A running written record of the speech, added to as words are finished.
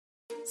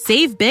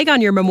Save big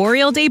on your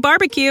Memorial Day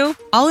barbecue,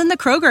 all in the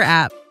Kroger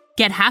app.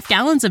 Get half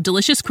gallons of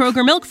delicious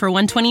Kroger milk for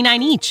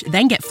 $1.29 each.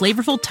 Then get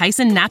flavorful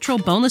Tyson natural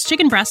boneless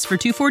chicken breasts for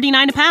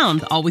 $2.49 a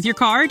pound, all with your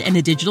card and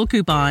a digital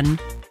coupon.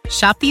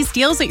 Shop these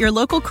deals at your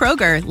local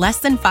Kroger, less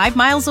than 5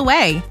 miles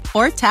away.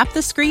 Or tap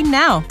the screen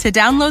now to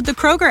download the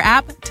Kroger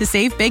app to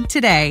save big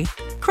today.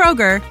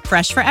 Kroger,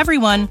 fresh for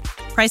everyone.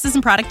 Prices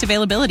and product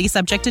availability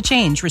subject to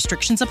change.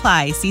 Restrictions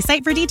apply. See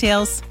site for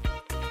details.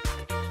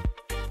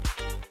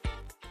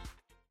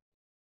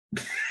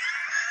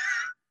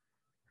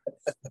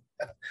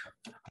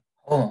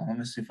 Hold on, let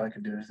me see if I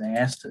can do anything.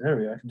 There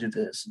we go. I can do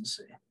this and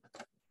see.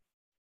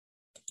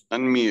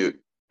 Unmute.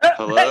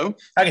 Hello? Hey,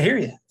 I can hear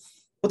you.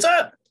 What's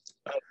up?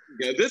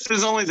 Yeah, this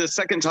is only the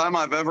second time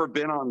I've ever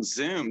been on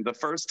Zoom. The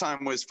first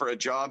time was for a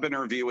job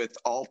interview with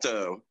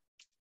Alto.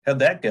 How'd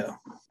that go?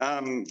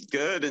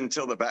 Good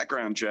until the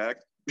background check.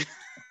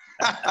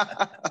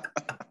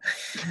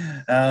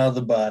 Oh,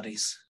 the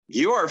bodies.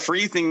 You are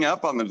freezing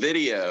up on the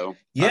video.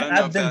 Yeah, I don't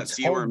know if that's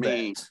you or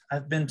me.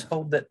 I've been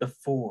told that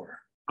before.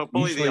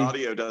 Hopefully the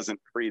audio doesn't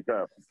freeze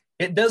up.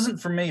 It doesn't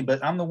for me,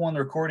 but I'm the one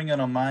recording it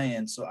on my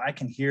end, so I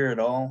can hear it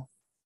all.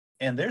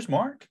 And there's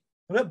Mark.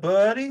 What up,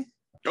 buddy?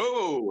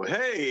 Oh,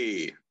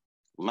 hey.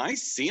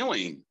 Nice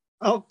ceiling.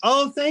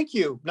 Oh, thank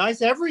you.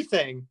 Nice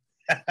everything.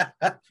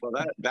 Well,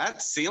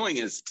 that ceiling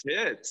is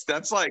tits.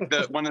 That's like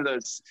one of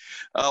those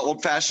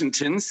old-fashioned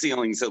tin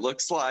ceilings. It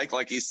looks like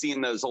you see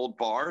in those old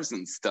bars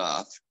and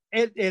stuff.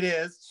 It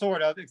is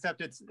sort of, except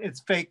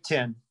it's fake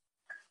tin.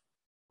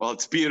 Well,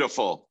 it's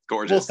beautiful,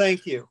 gorgeous. Well,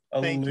 thank you.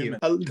 Thank you.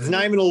 It's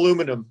not even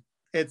aluminum.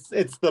 It's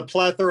the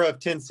plethora of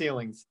tin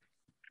ceilings.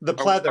 The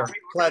pleather.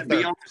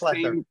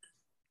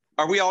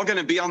 Are we all going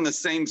to be on the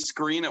same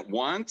screen at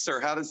once, or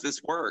how does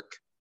this work?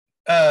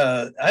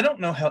 I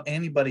don't know how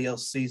anybody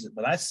else sees it,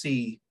 but I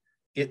see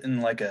it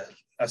in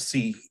I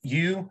see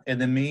you and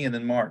then me and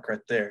then Mark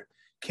right there.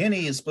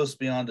 Kenny is supposed to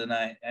be on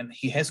tonight, and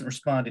he hasn't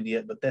responded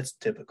yet, but that's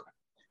typical.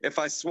 If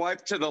I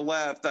swipe to the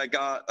left, I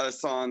got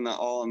us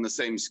all on the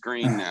same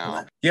screen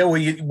now. Yeah,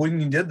 well, when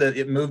you did that,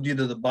 it moved you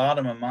to the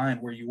bottom of mine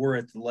where you were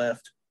at the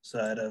left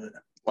side of it.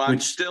 Well, I'm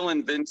still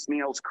in Vince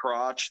Neil's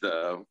crotch,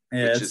 though.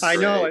 Yeah, I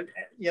know it.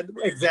 Yeah,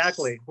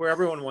 exactly where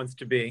everyone wants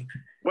to be.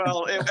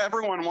 Well, if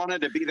everyone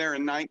wanted to be there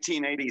in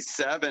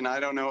 1987, I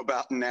don't know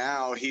about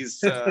now.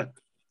 He's not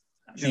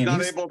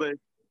able to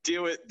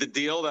do the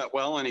deal that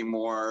well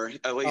anymore.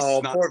 At least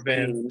not poor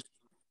Ben.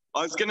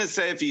 I was going to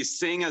say, if you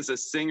sing as a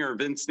singer,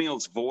 Vince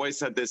Neil's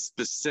voice had this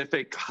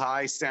specific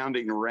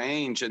high-sounding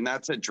range, and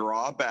that's a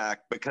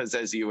drawback because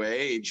as you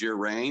age, your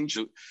range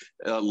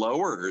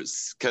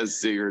lowers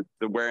because the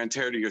wear and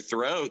tear to your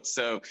throat.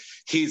 So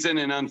he's in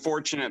an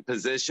unfortunate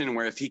position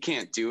where if he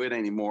can't do it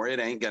anymore,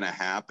 it ain't going to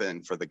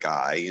happen for the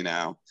guy,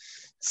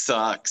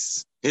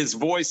 Sucks. His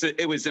voice,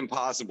 it was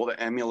impossible to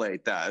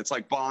emulate that. It's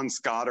like Bon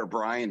Scott or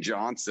Brian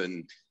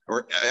Johnson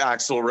or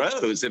Axl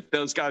Rose. If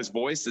those guys'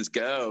 voices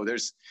go,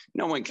 there's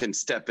no one can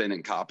step in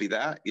and copy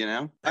that,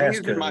 I'm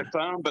using my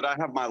phone, but I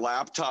have my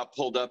laptop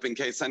pulled up in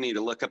case I need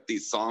to look up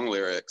these song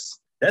lyrics.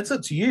 That's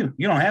up to you.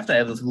 You don't have to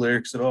have those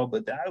lyrics at all,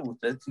 but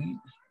that's you.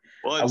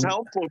 Well, it's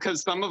helpful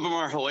because some of them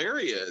are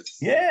hilarious.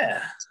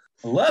 Yeah.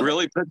 I love it.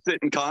 Really puts it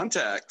in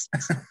context.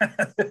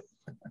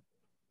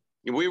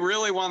 We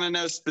really want to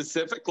know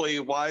specifically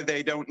why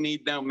they don't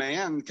need no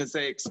man because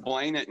they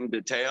explain it in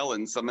detail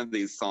in some of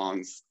these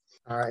songs.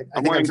 All right.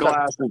 I'm wearing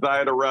glasses. I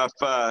had a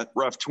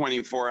rough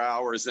 24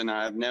 hours and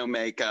I have no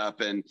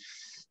makeup and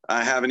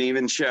I haven't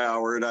even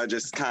showered. I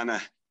just kind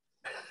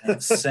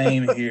of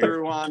same here.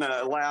 Threw on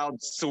a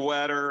loud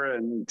sweater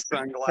and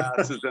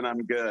sunglasses and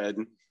I'm good.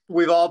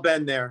 We've all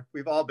been there.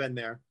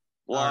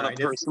 A lot of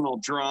personal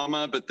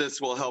drama, but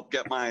this will help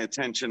get my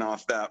attention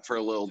off that for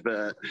a little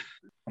bit.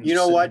 You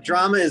know what?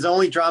 Drama is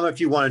only drama if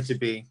you want it to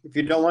be. If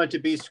you don't want it to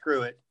be,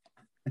 screw it.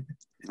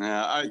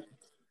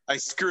 I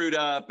screwed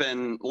up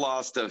and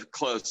lost a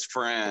close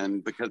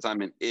friend because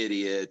I'm an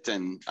idiot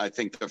and I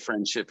think the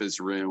friendship is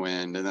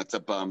ruined and that's a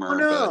bummer. Oh,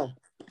 no.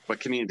 But what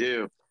can you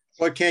do?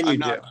 What can you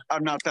do?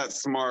 I'm not that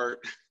smart.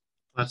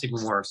 That's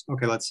even worse.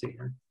 Okay, let's see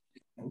here.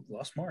 Oh,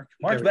 lost Mark.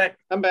 Mark's back.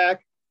 I'm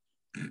back.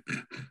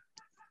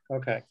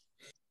 Okay.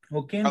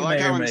 Well, I like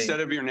how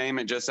instead of your name,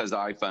 it just says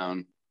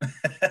iPhone.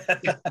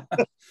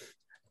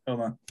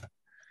 Hold on.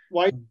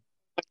 Why?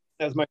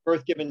 That was my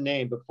birth given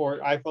name before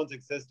iPhones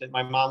existed.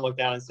 My mom looked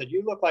down and said,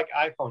 "You look like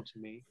iPhone to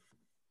me."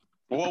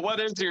 Well,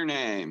 what is your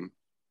name?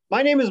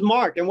 My name is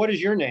Mark. And what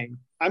is your name?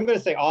 I'm going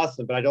to say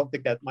Austin, but I don't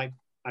think that might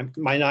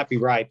not be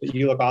right. But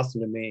you look Austin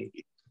to me.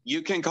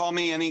 You can call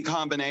me any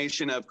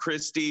combination of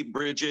Christy,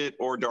 Brigitte,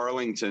 or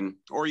Darlington,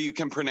 or you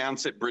can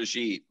pronounce it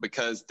Brigitte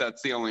because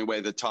that's the only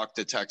way the talk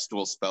to text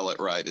will spell it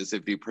right is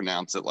if you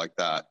pronounce it like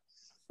that.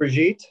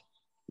 Brigitte?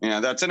 Yeah,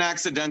 that's an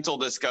accidental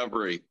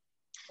discovery.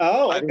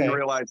 Oh, okay. I didn't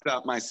realize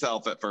that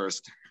myself at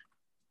first.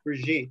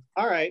 Brigitte.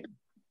 All right.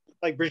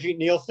 Like Brigitte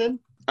Nielsen?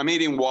 I'm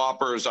eating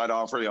Whoppers. I'd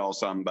offer y'all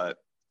some, but,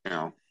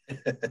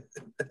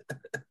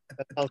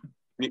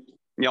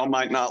 y'all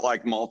might not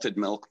like malted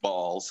milk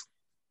balls.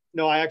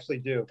 No, I actually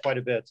do quite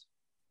a bit.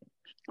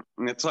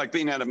 It's like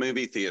being at a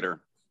movie theater.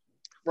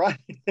 Right.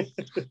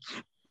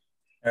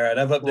 All right,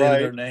 I've updated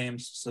Right. our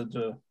names so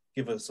to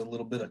give us a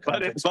little bit of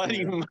Buddy, context.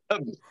 buddy,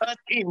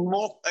 buddy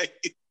Moy.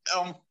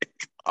 Oh my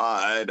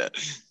God.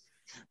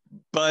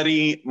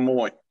 Buddy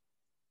Moy.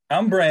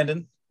 I'm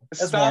Brandon.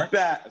 That's Stop Mark.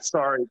 that.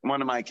 Sorry,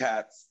 one of my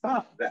cats.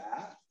 Stop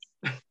that.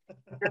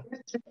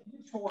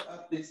 You tore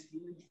up this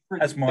huge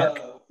That's Mark.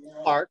 bow.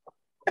 Mark.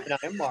 And I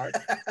am Mark.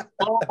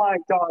 Oh my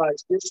gosh,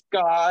 this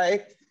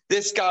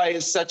guy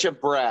is such a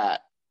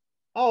brat.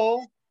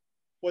 Oh,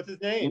 what's his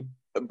name?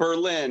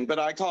 Berlin, but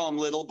I call him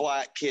Little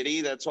Black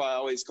Kitty. That's why I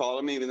always call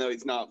him, even though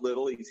he's not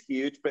little, he's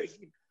huge. But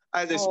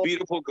I have this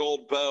beautiful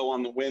gold bow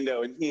on the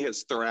window, and he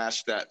has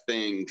thrashed that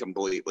thing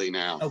completely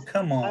now. Oh,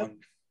 come on.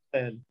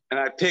 And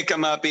I pick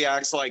him up, he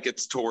acts like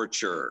it's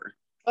torture.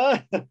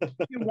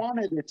 He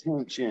wanted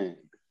attention.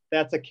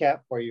 That's a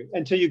cat for you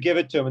until you give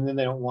it to them, and then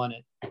they don't want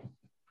it.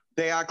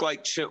 They act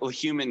like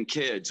human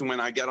kids. When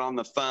I get on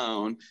the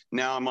phone,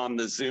 now I'm on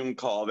the Zoom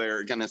call,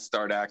 they're going to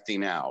start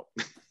acting out.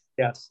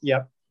 Yes.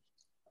 Yep.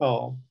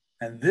 Oh.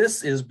 And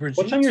this is Brigitte.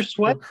 What's on your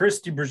sweat?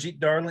 Christy Brigitte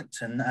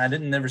Darlington. I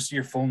didn't never see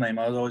her full name.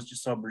 I always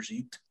just saw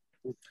Brigitte.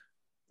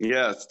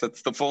 Yes,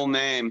 that's the full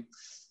name.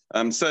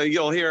 So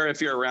you'll hear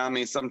if you're around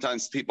me,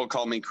 sometimes people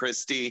call me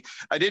Christy.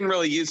 I didn't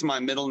really use my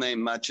middle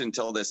name much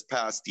until this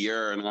past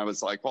year. And I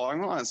was like, well, I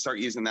want to start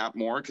using that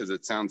more because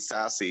it sounds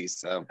sassy.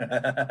 So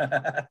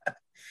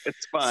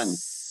it's fun.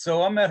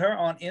 So I met her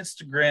on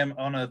Instagram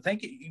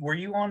were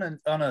you on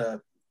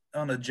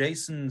a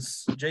Jason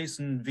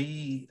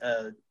V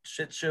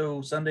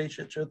Sunday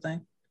shit show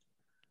thing?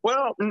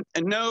 Well,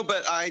 no,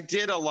 but I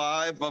did a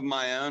live of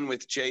my own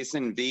with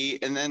Jason V.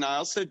 And then I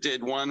also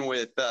did one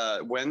with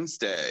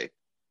Wednesday.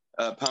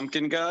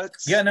 Pumpkin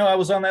Guts. Yeah, no, I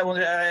was on that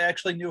one. I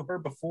actually knew her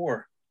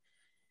before.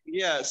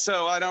 Yeah,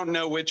 so I don't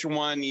know which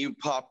one you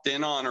popped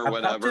in on or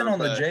whatever. I popped in on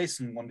the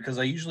Jason one because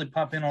I usually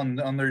pop in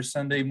on their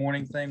Sunday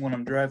morning thing when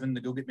I'm driving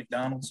to go get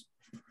McDonald's.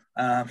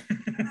 I've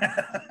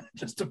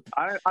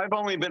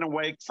only been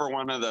awake for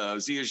one of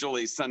those.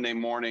 Usually Sunday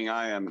morning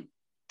I am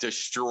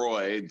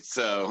destroyed.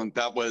 So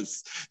that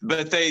was,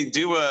 but they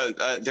do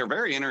they're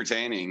very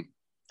entertaining.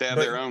 They have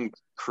their own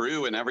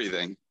crew and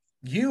everything.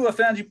 I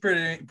found you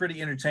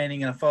pretty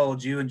entertaining, and I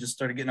followed you and just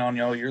started getting on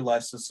all your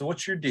life. So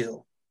what's your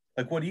deal?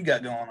 Like, what do you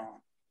got going on?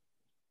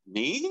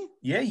 Me?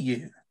 Yeah.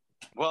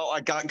 Well,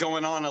 I got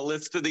going on a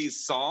list of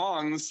these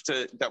songs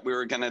that we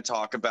were going to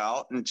talk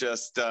about, and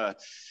just,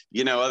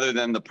 other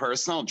than the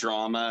personal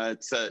drama,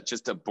 it's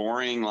just a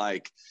boring,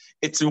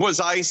 it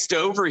was iced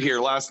over here.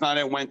 Last night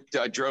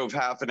I drove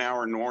half an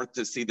hour north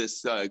to see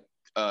this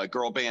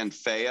girl band,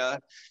 Faya,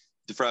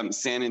 from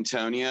San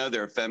Antonio.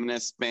 They're a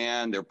feminist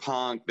band. They're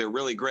punk. They're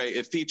really great.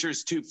 It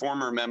features two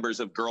former members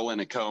of Girl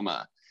in a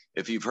Coma,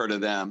 if you've heard of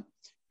them.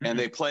 Mm-hmm. And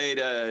they played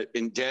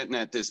in Denton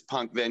at this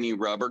punk venue,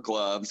 Rubber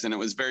Gloves, and it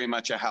was very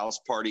much a house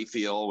party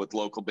feel with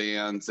local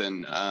bands,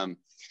 and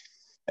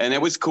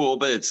it was cool,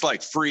 but it's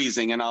like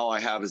freezing, and all I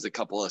have is a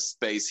couple of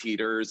space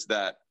heaters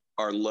that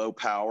are low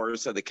power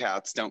so the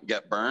cats don't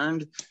get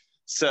burned.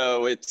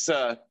 So it's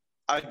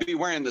I'd be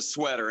wearing the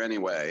sweater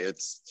anyway.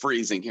 It's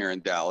freezing here in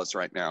Dallas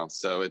right now.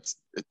 So it's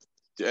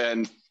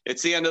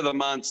the end of the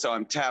month. So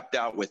I'm tapped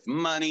out with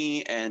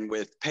money and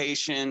with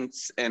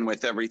patience and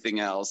with everything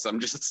else. I'm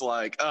just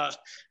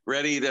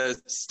ready to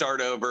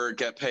start over,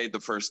 get paid the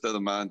first of the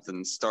month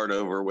and start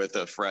over with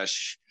a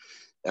fresh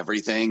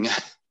everything.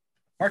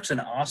 Mark's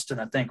in Austin,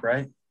 I think,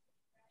 right?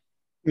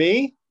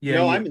 Me? Yeah.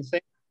 No, I'm in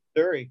St.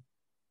 Missouri.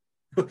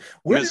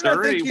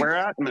 Missouri? Where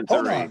at Missouri?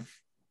 Hold on.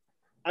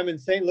 I'm in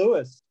St.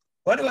 Louis.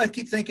 Why do I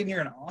keep thinking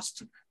you're in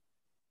Austin?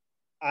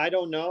 I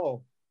don't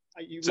know.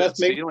 You must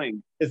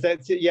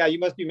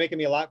be making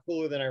me a lot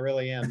cooler than I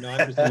really am. No,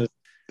 I'm just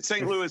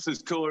St. Louis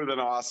is cooler than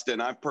Austin.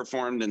 I've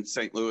performed in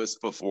St. Louis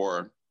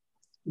before.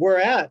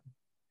 Where at?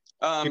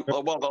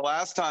 Well, the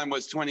last time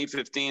was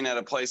 2015 at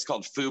a place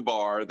called Foo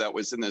Bar that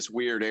was in this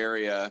weird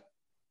area.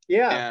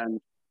 Yeah. And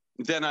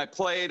then I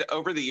played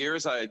over the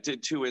years. I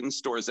did 2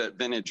 in-stores at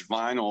Vintage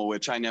Vinyl,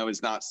 which I know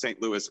is not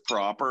St. Louis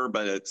proper,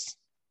 but it's,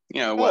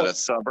 a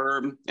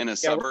suburb in a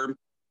suburb.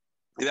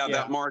 Yeah,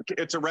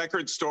 it's a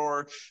record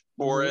store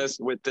for us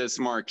with this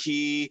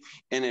marquee,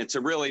 and it's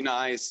a really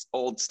nice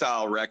old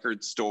style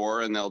record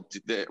store. And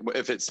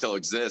if it still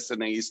exists,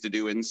 and they used to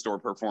do in-store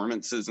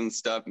performances and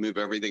stuff, move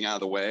everything out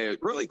of the way.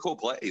 Really cool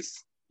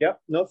place.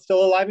 Yep. No,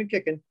 still alive and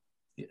kicking.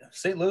 Yeah.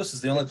 St. Louis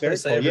is the only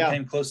place I ever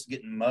came close to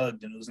getting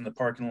mugged, and it was in the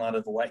parking lot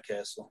of the White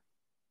Castle.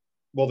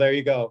 Well, there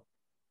you go.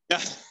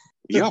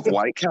 You have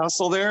White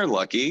Castle there?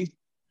 Lucky.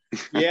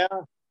 Yeah,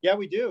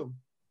 we do.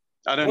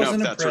 I don't know if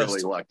that's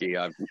really lucky.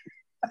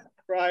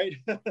 Right.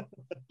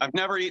 I've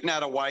never eaten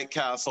at a White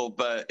Castle,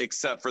 but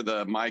except for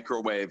the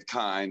microwave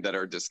kind that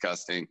are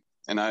disgusting.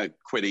 And I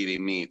quit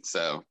eating meat,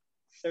 so.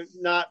 There's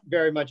not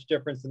very much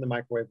difference in the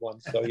microwave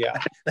ones, so yeah.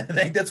 I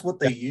think that's what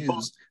they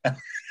use.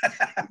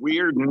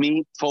 Weird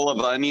meat full of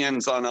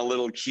onions on a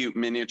little cute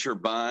miniature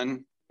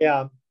bun.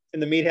 Yeah,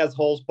 and the meat has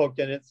holes poked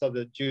in it, so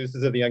the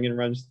juices of the onion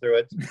runs through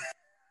it.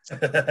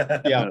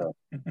 Yeah.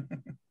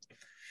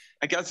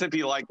 I guess if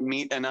you like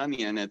meat and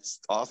onion, it's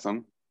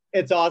awesome.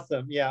 It's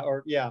awesome, yeah.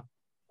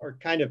 or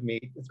kind of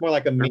meat. It's more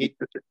like a meat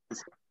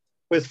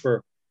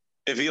whisper.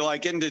 If you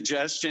like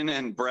indigestion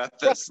and breath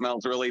that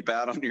smells really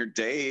bad on your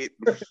date.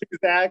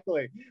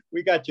 Exactly.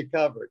 We got you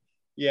covered.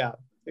 Yeah,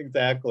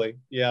 exactly.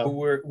 Yeah.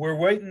 We're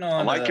waiting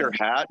on. I like your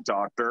hat,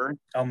 doctor.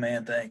 Oh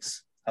man,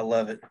 thanks. I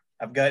love it.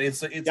 I've got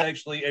it's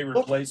actually a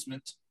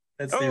replacement.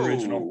 That's the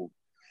original.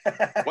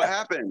 What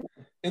happened?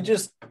 It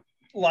just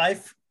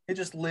lived.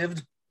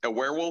 A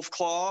werewolf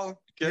claw?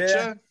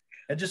 Getcha?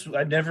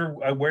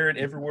 I wear it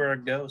everywhere I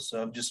go,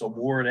 so I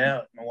wore it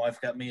out. My wife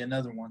got me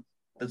another one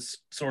that's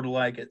sort of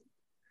like it,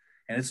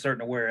 and it's starting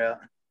to wear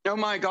out. Oh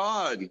my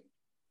God.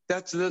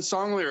 That's the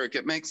song lyric.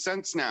 It makes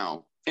sense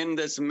now. In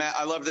this,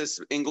 I love this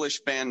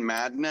English band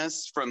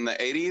Madness from the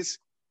 80s.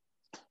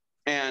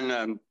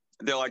 And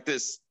they're like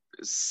this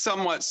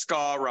somewhat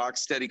ska rock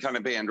steady kind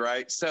of band,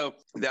 right? So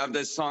they have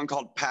this song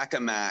called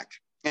Pack-a-Mac.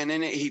 And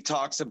in it, he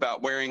talks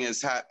about wearing his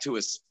hat to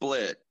a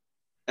split.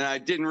 And I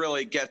didn't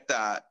really get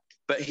that,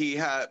 but he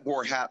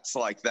wore hats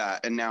like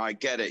that. And now I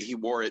get it. He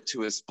wore it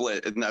to a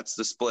split, and that's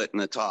the split in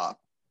the top.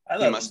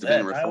 I must have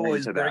been referring to that. I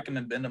always break them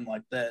and bend them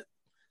like that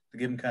to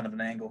give them kind of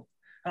an angle.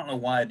 I don't know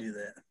why I do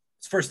that.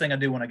 It's the first thing I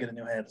do when I get a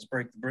new hat is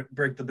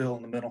break the bill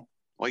in the middle.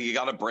 Well, you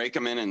got to break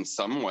them in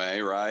some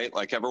way, right?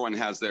 Like everyone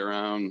has their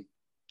own.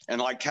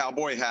 And like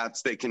cowboy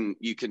hats,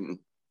 you can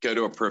go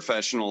to a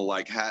professional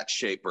like hat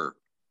shaper.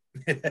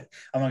 I'm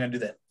not going to do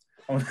that.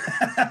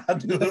 I'll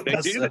do it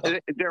myself.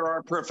 There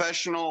are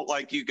professional,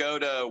 like you go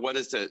to, what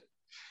is it?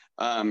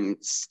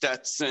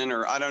 Stetson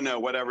or I don't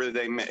know,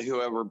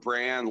 whoever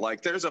brand.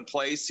 Like there's a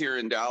place here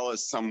in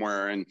Dallas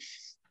somewhere, and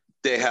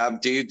they have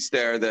dudes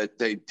there that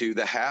they do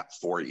the hat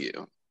for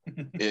you.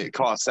 It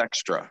costs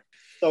extra.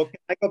 So can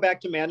I go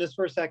back to Madness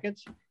for a second?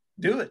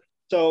 Do it.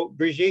 So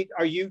Brigitte,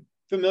 are you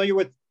familiar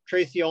with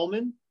Tracy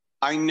Ullman?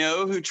 I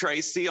know who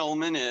Tracy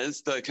Ullman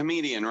is, the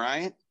comedian,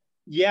 right?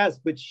 Yes,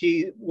 but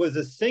she was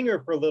a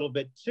singer for a little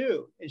bit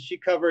too, and she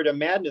covered a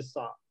Madness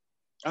song.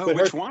 Oh, but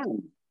which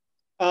one?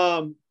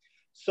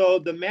 So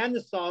the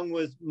Madness song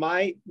was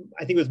I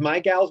think it was My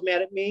Gal's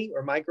Mad at Me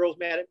or My Girl's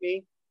Mad at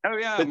Me. Oh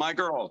yeah, My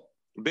Girl,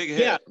 big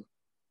hit.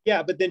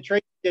 Yeah, but then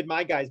Tracy did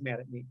My Guy's Mad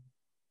at Me.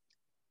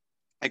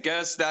 I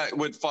guess that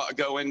would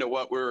go into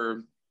what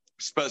we're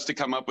supposed to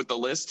come up with the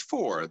list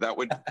for. That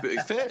would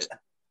fit.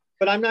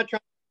 But I'm not trying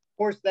to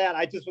force that.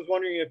 I just was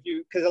wondering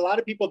because a lot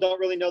of people don't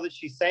really know that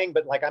she sang,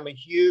 but like I'm a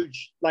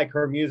huge like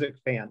her music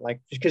fan, like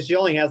because she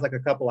only has like a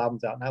couple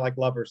albums out, and I like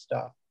love her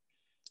stuff.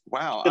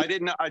 Wow,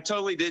 I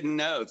totally didn't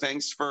know.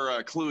 Thanks for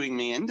cluing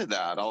me into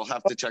that. I'll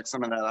have to check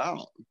some of that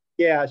out.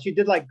 Yeah, she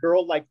did like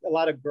a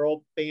lot of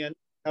girl band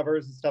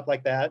covers and stuff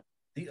like that.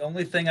 The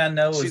only thing I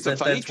know is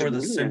that's where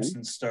The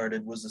Simpsons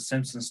started. The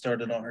Simpsons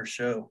started on her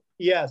show.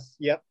 Yes.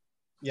 Yep.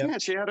 Yeah,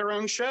 she had her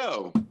own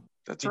show.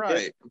 That's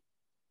right.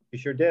 She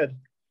sure did.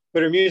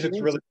 But her music's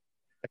really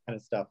that kind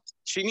of stuff.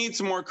 She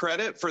needs more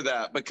credit for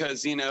that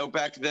because,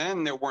 back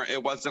then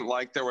it wasn't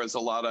like there was a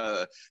lot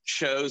of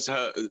shows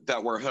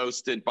that were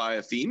hosted by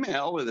a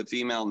female with a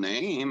female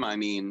name. I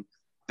mean,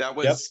 that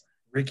was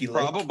Ricky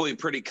Lake. Probably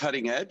pretty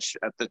cutting edge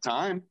at the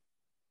time.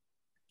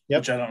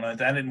 Which I don't know. I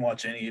didn't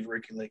watch any of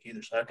Ricky Lake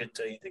either, so I couldn't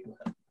tell you anything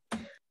about it.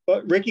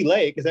 But Ricky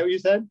Lake, is that what you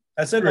said?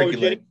 I said Ricky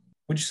Lake.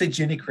 Would you say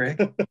Jenny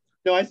Craig?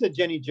 No, I said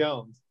Jenny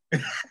Jones.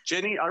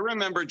 I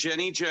remember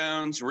Jenny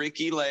Jones,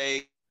 Ricky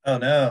Lake. Oh,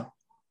 no.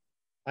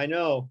 I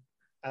know.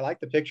 I like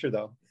the picture,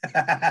 though.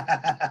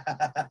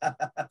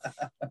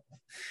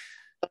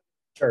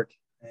 Church.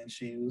 And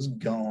she was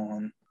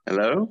gone.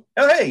 Hello?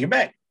 Oh, hey, you're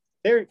back.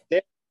 Hello?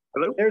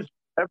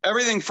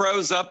 Everything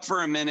froze up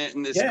for a minute,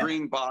 and this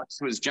green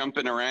box was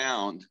jumping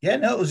around. Yeah,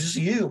 no, it was just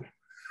you.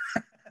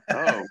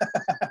 Oh.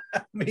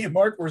 Me and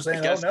Mark were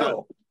saying, oh,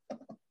 no.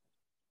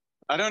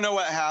 I don't know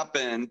what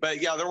happened,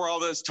 but yeah, there were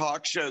all those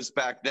talk shows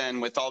back then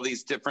with all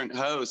these different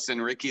hosts,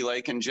 and Ricky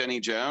Lake and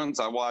Jenny Jones.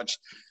 I watched,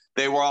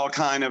 they were all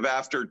kind of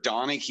after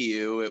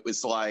Donahue. It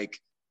was like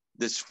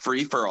this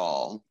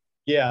free-for-all.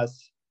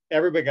 Yes.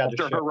 Everybody got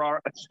to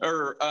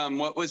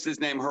what was his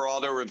name?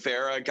 Geraldo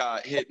Rivera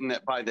got hit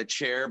by the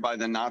chair by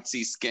the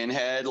Nazi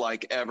skinhead.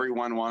 Like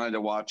everyone wanted to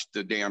watch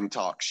the damn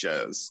talk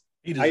shows.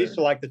 I used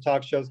to like the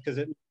talk shows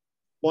because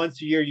once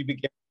a year you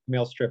became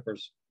male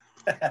strippers.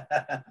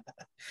 It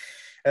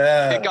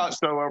got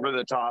so over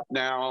the top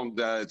now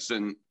that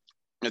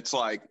it's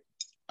like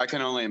I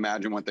can only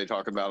imagine what they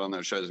talk about on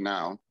those shows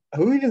now. I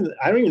don't even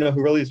know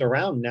who really is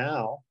around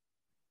now.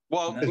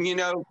 Well,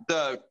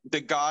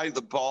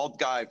 the bald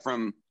guy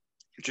from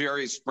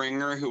Jerry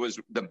Springer, who was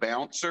the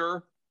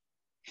bouncer,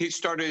 he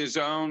started his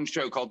own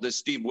show called The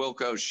Steve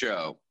Wilkos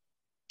Show.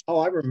 Oh,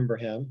 I remember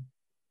him.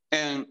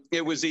 And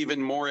it was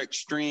even more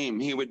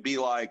extreme. He would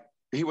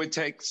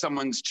take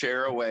someone's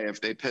chair away if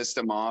they pissed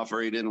him off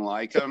or he didn't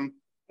like them,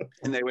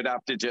 and they would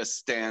have to just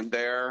stand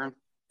there.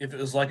 If it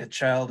was like a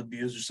child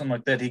abuse or something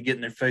like that, he'd get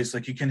in their face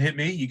like, you can hit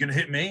me, you can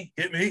hit me,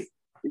 hit me.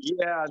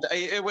 Yeah,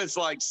 it was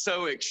like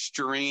so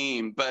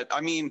extreme. But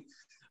I mean,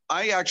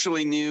 I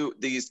actually knew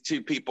these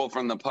two people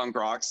from the punk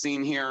rock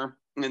scene here.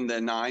 in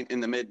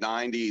the mid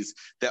 90s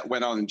that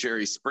went on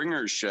Jerry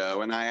Springer's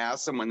show. And I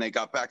asked them when they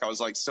got back, I was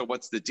like, so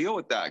what's the deal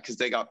with that? Because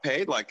they got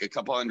paid like a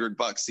couple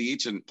 $100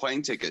 each in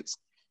plane tickets.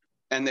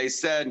 And they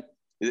said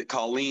that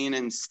Colleen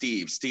and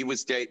Steve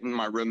was dating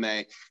my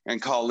roommate,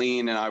 and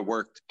Colleen and I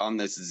worked on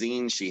this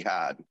zine she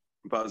had,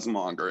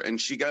 Buzzmonger. And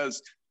she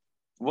goes,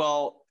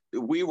 well,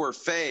 we were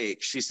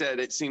fake. She said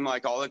it seemed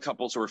like all the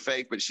couples were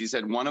fake, but she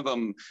said one of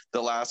them,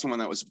 the last one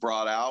that was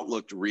brought out,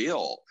 looked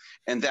real.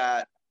 And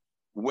that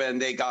when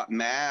they got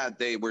mad,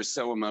 they were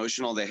so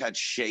emotional, they had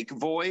shake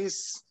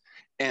voice,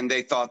 and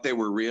they thought they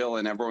were real,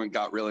 and everyone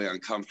got really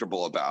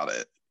uncomfortable about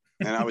it.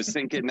 And I was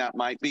thinking that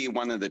might be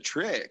one of the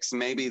tricks.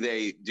 Maybe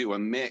they do a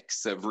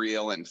mix of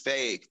real and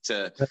fake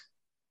to,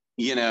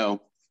 you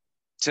know,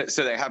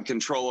 so they have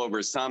control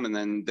over some, and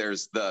then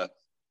there's the,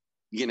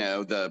 you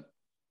know, the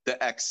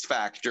X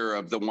factor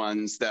of the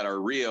ones that are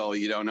real.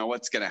 You don't know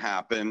what's going to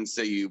happen,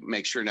 so you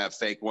make sure to have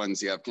fake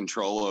ones you have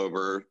control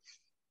over,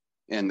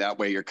 and that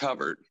way you're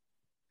covered.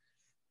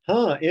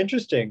 Huh,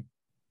 interesting.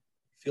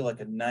 I feel like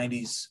a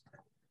 90s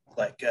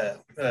like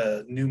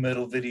new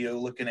metal video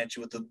looking at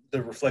you with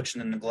the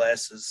reflection in the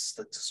glasses,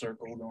 like the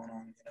circle going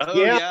on. You know?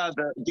 Oh yeah,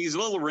 these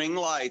little ring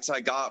lights I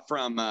got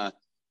from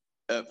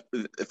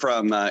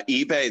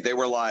eBay. They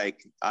were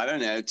like, I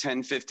don't know,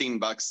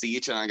 $10-15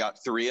 each, and I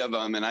got 3 of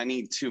them, and I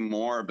need 2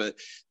 more, but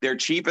they're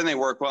cheap and they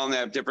work well, and they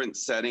have different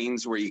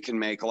settings where you can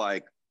make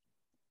like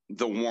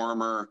the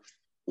warmer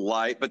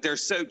light, but they're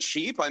so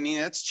cheap. I mean,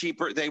 it's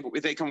cheaper. They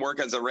can work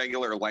as a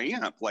regular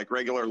lamp, like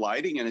regular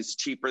lighting, and it's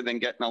cheaper than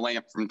getting a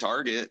lamp from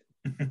Target.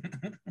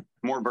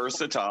 More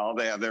versatile.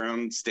 They have their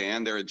own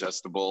stand, they're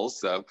adjustable.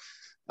 So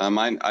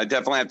I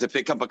definitely have to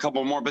pick up a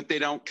couple more, but they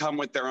don't come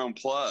with their own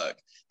plug.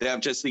 They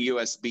have just the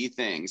USB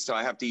thing, so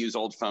I have to use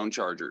old phone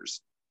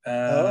chargers.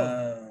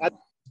 I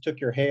took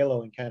your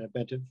halo and kind of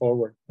bent it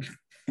forward.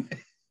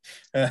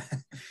 So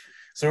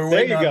we're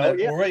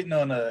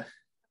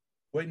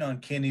waiting on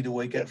Kenny to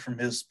wake up from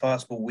his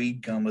possible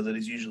weed coma that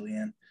he's usually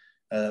in.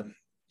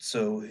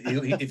 So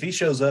if he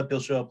shows up, he'll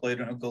show up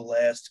later and he'll go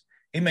last.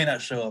 He may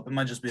not show up. It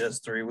might just be us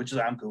 3, which is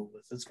I'm cool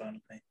with. It's fine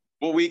with me.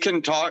 Well, we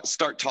can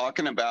start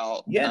talking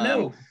about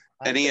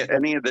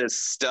any of this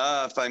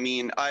stuff. I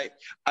mean, I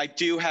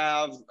do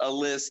have a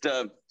list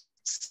of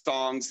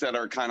songs that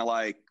are kind of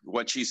like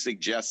what you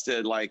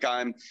suggested, like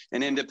I'm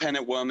an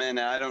independent woman,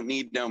 I don't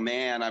need no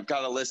man. I've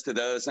got a list of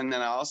those, and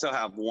then I also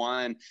have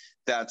one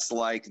that's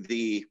like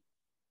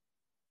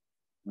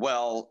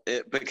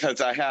because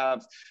I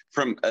have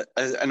from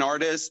an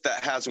artist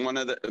that has one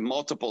of the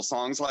multiple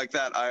songs like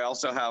that. I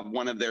also have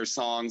one of their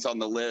songs on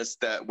the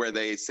list where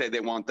they say they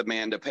want the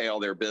man to pay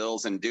all their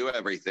bills and do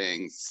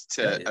everything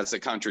as a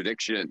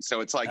contradiction. So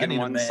it's like in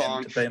one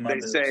song they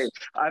say,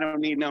 I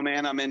don't need no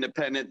man, I'm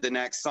independent. The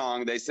next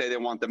song they say they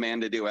want the man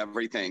to do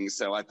everything.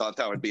 So I thought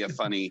that would be a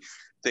funny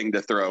thing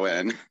to throw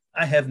in.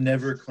 I have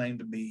never claimed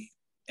to be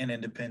an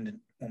independent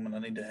woman. I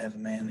need to have a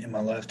man in my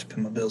life to pay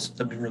my bills.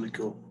 That'd be really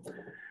cool.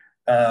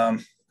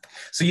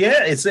 So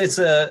yeah, it's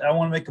I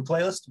want to make a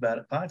playlist about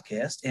it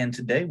podcast, and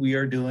today we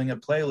are doing a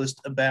playlist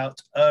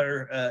about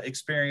our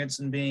experience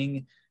in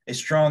being a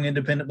strong,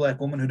 independent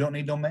Black woman who don't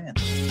need no man.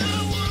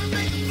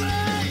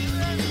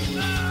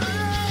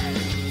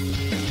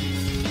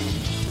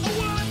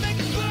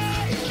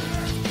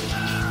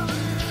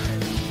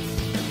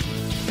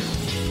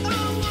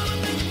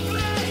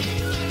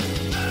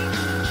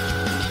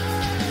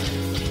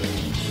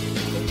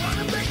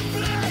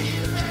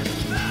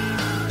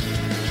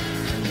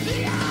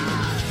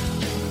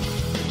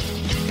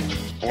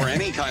 Or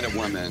any kind of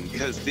woman,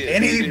 because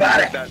anybody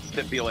that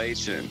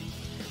stipulation.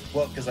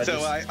 Well, because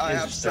I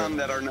have some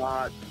that are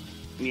not,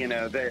 you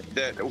know,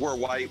 that were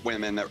white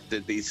women that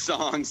did these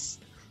songs.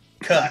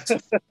 Cut.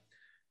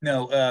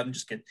 No, I'm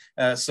just kidding.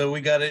 So we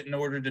got it in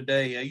order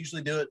today. I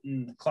usually do it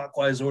in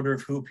clockwise order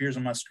of who appears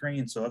on my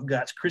screen. So I've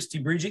got Christy,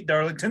 Brigitte,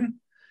 Darlington.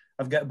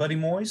 I've got Buddy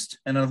Moist,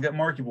 and then I've got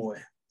Marky Boy.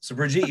 So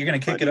Brigitte, you're going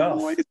to kick it off.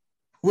 Moist.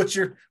 What's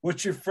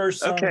your first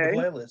song on the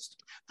playlist?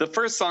 The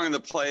first song on the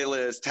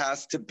playlist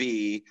has to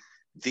be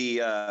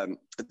the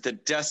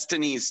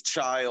Destiny's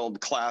Child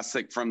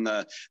classic from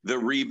the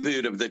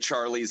reboot of the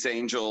Charlie's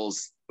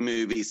Angels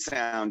movie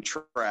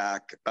soundtrack,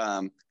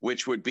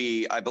 which would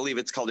be, I believe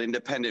it's called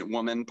Independent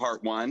Woman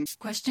Part 1.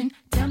 Question,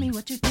 tell me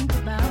what you think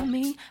about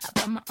me. I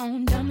buy my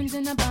own diamonds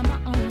and I buy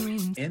my own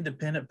rings.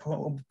 Independent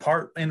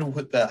part in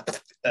with that.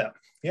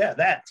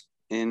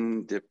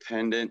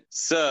 Independent.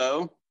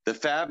 So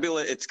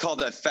it's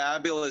called A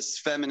Fabulous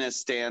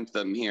Feminist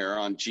Anthem here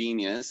on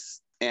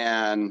Genius,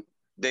 and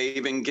they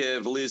even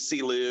give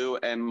Lucy Liu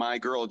and My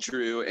Girl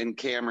Drew and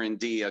Cameron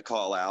D a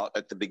call out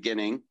at the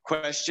beginning.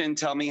 Question,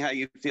 tell me how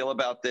you feel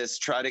about this.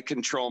 Try to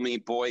control me,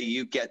 boy,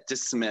 you get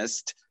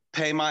dismissed.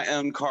 Pay my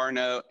own car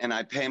note and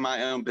I pay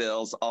my own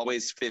bills,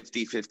 always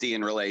 50-50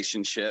 in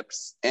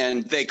relationships.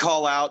 And they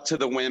call out to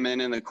the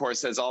women, and of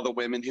course says all the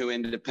women who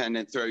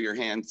independent, throw your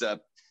hands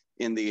up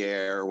in the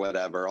air or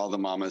whatever, all the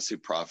mamas who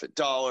profit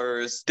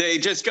dollars. They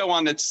just go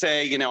on to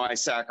say, you know, I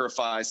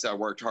sacrificed, I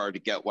worked hard to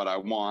get what I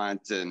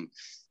want, and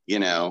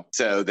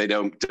so they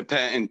don't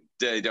depend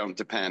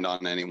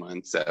on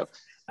anyone. So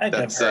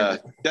that's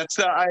that's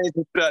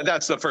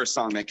the first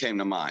song that came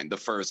to mind, the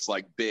first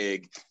like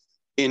big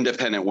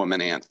independent woman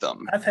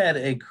anthem. I've had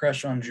a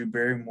crush on Drew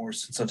Barrymore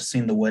since I've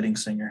seen The Wedding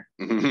Singer.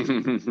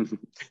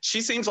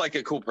 She seems like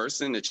a cool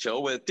person to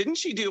chill with. Didn't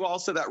she do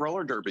also that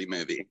roller derby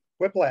movie?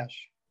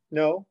 Whiplash.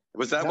 No.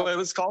 Was that what it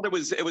was called? It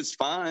was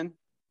fun.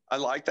 I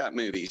like that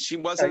movie. She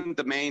wasn't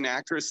the main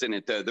actress in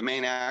it though. The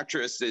main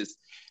actress is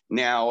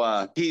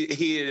now he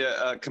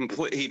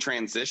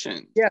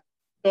transitioned. Yeah.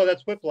 So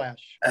that's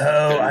Whiplash.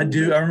 Oh, I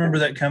do. I remember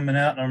that coming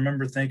out, and I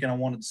remember thinking I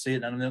wanted to see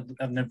it, and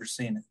I've never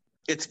seen it.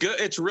 It's good.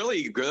 It's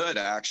really good,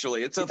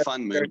 actually. It's a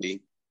fun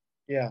movie.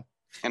 Yeah.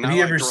 And I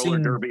like roller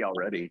derby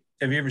already.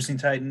 Have you ever seen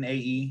Titan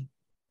AE,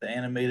 the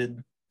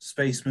animated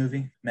space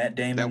movie? Matt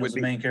Damon was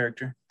the main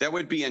character. That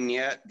would be a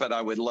yet, but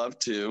I would love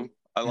to.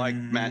 I like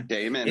Matt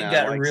Damon. It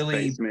got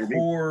really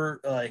poor,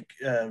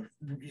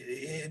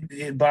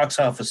 box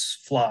office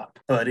flop,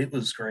 but it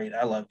was great.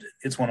 I loved it.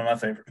 It's one of my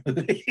favorite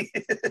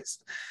movies.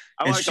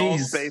 I like all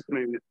space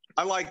movies.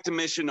 I liked The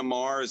Mission to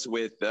Mars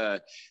with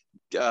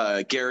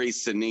Gary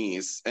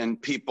Sinise,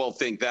 and people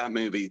think that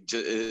movie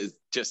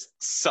just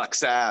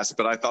sucks ass,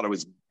 but I thought it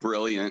was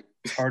brilliant.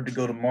 It's hard to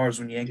go to Mars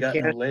when you ain't got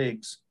no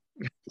legs.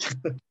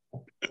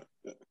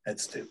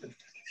 That's stupid.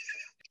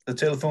 The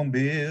Telephone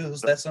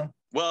Bills, that song?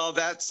 Well,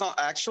 that song,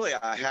 actually,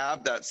 I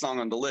have that song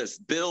on the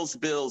list. Bills,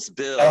 Bills,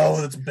 Bills.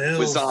 Oh, it's Bills.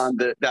 Was on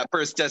that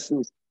first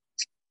Destiny.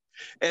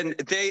 And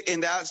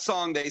in that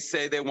song, they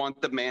say they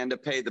want the man to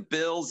pay the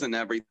bills and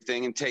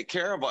everything and take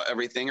care of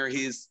everything, or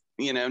he's,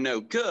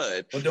 no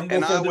good. Well, don't go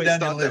and I further always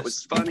down thought your that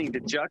list. was funny to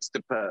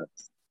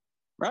juxtapose.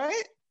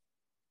 Right?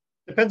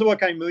 Depends on what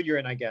kind of mood you're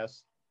in, I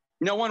guess.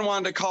 No one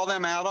wanted to call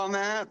them out on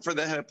that for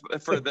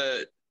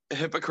the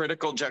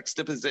hypocritical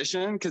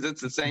juxtaposition, because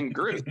it's the same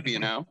group,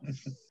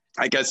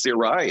 I guess you're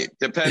right.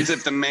 Depends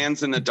if the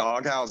man's in the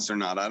doghouse or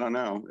not. I don't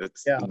know.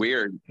 It's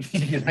weird.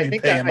 I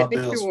think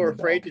people were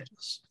afraid to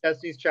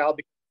Destiny's Child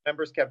because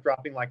members kept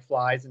dropping like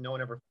flies and no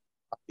one ever.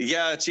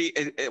 Yeah,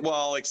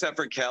 well, except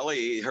for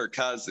Kelly, her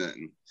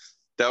cousin.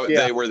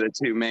 They were the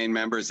two main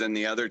members, and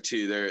the other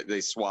two,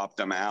 they swapped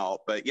them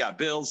out. But yeah,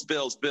 Bills,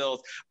 Bills,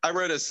 Bills. I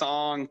wrote a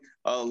song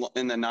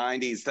in the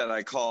 90s that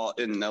I call,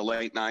 in the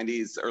late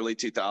 90s, early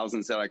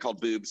 2000s, that I called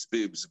Boobs,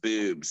 Boobs,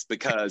 Boobs,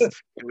 because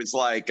it was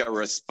like a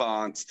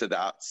response to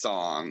that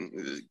song.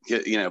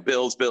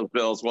 Bills, Bills,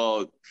 Bills.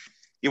 Well,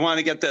 you want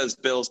to get those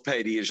bills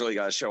paid, you usually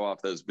got to show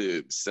off those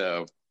boobs.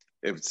 So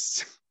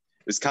it's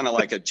kind of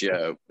like a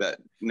joke that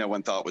no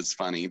one thought was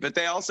funny. But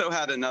they also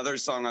had another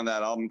song on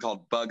that album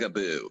called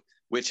Bugaboo,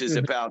 which is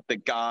about the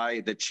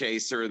guy, the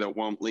chaser that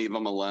won't leave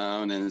him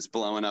alone and is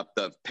blowing up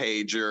the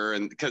pager.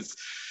 And because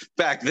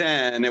back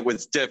then it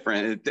was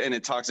different, and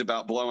it talks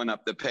about blowing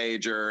up the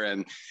pager,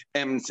 and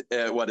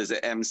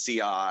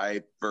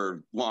MCI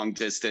for long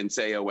distance,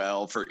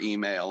 AOL for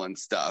email and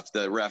stuff.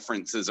 The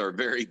references are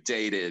very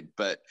dated,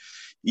 but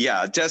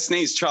yeah,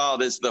 Destiny's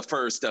Child is the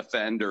first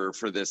offender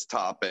for this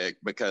topic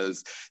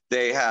because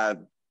they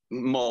had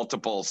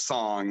multiple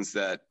songs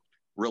that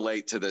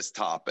relate to this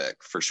topic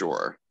for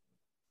sure.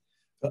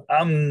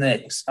 I'm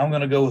next. I'm going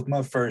to go with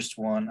my first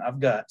one. I've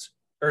got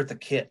Eartha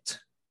Kitt,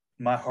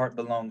 My Heart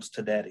Belongs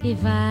to Daddy.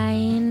 If I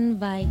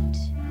invite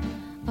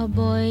a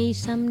boy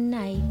some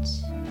night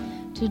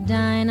to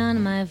dine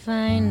on my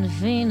fine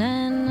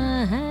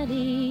and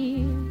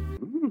Hattie.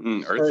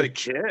 Eartha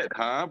Kitt,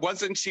 huh?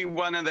 Wasn't she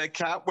one of the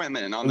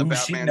Catwomen on the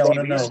Batman TV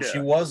show? No, she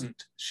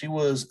wasn't. She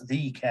was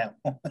the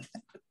Catwoman.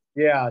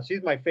 Yeah,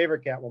 she's my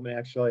favorite Catwoman,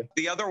 actually.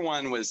 The other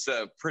one was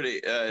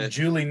pretty...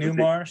 Julie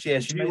Newmar? Yeah,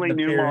 she Julie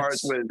Newmar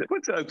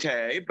was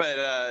okay,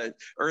 but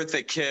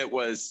Eartha Kitt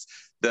was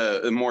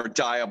the more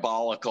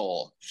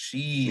diabolical.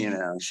 She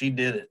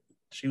did it.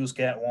 She was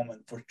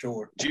Catwoman, for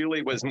sure.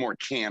 Julie was more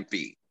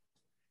campy.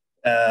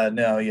 But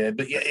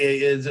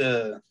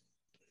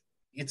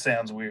it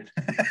sounds weird.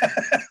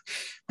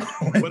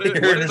 What are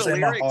the My lyrics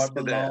heart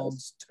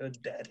belongs to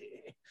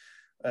Daddy.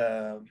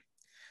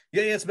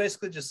 It's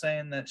basically just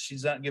saying that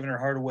she's not giving her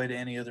heart away to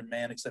any other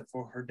man except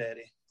for her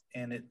daddy.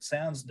 And it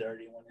sounds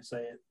dirty when you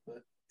say it,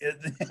 but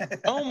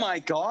Oh my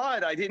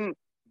God,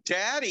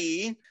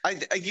 Daddy. I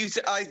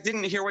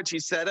didn't hear what you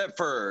said at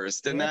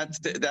first, and that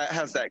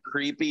has that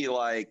creepy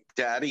like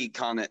daddy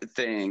kind of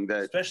thing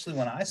that, especially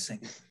when I sing.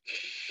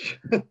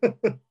 Who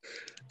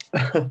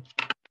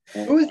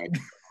is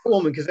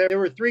Catwoman? Because there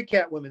were three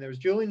Catwomen. There was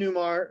Julie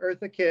Newmar,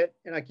 Eartha Kitt,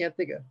 and I can't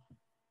think of.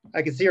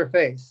 I can see her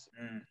face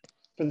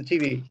from the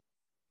TV.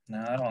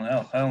 No, I don't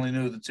know. I only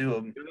knew the two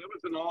of them. That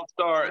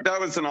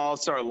was an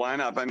all-star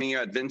lineup. I mean, you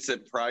had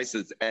Vincent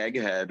Price's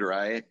Egghead,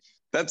 right?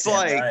 That's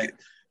right.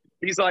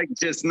 He's like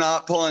just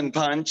not pulling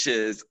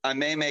punches. I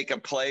may make a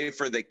play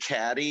for the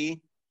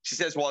caddy. She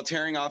says, while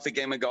tearing off a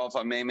game of golf,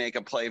 I may make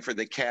a play for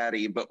the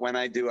caddy, but when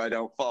I do, I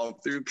don't follow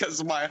through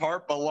because my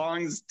heart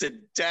belongs to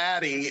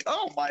Daddy.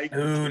 Oh my God.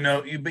 Oh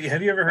no!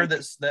 Have you ever heard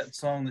that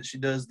song that she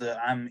does,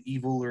 the "I'm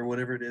Evil" or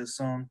whatever it is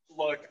song?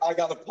 Look, I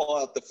got to pull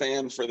out the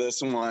fan for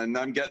this one.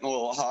 I'm getting a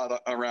little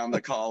hot around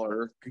the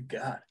collar. Good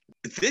God!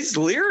 These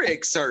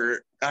lyrics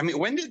are, I mean,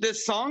 when did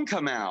this song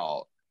come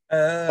out?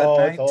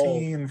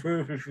 19.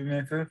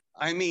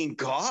 I mean,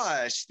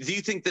 gosh, do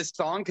you think this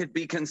song could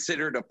be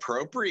considered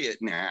appropriate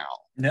now?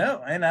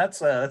 No, and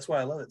that's why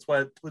I love it. That's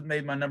why it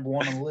made my number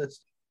one on the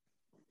list.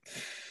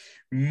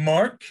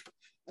 Mark.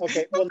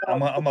 Okay, well, now,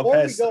 I'm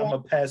gonna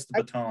pass the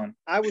baton.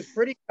 I was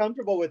pretty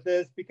comfortable with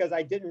this because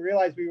I didn't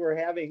realize we were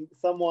having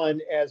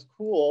someone as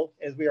cool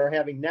as we are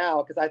having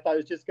now, because I thought it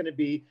was just going to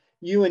be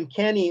you and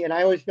Kenny, and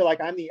I always feel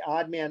like I'm the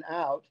odd man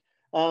out.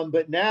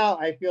 But now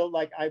I feel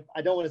like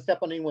I don't want to step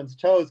on anyone's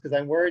toes because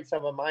I'm worried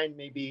some of mine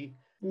may be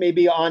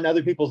on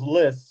other people's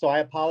lists. So I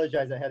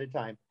apologize ahead of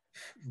time.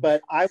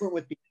 But I went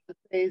with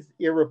Beyonce's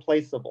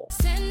Irreplaceable.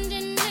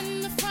 Standing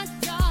in the front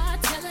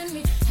yard telling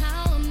me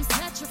how I'm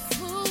such a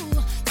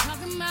fool.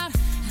 Talking about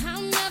how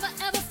I'll never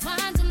ever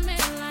find a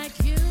man like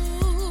you.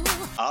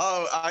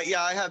 Oh,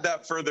 yeah, I had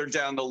that further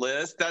down the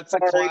list. That's a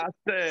Sorry.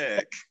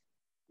 classic.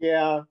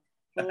 Yeah.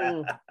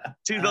 To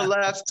the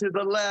left, to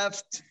the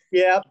left.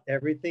 Yeah.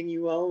 Everything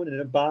you own in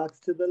a box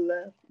to the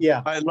left.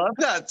 Yeah. I love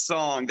that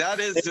song. That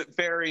is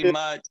very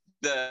much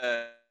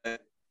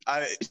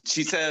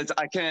she says,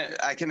 I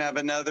can have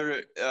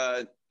another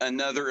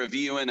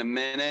review in a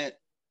minute,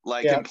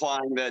 like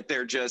implying that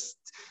they're just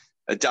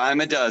a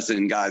dime a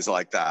dozen guys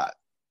like that.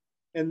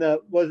 And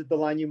was it the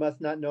line, "You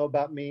must not know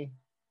about me"?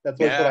 That's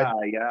what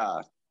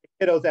yeah.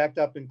 Kiddos act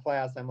up in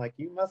class. I'm like,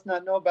 you must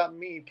not know about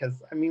me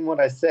because I mean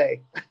what I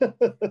say. I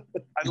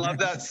love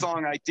that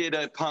song. I did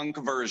a punk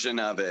version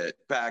of it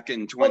back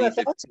in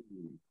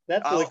 2015.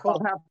 That's really cool.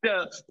 I'll have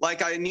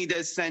to, I need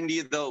to send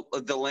you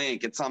the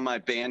link. It's on my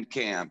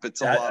Bandcamp.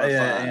 It's a lot of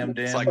fun.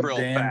 It's like real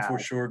bad. For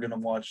sure gonna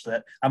watch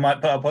that.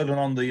 I'll put it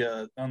on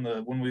the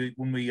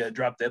when we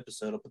drop the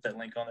episode. I'll put that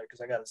link on there because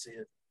I gotta see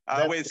it.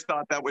 I always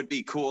thought that would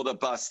be cool to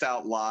bust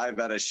out live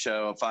at a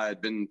show if I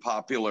had been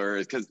popular,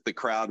 because the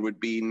crowd would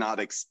be not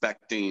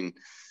expecting.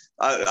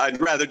 I'd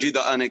rather do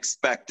the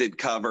unexpected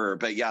cover.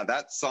 But yeah,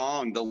 that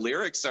song, the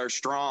lyrics are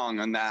strong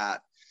on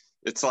that.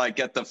 It's like,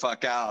 get the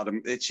fuck out.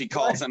 She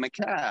calls him a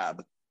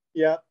cab.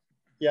 Yep.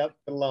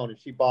 Alone. If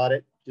she bought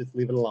it, just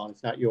leave it alone.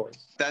 It's not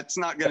yours. That's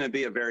not going to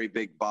be a very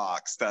big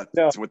box.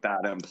 That's what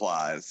that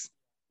implies.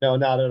 No,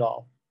 not at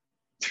all.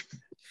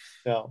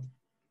 No.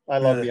 I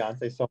love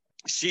Beyonce so much.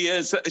 She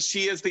is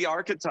the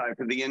archetype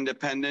of the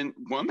independent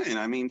woman.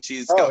 I mean,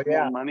 she's got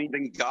more money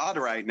than God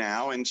right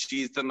now, and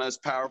she's the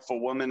most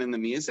powerful woman in the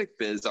music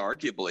biz,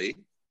 arguably.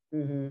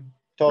 Mm-hmm.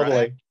 Totally.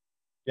 Right?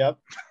 Yep.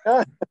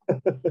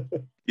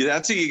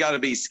 That's who you got to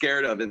be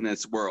scared of in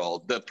this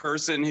world. The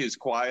person who's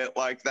quiet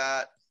like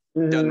that,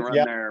 doesn't run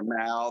their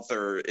mouth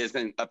or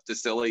isn't up to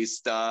silly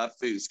stuff,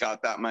 who's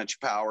got that much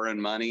power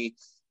and money.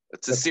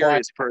 It's a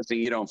serious person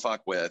you don't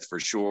fuck with, for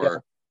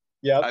sure.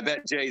 Yeah. I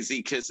bet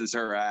Jay-Z kisses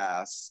her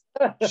ass.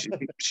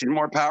 She's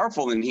more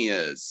powerful than he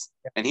is.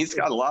 And he's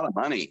got a lot of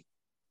money.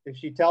 If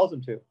she tells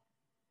him to.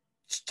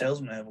 She tells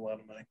him to have a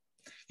lot of money.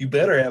 You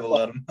better have a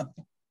lot of money.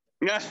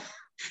 Yeah.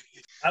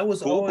 I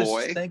was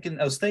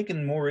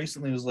thinking more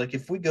recently, was like,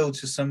 if we go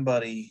to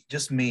somebody,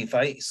 just me, if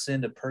I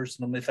send a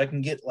personal, if I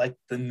can get like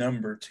the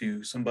number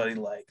to somebody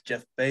like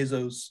Jeff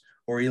Bezos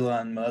or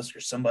Elon Musk or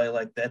somebody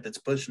like that that's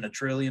pushing $1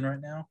 trillion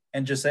right now,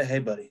 and just say, hey,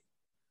 buddy,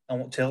 I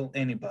won't tell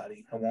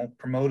anybody. I won't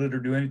promote it or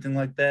do anything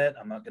like that.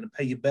 I'm not going to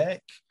pay you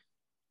back,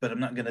 but I'm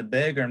not going to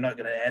beg, or I'm not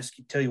going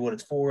to tell you what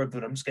it's for,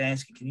 but I'm just going to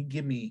ask you, can you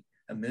give me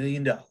 $1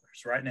 million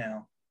right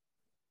now?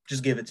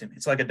 Just give it to me.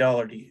 It's like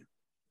 $1 to you.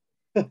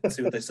 Let's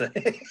see what they say.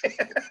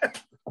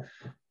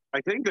 I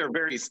think they're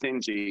very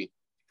stingy.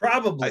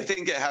 Probably. I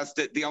think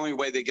the only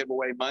way they give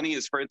away money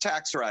is for a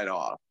tax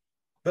write-off.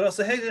 But I'll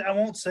say, hey, I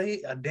won't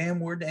say a damn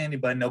word to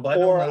anybody.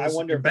 Nobody will notice.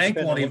 Your bank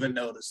won't even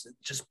notice it.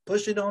 Just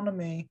push it on to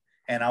me,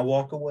 and I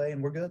walk away,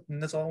 and we're good.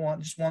 And that's all I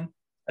want.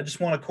 I just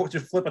want to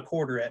flip a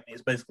quarter at me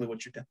is basically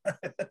what you're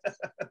doing.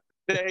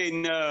 They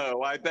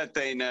know. I bet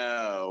they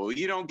know.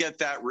 You don't get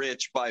that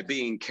rich by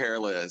being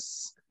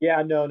careless.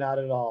 Yeah, no, not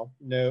at all.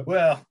 No.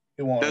 Well,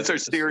 it won't. Those are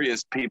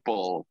serious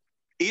people.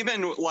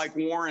 Even like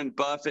Warren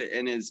Buffett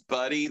and his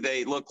buddy,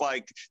 they look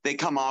like they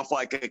come off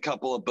like a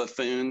couple of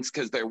buffoons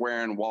because they're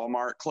wearing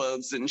Walmart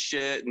clothes and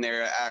shit, and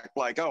they act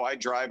like, oh, I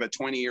drive a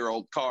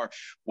 20-year-old car.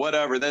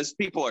 Whatever. Those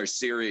people are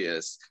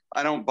serious.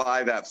 I don't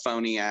buy that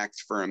phony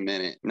act for a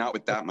minute. Not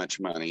with that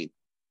much money.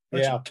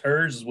 Bunch of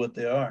turds is what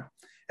they are.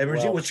 Hey,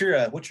 Brigitte, what's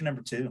your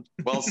number two?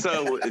 Well,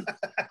 so,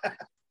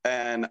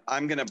 and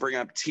I'm gonna bring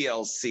up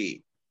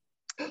TLC.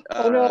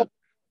 Oh no.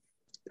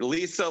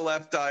 Lisa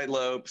Left Eye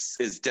Lopes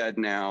is dead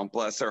now,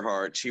 bless her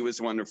heart. She was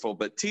wonderful.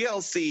 But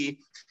TLC,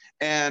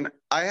 and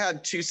I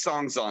had 2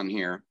 songs on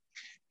here.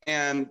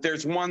 And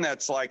there's one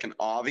that's like an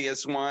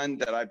obvious one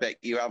that I bet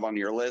you have on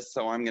your list.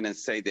 So I'm going to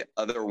say the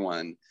other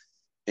one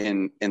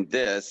in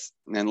this.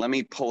 And let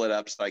me pull it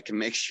up so I can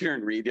make sure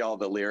and read y'all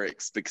the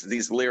lyrics, because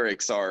these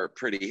lyrics are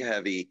pretty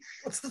heavy.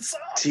 What's the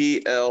song?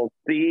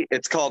 TLC.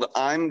 It's called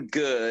I'm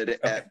Good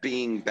at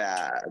Being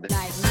Bad.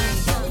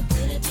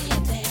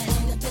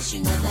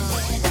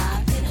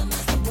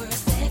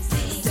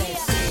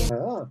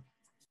 Oh.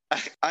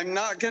 I'm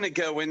not going to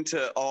go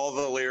into all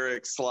the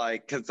lyrics,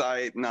 like, because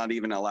I'm not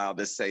even allowed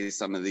to say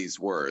some of these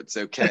words,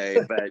 okay?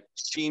 But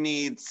she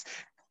needs,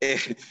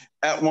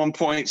 at one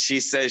point, she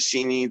says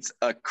she needs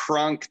a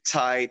crunk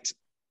tight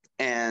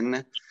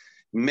N,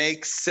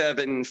 make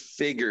 7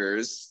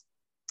 figures,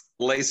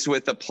 laced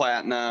with a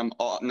platinum,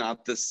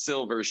 not the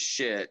silver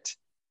shit,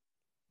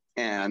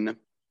 and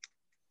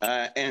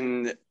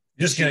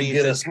just going to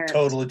get us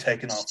totally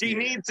taken off. She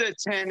needs a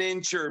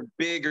 10-inch or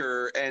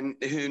bigger, and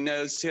who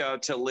knows how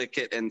to lick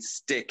it and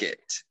stick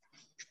it.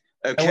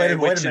 Okay,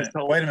 wait a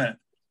minute.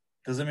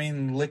 Does it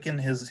mean licking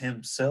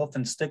himself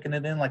and sticking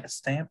it in like a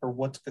stamp, or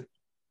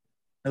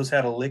knows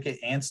how to lick it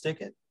and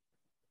stick it?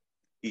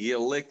 You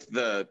lick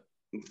the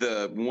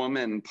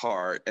woman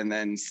part and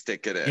then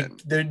stick it in.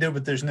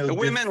 But there's no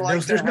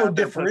there's no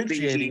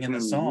differentiating in the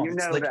song. You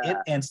know, it's lick it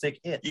and stick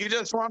it. You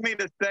just want me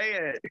to say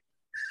it.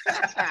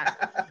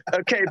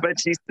 Okay, but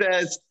she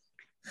says,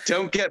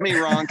 don't get me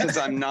wrong, because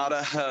I'm not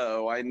a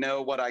hoe. I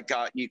know what I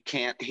got you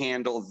can't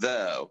handle,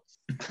 though.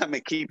 I'm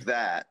gonna keep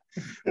that.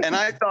 And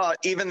I thought,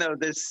 even though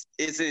this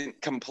isn't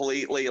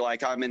completely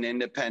like I'm an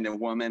independent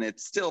woman,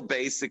 it's still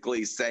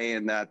basically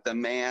saying that the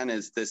man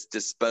is this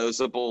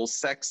disposable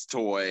sex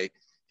toy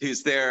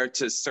who's there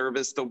to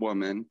service the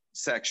woman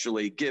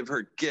sexually, give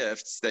her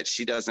gifts that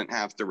she doesn't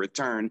have to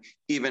return,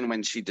 even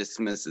when she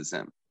dismisses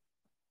him.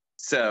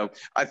 So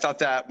I thought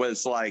that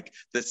was like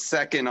the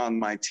second on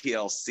my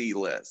TLC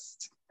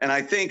list. And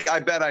I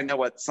bet I know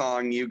what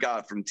song you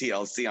got from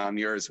TLC on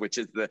yours, which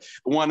is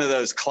one of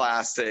those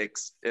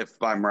classics, if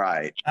I'm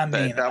right. I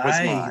mean, that was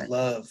I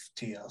love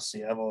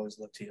TLC. I've always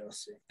loved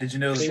TLC. Did you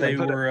know that they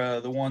were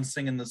the ones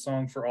singing the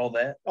song for All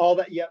That? All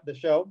That, yeah, the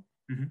show.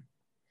 Mm-hmm.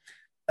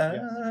 I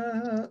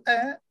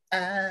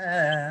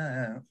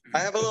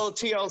have a little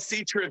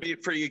TLC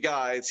tribute for you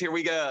guys. Here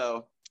we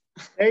go.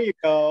 There you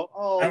go.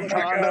 Oh,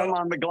 condom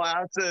on the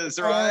glasses,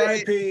 right?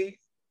 R.I.P.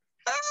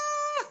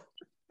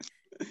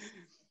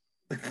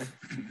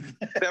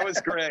 That was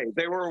great.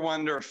 They were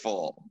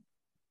wonderful.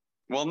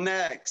 Well,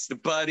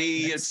 next,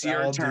 buddy, it's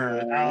your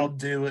turn. I'll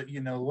do it.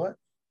 You know what?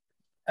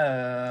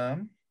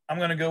 I'm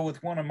going to go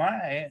with one of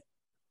my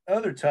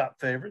other top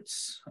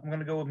favorites. I'm going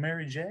to go with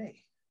Mary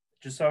J.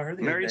 Just saw her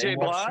the Mary other day. J.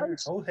 Blige?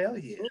 Oh, hell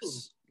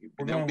yes.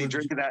 We're going to be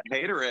drinking that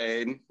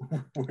Haterade.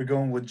 We're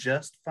going with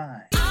Just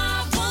Fine.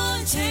 I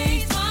won't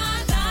take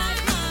my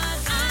life,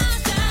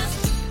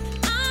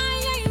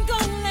 I ain't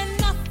gonna let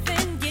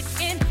nothing get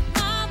in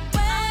my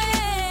way.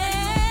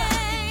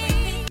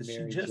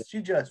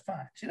 She's just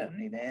fine. She doesn't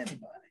need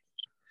anybody.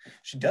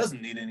 She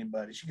doesn't need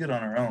anybody. She's good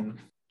on her own.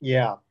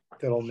 Yeah,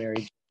 good old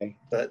Mary J.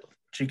 But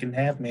she can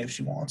have me if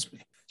she wants me.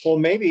 Well,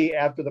 maybe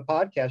after the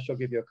podcast, she'll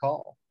give you a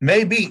call.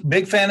 Maybe.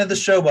 Big fan of the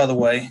show, by the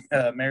way,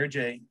 Mary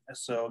J.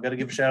 So got to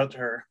give a shout out to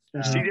her.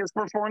 She just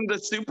performed the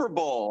Super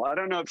Bowl. I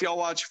don't know if y'all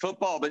watch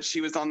football, but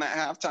she was on that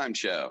halftime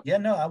show. Yeah,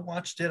 no, I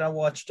watched it. I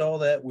watched all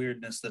that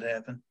weirdness that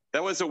happened.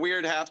 That was a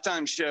weird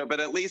halftime show, but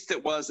at least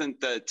it wasn't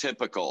the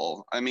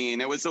typical. I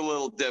mean, it was a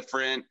little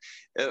different.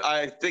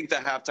 I think the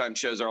halftime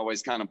shows are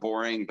always kind of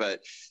boring,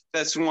 but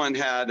this one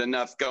had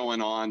enough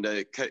going on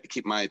to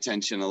keep my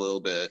attention a little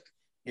bit.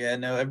 Yeah,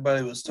 no,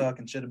 everybody was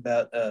talking shit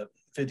about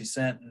 50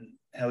 Cent and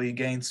how he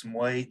gained some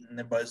weight, and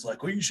everybody's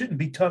like, well, you shouldn't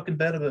be talking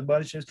bad about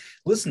body shaming.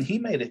 Listen, he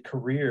made a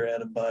career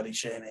out of body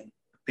shaming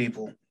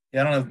people.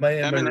 Yeah, I don't know if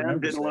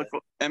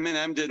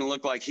Eminem didn't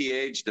look like he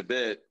aged a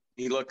bit.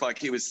 He looked like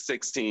he was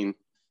 16.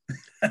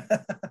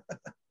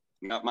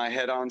 Got my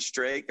head on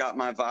straight, got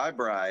my vibe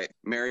right.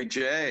 Mary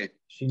J.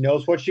 She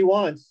knows what she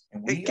wants.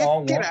 And we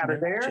all get want out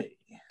of there. J.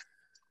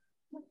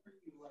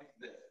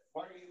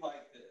 Why are you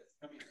like this?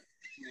 Come here.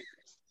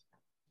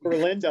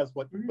 Berlin does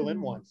what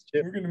Berlin wants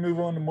too. We're going to move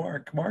on to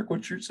Mark. Mark,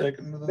 what's your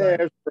second?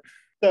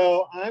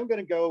 So I'm going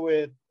to go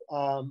with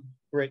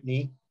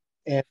Brittany,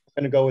 and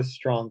I'm going to go with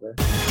Stronger.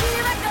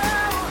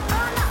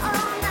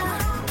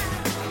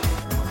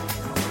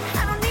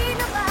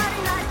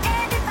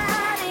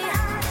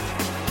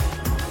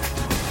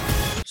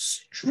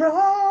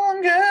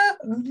 Stronger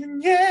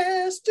than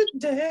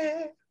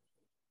yesterday.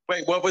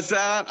 Wait, what was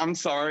that? I'm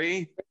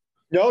sorry.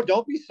 No,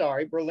 don't be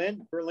sorry.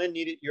 Berlin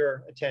needed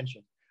your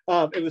attention.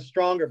 It was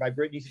Stronger by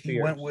Britney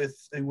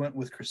Spears. He went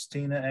with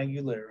Christina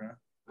Aguilera.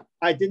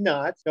 I did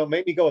not. No,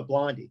 make me go with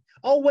Blondie.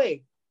 Oh,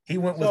 wait. He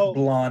went with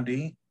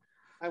Blondie.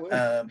 I went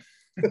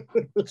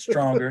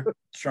Stronger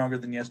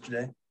than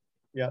yesterday.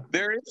 Yeah.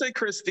 There is a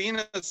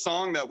Christina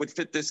song that would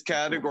fit this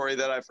category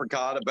that I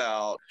forgot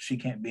about. She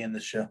can't be in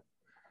the show.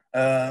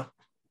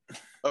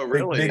 Oh,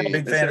 really?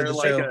 Big fan of the show.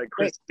 Is there like show. a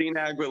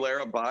Christina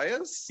Aguilera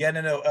bias? Yeah,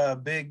 no.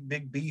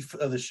 Big beef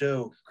of the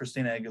show,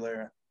 Christina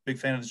Aguilera. Big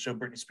fan of the show,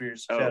 Britney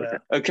Spears. Shout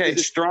out. Okay,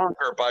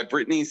 Stronger by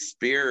Britney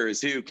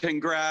Spears.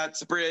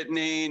 Congrats,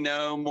 Britney.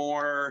 No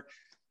more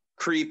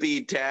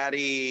creepy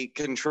daddy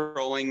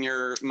controlling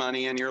your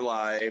money and your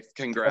life.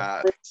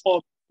 Congrats.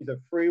 She's a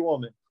free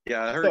woman.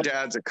 Yeah, her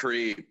dad's a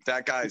creep.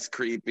 That guy's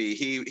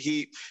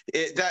creepy.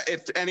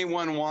 If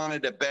anyone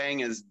wanted to bang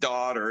his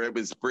daughter, it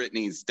was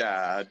Britney's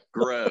dad.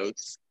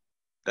 Gross.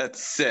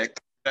 That's sick.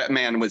 That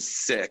man was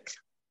sick.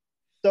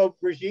 So,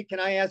 Brigitte, can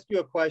I ask you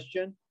a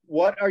question?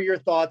 What are your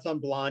thoughts on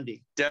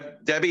Blondie?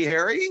 Debbie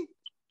Harry?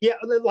 Yeah,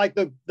 like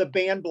the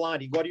band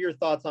Blondie. What are your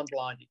thoughts on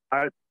Blondie?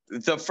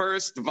 The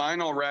first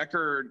vinyl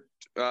record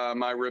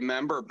I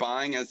remember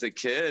buying as a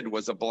kid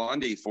was a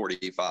Blondie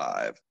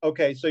 45.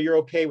 Okay, so you're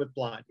okay with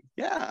Blondie.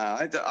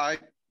 Yeah,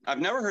 I've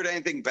never heard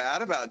anything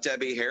bad about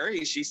Debbie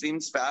Harry. She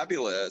seems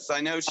fabulous.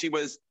 I know she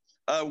was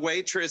a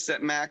waitress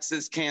at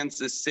Max's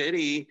Kansas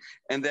City,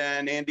 and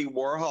then Andy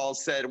Warhol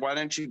said, "Why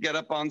don't you get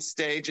up on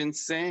stage and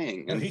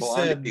sing?" And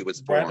Blondie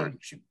was born. Why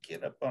don't you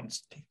get up on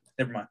stage?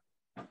 Never mind.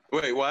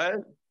 Wait,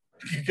 what?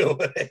 You go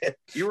ahead.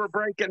 You were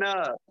breaking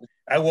up.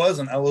 I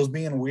wasn't. I was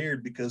being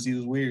weird because he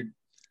was weird.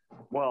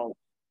 Well,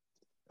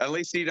 at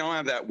least you don't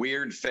have that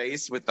weird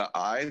face with the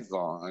eyes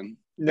on.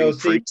 No,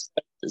 see,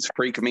 it's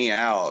freak me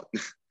out.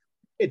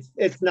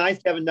 It's nice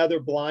to have another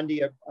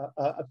Blondie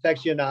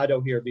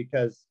aficionado here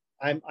because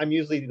I'm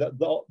usually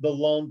the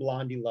lone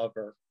Blondie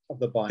lover of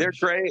the bunch. They're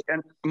great.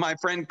 And my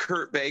friend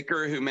Kurt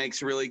Baker, who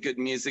makes really good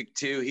music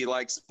too, he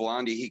likes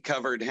Blondie. He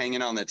covered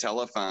 "Hanging on the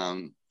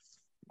Telephone."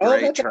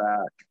 Great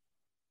track.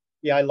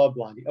 Yeah, I love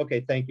Blondie.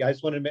 Okay, thank you. I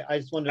just wanted to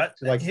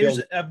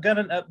I've got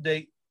an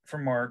update for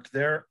Mark.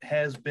 There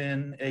has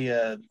been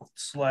a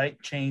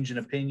slight change in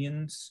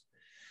opinions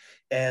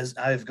as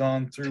I've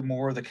gone through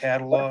more of the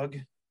catalog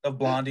of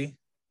Blondie,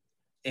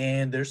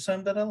 and there's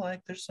some that I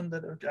like. There's some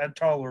that are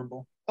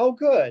tolerable. Oh,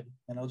 good.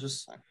 And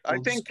I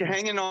think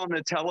 "Hanging on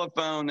the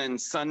Telephone" and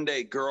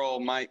 "Sunday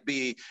Girl" might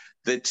be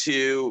the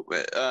two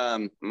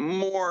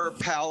more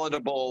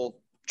palatable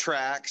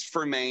tracks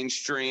for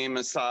mainstream,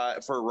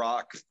 aside for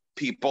rock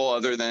people,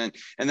 and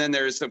then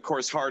there's of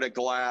course "Heart of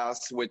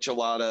Glass," which a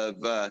lot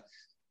of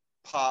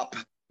pop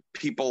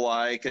people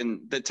like,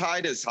 and "The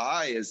Tide is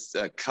High" is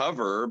a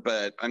cover,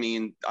 but I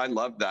mean, I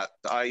love that.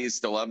 I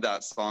used to love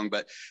that song,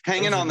 but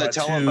 "Hanging on the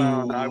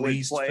Telephone" I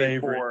would play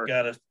for.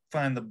 Gotta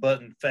find the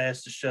button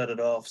fast to shut it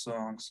off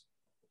songs.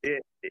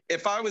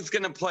 If I was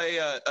going to play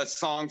a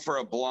song for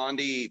a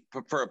Blondie,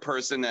 for a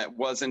person that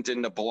wasn't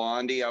into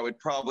Blondie, I would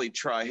probably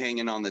try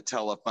 "Hanging on the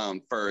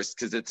Telephone" first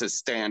because it's a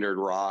standard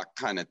rock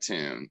kind of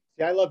tune.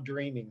 Yeah, I love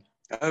 "Dreaming."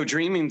 Oh,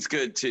 "Dreaming's"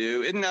 good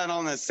too. Isn't that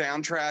on the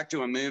soundtrack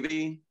to a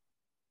movie?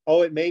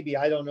 Oh, it may be.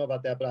 I don't know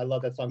about that, but I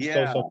love that song.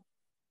 Yeah.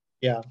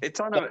 Yeah. It's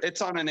on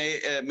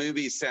a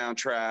movie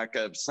soundtrack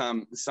of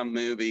some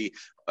movie,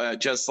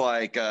 just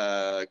like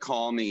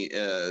 "Call Me"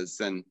 is,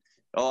 and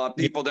a lot of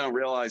people don't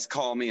realize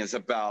 "Call Me" is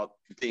about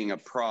being a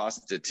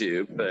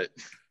prostitute, but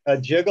a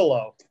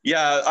gigolo.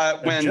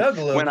 Yeah, when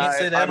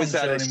I was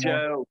at a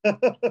show.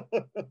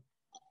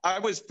 I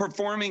was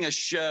performing a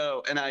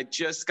show and I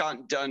just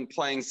got done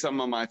playing some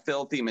of my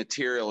filthy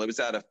material. It was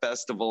at a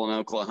festival in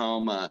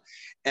Oklahoma,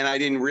 and I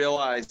didn't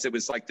realize it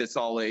was like this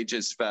all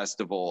ages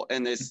festival.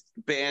 And this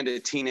band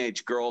of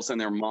teenage girls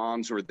and their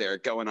moms were there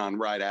going on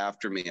right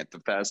after me at the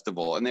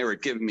festival, and they were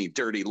giving me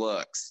dirty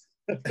looks.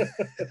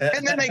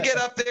 And then they get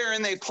up there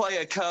and they play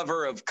a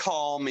cover of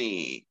 "Call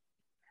Me."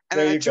 And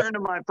I turned to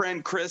my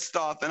friend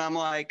Christoph and I'm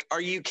like, "Are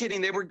you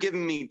kidding? They were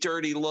giving me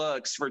dirty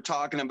looks for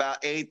talking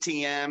about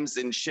ATMs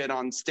and shit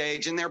on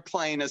stage, and they're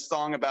playing a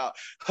song about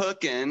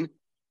hooking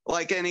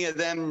like any of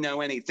them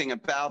know anything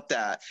about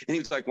that." And he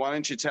was like, "Why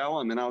don't you tell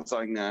them?" And I was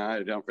like, "No,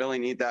 I don't really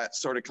need that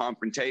sort of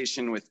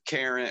confrontation with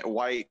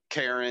white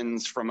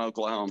Karens from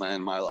Oklahoma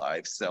in my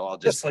life. So I'll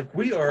just like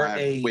we are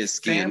a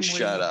whiskey and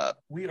shut up."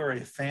 We are a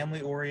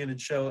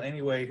family-oriented show.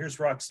 Anyway, here's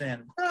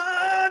Roxanne.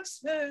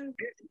 Yeah,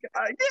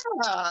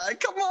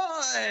 come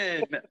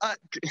on.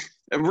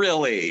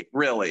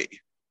 Really.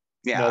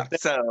 Yeah. No,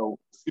 so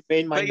you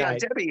made my but yeah,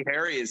 night. Debbie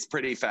Harry is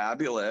pretty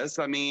fabulous.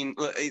 I mean,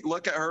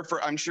 look at her.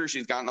 I'm sure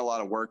she's gotten a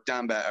lot of work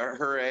done, but at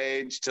her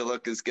age to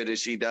look as good as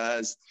she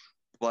does,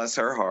 bless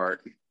her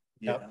heart.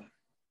 Yeah.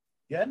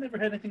 Yeah, I never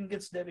had anything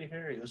against Debbie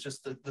Harry. It was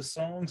just the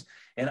songs,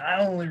 and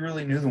I only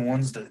really knew the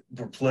ones that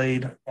were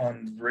played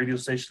on radio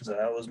stations that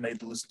I was made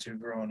to listen to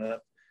growing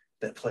up,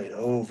 that played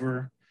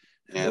over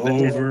and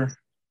over.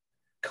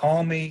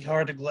 "Call Me,"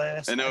 "Heart of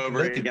Glass," and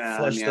over again.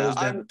 Flush those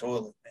down the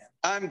toilet, man.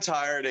 I'm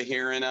tired of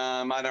hearing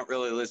them. I don't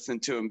really listen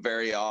to them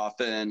very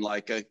often,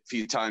 like a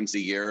few times a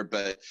year.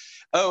 But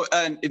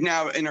and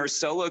now in her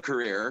solo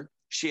career,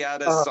 she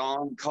had a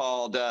song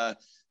called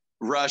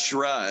 "Rush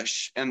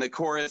Rush," and the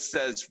chorus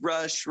says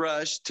 "Rush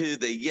Rush to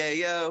the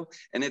yayo,"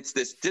 and it's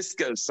this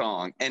disco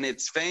song, and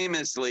it's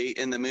famously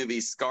in the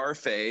movie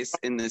Scarface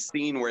in the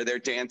scene where they're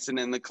dancing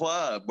in the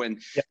club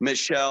when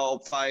Michelle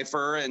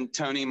Pfeiffer and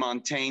Tony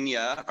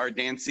Montana are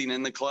dancing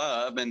in the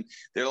club, and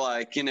they're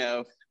like,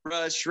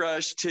 "Rush,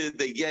 rush to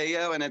the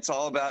yayo," and it's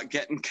all about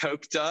getting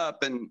coked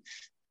up and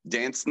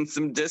dancing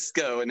some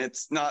disco, and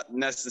it's not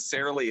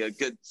necessarily a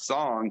good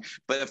song,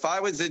 but if I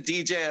was a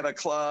DJ at a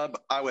club,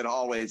 I would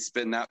always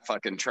spin that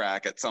fucking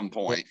track at some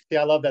point.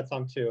 Yeah, I love that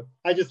song too.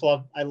 I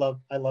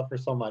love her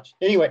so much.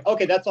 Anyway,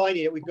 okay, that's all I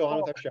needed. We can go on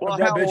with our show. Well,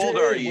 how old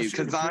are you?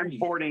 Because I'm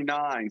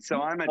 49,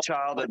 so I'm a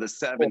child of the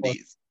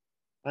 70s.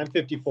 I'm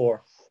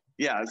 54.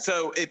 Yeah,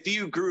 so if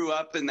you grew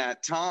up in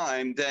that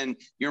time, then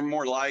you're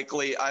more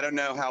likely, I don't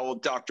know how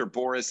old Dr.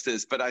 Boris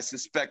is, but I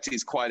suspect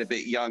he's quite a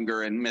bit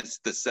younger and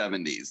missed the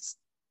 70s.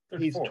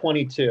 He's 34.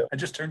 22. I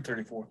just turned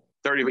 34.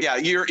 30. Yeah,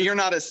 you're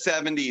not a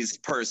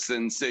 70s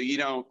person, so you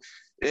don't.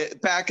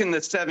 Back in the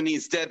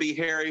 70s, Debbie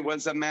Harry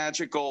was a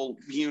magical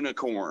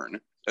unicorn.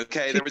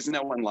 Okay, there was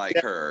no one like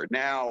her.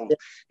 Now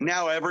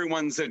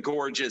everyone's a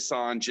gorgeous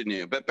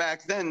ingenue, but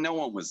back then no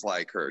one was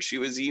like her. She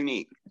was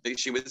unique.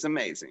 She was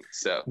amazing.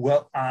 So,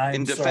 Well, I'm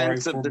in sorry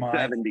defense for of the my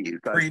 70s,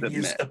 I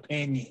previous submit.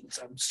 opinions.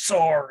 I'm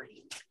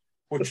sorry.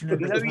 What's your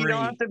number No, 3? you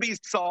don't have to be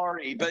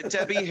sorry. But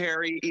Debbie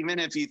Harry, even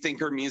if you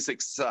think her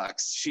music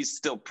sucks, she's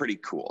still pretty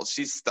cool.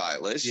 She's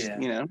stylish,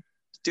 Yeah.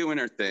 doing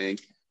her thing.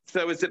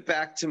 So is it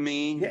back to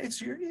me? Yeah,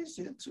 it's yours.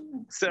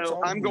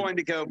 So I'm going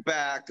to go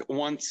back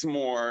once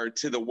more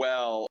to the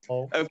well.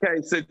 Oh.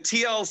 Okay, so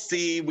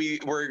TLC,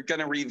 we're going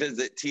to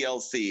revisit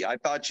TLC. I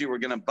thought you were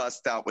going to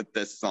bust out with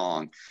this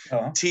song.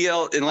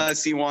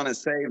 Unless you want to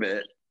save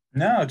it.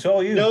 No, it's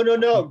all you. No.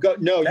 Go.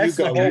 No, That's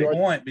you go. the whole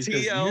point, because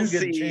you TLC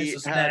get a chance to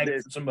snag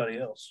had for somebody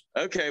else.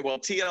 Okay, well,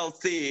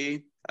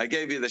 TLC, I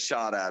gave you the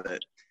shot at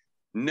it.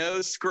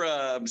 No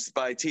Scrubs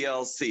by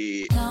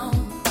TLC. No,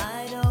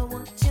 I don't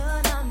want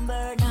your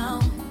number. No,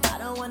 I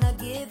don't wanna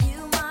give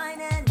you mine.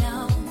 And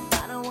no,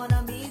 I don't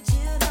wanna meet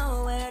you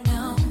nowhere.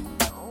 No,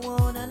 don't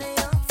want none of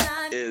your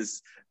time.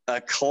 Is a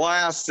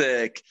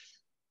classic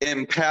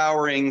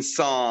empowering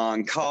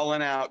song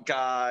calling out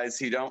guys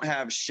who don't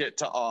have shit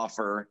to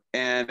offer.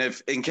 And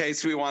if, in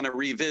case we want to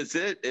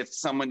revisit, if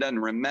someone doesn't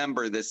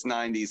remember this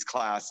 90s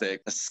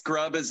classic, a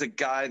scrub is a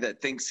guy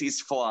that thinks he's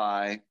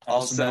fly,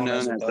 also known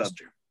as a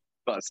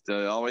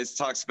buster. Always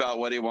talks about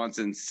what he wants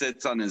and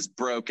sits on his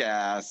broke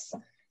ass.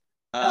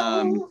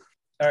 All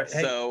right,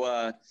 hey,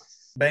 So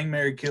bang,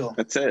 marry, kill.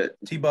 that's it.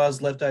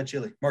 T-Boz, Left Eye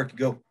Chili. Mark, you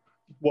go.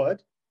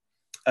 What?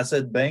 I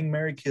said bang,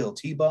 marry, kill.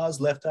 T-Boz,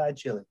 Left Eye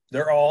Chili.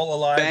 They're all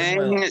alive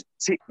and well.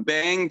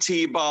 Bang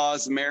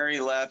T-Boz,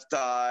 marry Left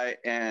Eye,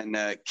 and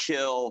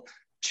kill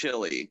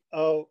Chili.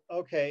 Oh,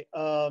 okay.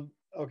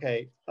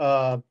 Okay.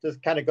 This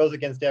kind of goes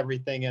against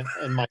everything in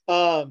my.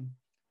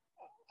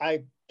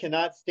 I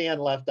cannot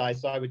stand Left Eye,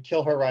 so I would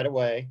kill her right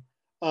away.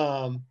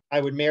 I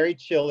would marry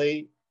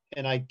Chili,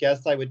 and I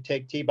guess I would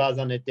take T-Boz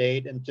on a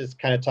date and just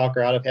kind of talk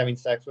her out of having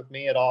sex with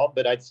me at all.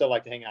 But I'd still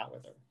like to hang out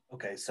with her.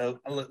 Okay, so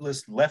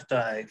listen, Left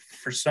Eye,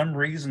 for some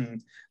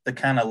reason, the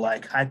kind of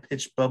like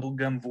high-pitched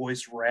bubblegum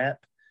voice rap,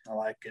 I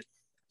like it.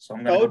 So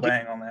I'm gonna go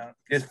bang on that.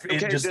 It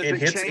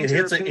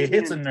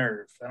hits a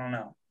nerve. I don't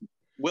know.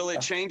 Will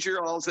it change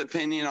your all's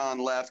opinion on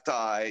Left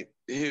Eye,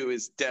 who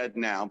is dead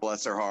now,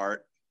 bless her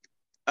heart?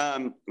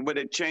 Would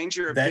it change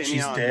your That opinion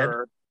she's on dead?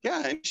 her?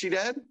 Yeah, ain't she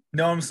dead?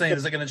 No, I'm saying,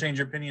 is it going to change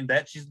your opinion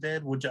that she's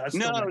dead? Would you?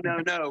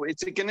 No.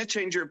 It's going to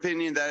change your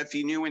opinion that if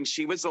you knew when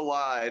she was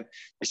alive,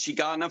 she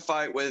got in a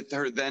fight with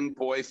her then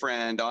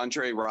boyfriend,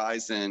 Andre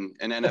Rison,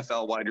 an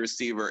NFL wide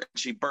receiver, and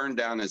she burned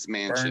down his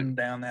mansion. Burned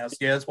down the house.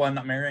 Yeah, that's why I'm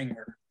not marrying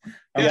her.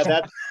 Yeah,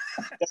 that's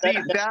See,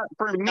 that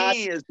for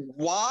me is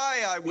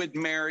why I would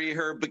marry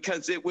her,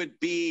 because it would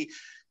be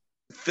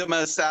the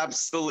most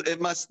absolute,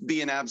 it must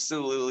be an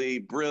absolutely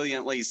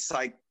brilliantly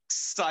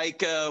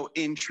psycho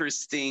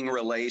interesting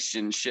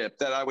relationship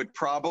that I would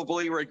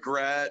probably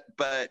regret,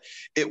 but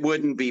it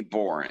wouldn't be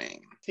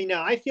boring. See,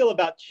 now I feel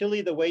about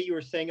Chili the way you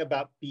were saying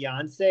about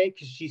Beyonce,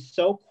 because she's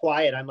so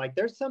quiet. I'm like,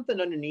 there's something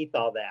underneath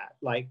all that.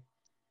 Like,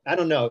 I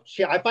don't know.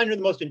 I find her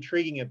the most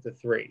intriguing of the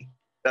three.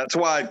 That's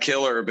why I'd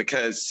kill her,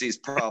 because she's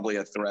probably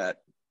a threat.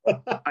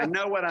 I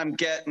know what I'm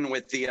getting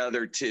with the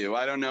other two.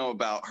 I don't know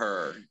about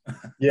her.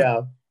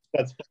 Yeah,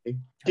 that's funny.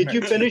 Did you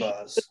finish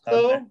this,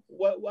 though? Okay.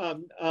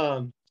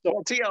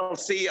 Well,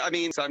 TLC, I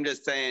mean, so I'm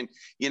just saying,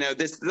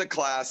 this is a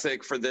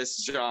classic for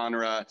this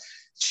genre.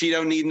 She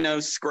don't need no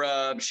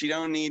scrub. She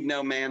don't need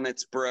no man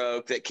that's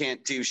broke, that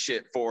can't do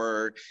shit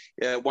for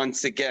her.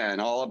 Once again,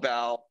 all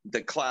about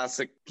the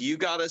classic, you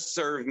got to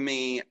serve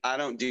me. I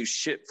don't do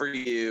shit for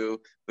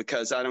you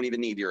because I don't even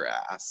need your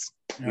ass.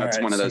 That's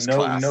one of those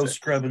classics.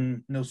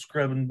 No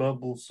scrubbing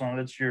bubbles song.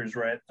 That's yours,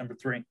 right? Number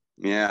 3.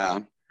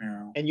 Yeah.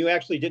 And you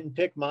actually didn't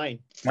pick mine.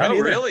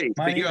 Really?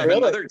 But you have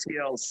another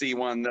TLC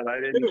one that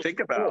I didn't think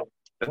about.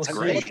 That's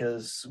great.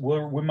 Because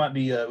we might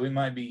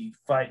be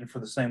fighting for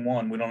the same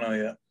one. We don't know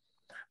yet,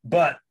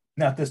 but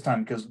not this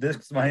time,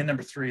 because my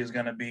number 3 is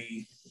going to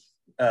be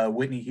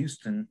Whitney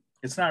Houston.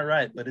 It's not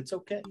right, but it's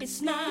okay.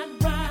 It's not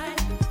right,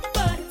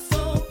 but it's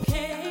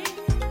okay.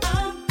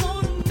 I'm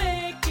gonna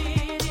make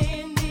it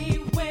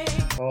anyway.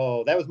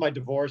 Oh, that was my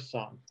divorce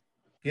song.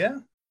 Yeah.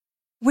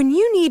 When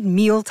you need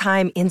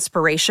mealtime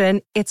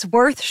inspiration, it's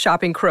worth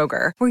shopping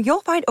Kroger, where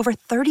you'll find over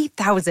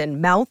 30,000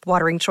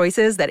 mouth-watering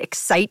choices that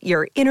excite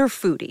your inner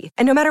foodie.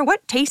 And no matter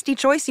what tasty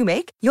choice you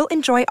make, you'll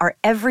enjoy our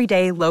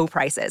everyday low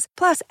prices,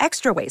 plus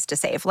extra ways to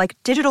save, like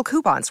digital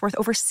coupons worth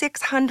over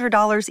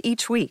 $600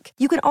 each week.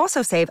 You can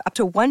also save up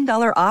to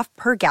 $1 off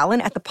per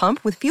gallon at the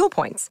pump with fuel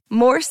points.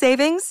 More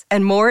savings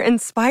and more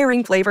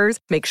inspiring flavors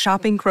make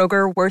shopping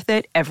Kroger worth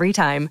it every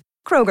time.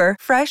 Kroger,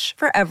 fresh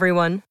for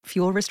everyone.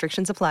 Fuel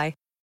restrictions apply.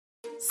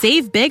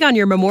 Save big on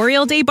your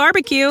Memorial Day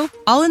barbecue,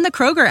 all in the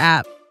Kroger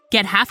app.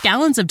 Get half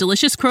gallons of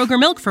delicious Kroger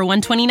milk for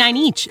 $1.29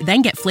 each.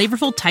 Then get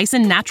flavorful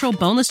Tyson natural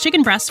boneless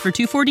chicken breasts for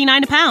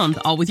 $2.49 a pound,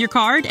 all with your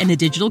card and a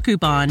digital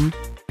coupon.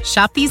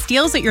 Shop these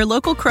deals at your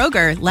local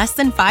Kroger, less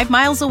than 5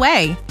 miles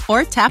away.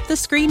 Or tap the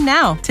screen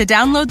now to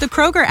download the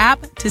Kroger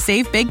app to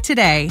save big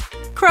today.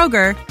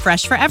 Kroger,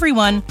 fresh for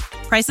everyone.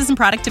 Prices and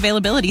product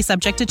availability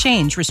subject to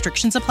change.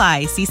 Restrictions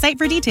apply. See site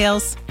for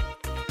details.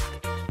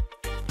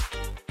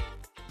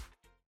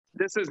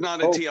 This is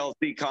not a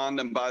TLC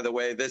condom, by the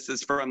way. This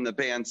is from the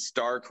band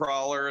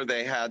Starcrawler.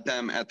 They had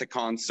them at the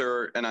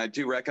concert, and I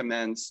do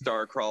recommend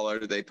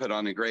Starcrawler. They put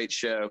on a great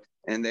show,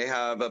 and they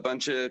have a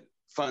bunch of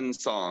fun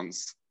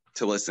songs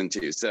to listen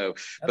to. So,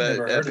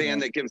 but a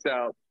band that gives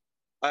out,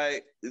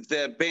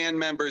 the band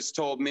members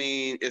told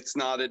me it's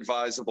not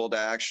advisable to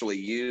actually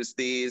use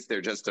these.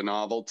 They're just a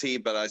novelty,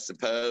 but I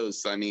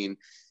suppose, I mean,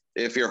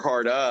 if you're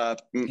hard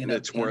up,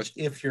 it's worth.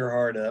 If you're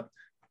hard up,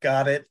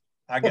 got it.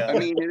 I got it. I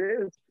mean,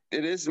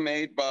 it is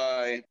made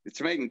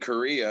it's made in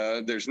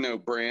Korea. There's no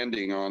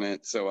branding on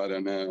it, so I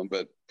don't know,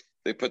 but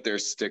they put their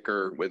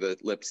sticker with a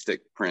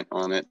lipstick print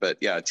on it. But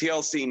yeah,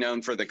 TLC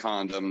known for the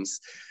condoms,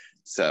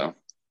 so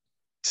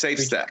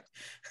safe sex.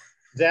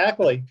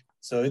 Exactly.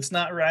 So it's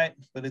not right,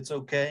 but it's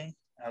okay.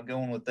 I'll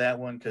go on with that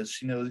one because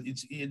she knows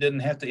it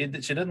doesn't have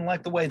to. She doesn't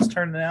like the way it's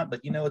turning out,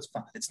 but it's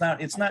fine. It's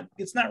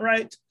not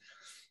right,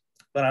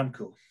 but I'm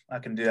cool. I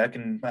can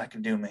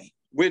do me.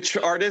 Which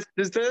artist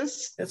is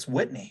this? It's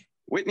Whitney.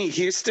 Whitney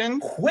Houston?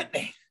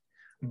 Whitney.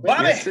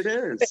 Bobby. Yes, it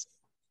is.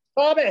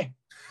 Bobby.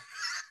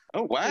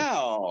 Oh,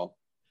 wow.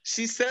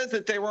 She says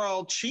that they were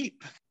all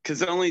cheap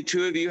because only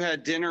 2 of you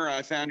had dinner.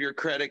 I found your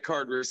credit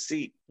card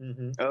receipt.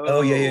 Mm-hmm.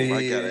 Oh,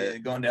 yeah.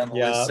 Going down the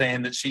list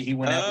saying that he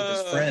went out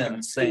with his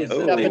friends, saying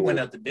that they went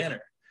out to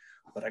dinner.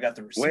 But I got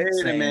the receipt. Wait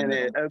a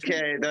minute.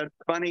 Okay, that's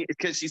funny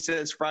because she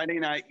says Friday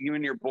night you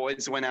and your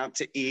boys went out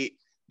to eat.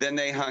 Then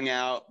they hung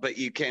out, but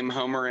you came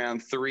home around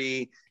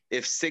 3.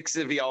 If 6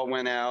 of y'all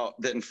went out,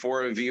 then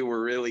 4 of you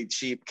were really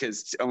cheap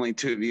because only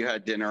 2 of you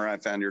had dinner. I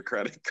found your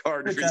credit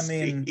card receipt. I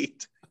mean,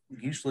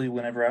 usually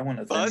whenever I went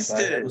to think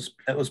about it,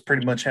 that was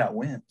pretty much how it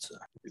went. So.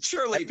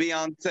 Surely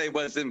Beyonce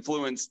was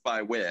influenced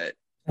by wit.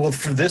 Well,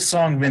 for this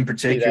song in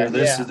particular,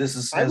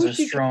 this has a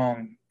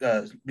strong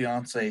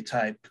Beyonce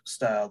type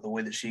style, the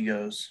way that she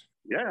goes.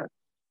 Yeah.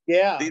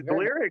 Yeah. These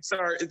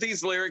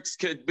lyrics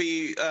could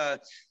be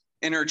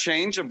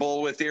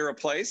interchangeable with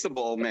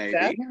irreplaceable, maybe.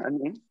 I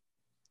mean.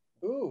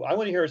 Ooh, I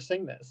want to hear her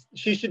sing this.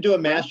 She should do a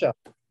mashup.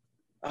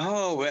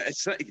 Oh,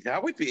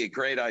 that would be a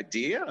great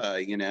idea,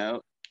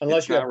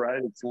 Unless you're not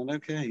right, it's not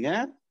okay.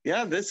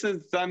 Yeah, this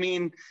is, I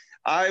mean,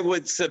 I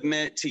would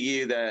submit to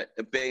you that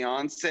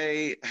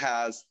Beyonce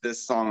has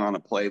this song on a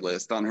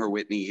playlist, on her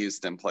Whitney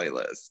Houston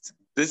playlist.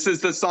 This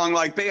is the song,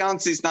 like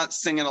Beyonce's not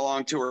singing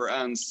along to her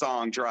own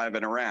song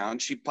driving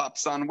around. She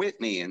pops on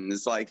Whitney and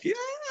is like,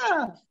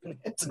 yeah.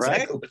 That's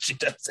exactly what she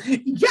does.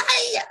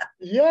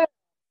 Yeah.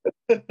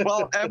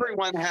 Well,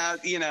 everyone has,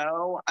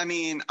 I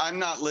mean, I'm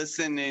not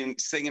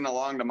singing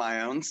along to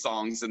my own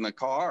songs in the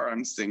car.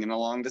 I'm singing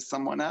along to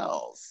someone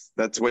else.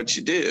 That's what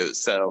you do.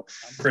 So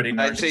I'm pretty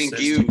I think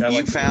you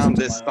found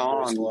this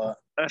song.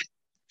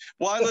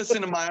 Well, I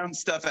listen to my own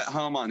stuff at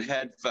home on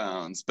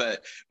headphones,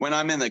 but when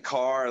I'm in the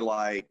car,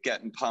 like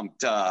getting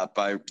pumped up,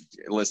 I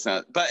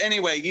listen. But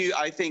anyway,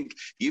 I think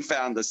you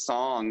found the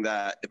song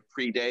that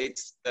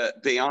predates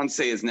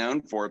Beyonce is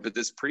known for, but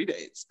this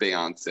predates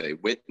Beyonce.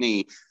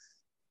 Whitney,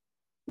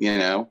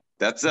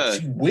 that's this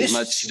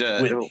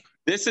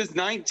is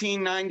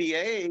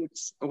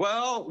 1998.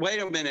 Well, wait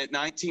a minute.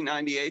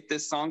 1998,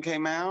 this song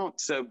came out.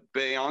 So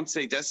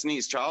Beyonce,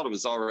 Destiny's Child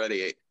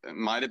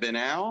might have been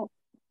out.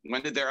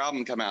 When did their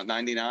album come out?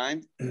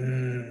 99?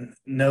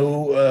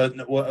 No.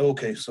 Well,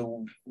 okay.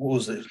 So what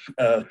was it?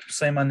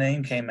 Say My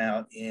Name came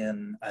out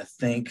in, I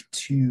think,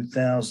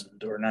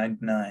 2000 or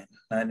 99.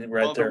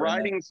 Well, the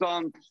Writings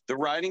on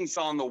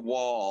the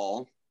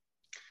Wall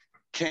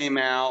came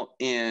out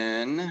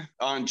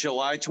on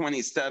July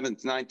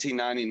 27th,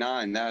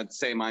 1999. That's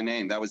Say My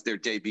Name. That was their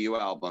debut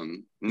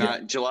album,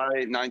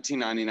 July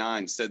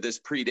 1999. So this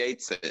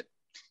predates it.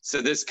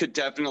 So this could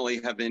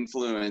definitely have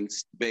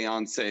influenced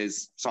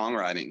Beyonce's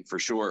songwriting for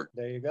sure.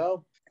 There you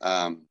go.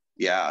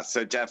 Yeah,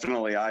 so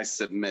definitely I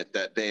submit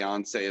that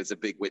Beyonce is a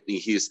big Whitney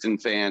Houston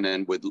fan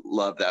and would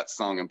love that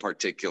song in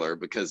particular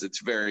because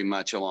it's very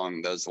much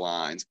along those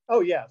lines.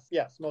 Oh, yes,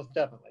 most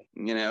definitely.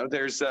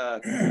 There's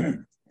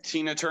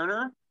Tina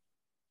Turner.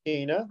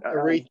 Tina.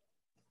 Aretha.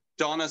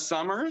 Donna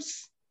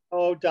Summers.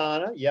 Oh,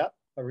 Donna. Yep.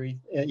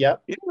 Aretha.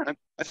 Yep. Yeah,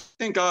 I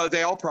think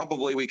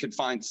we could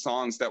find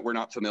songs that we're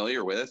not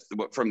familiar with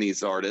from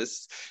these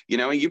artists.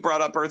 You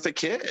brought up Eartha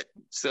Kitt.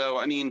 So,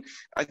 I mean,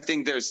 I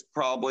think there's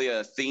probably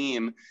a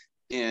theme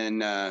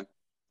in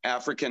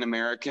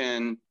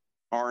African-American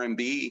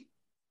R&B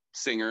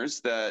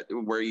singers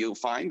where you'll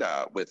find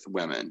out with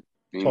women.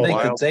 I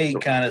mean, they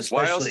kind of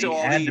especially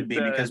had to be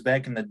because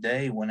back in the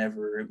day,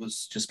 whenever it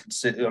was just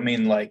considered, I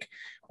mean, like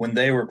when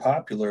they were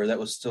popular, that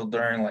was still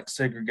during like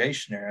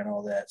segregation era and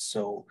all that.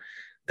 So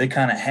they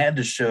kind of had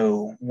to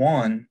show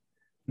one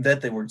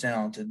that they were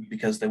talented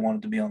because they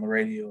wanted to be on the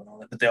radio and all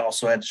that, but they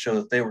also had to show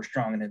that they were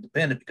strong and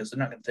independent because they're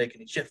not going to take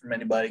any shit from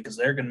anybody because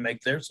they're going to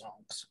make their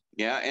songs.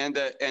 Yeah,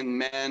 and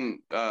men,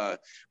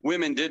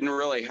 women didn't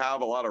really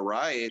have a lot of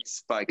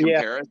rights by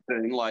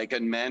comparison. Like,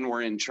 and men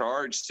were in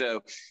charge.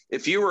 So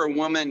if you were a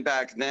woman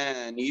back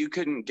then, you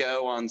couldn't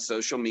go on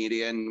social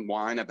media and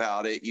whine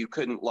about it. You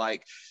couldn't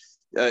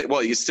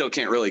well, you still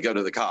can't really go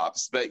to the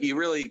cops, but you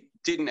really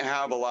didn't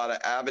have a lot of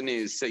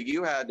avenues. So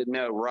you had to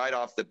know right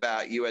off the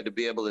bat, you had to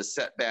be able to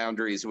set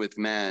boundaries with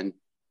men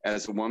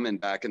as a woman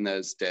back in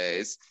those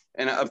days.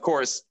 And of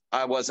course,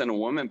 I wasn't a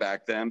woman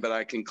back then, but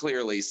I can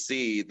clearly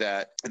see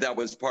that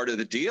was part of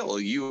the deal.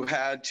 You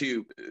had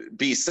to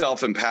be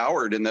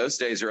self-empowered in those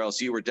days, or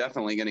else you were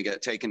definitely going to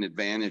get taken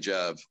advantage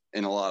of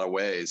in a lot of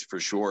ways, for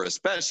sure,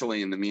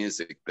 especially in the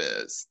music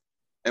biz.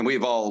 And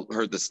we've all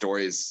heard the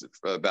stories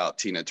about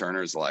Tina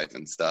Turner's life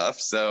and stuff.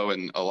 So,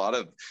 and a lot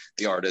of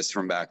the artists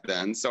from back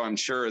then. So I'm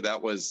sure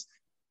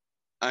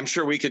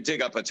we could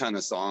dig up a ton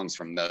of songs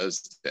from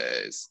those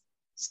days.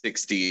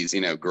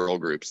 60s, girl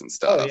groups and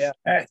stuff. Oh, yeah.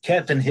 All right,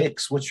 Captain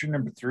Hicks, what's your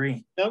number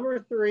 3? Number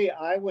 3,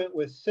 I went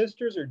with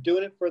Sisters Are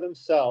Doing It For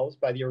Themselves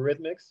by the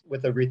Eurythmics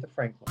with Aretha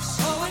Franklin.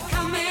 So we're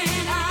coming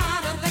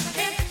out of the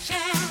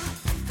kitchen,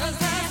 'cause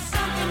there's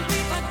something we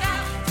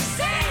forgot to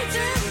say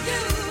to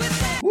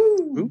you.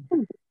 Woo!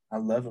 I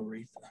love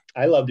Aretha.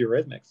 I love the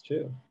Eurythmics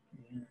too.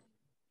 Yeah.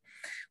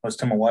 I was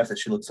telling my wife that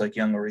she looks like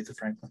young Aretha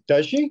Franklin.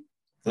 Does she?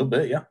 A little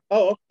bit, yeah.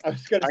 Oh, I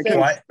was going to say.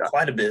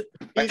 Quite a bit.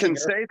 I can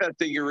say that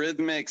the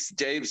Eurythmics,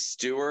 Dave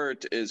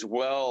Stewart, is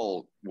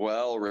well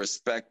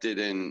respected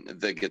in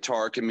the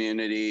guitar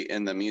community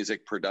and the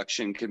music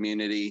production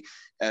community,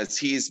 as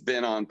he's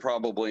been on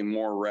probably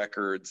more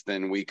records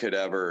than we could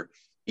ever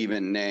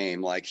even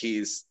name. Like,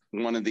 he's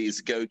one of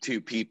these go-to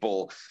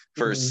people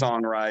for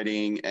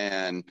songwriting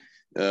and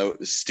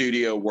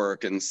studio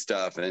work and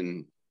stuff,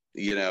 and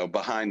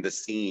behind the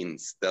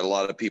scenes that a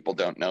lot of people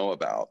don't know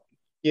about.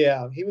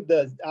 Yeah,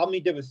 the album he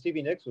did with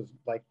Stevie Nicks was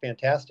like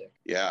fantastic.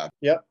 Yeah.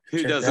 Yep.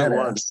 Who doesn't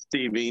love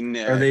Stevie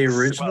Nicks? Are they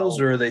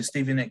originals or are they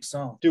Stevie Nicks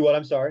songs? Do what?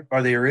 I'm sorry.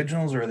 Are they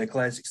originals or are they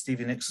classic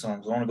Stevie Nicks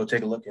songs? I want to go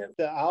take a look at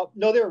it.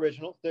 No, they're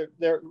originals.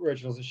 They're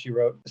originals that she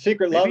wrote.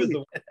 Secret Love is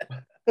the.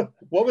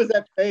 What was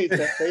that face?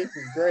 That face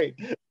is great.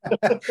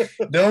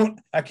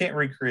 I can't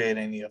recreate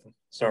any of them.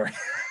 Sorry.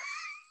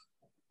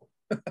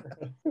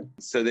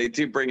 So they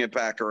do bring it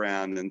back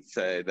around and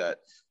say that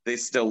they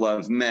still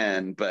love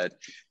men, but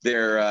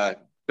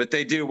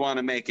they do want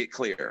to make it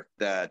clear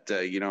that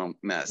you don't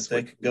mess.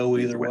 They could go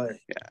either way.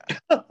 Yeah,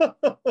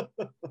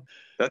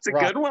 that's a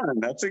good one.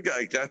 That's it.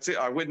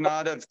 I would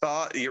not have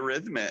thought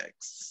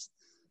Eurythmics.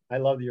 I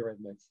love the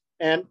Eurythmics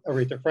and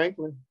Aretha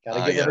Franklin.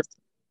 Gotta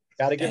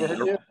give her her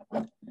due.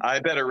 I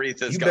bet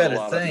Aretha's got a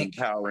lot of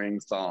empowering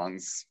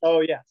songs.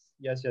 Oh yes.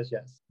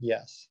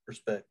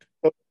 Respect.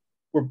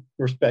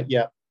 Respect.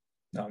 Yeah.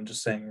 No, I'm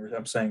just saying.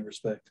 I'm saying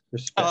respect.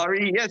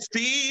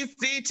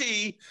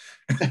 RESPCT.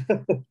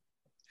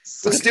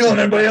 Stealing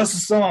everybody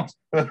else's songs.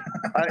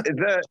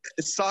 The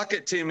Sock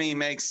It To Me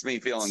makes me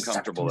feel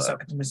uncomfortable.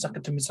 Suck it to me.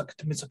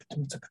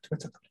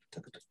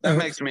 That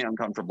makes me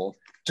uncomfortable.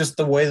 Just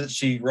the way that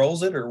she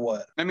rolls it, or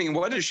what? I mean,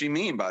 what does she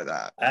mean by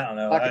that? I don't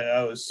know.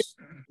 I was.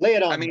 Lay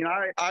it on. I mean,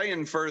 I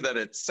infer that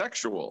it's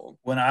sexual.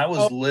 When I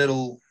was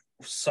little,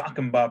 sock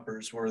and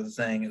boppers were the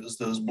thing. It was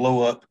those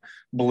blow up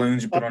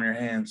balloons you put on your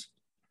hands.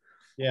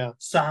 Yeah.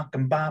 Sock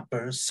and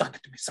boppers, suck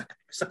it to me, suck it to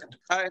me, suck it to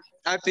me.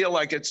 I feel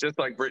like it's just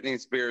like Britney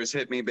Spears,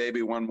 Hit Me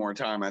Baby One More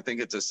Time. I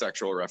think it's a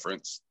sexual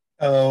reference.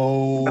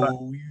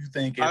 Oh, you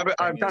think I've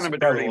kind of a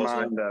dirty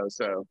mind though,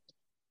 so.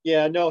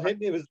 Yeah, no, Hit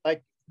Me, it was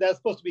like, that's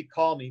supposed to be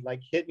Call Me, like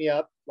hit me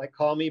up, like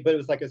call me, but it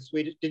was like a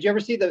Swedish. Did you ever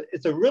see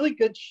it's a really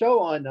good show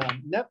on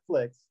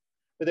Netflix,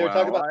 but they were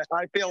talking about.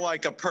 I feel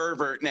like a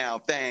pervert now,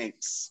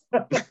 thanks.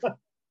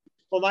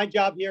 Well, my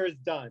job here is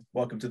done.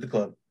 Welcome to the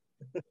club.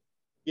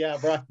 Yeah,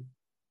 Brian.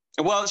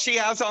 Well, she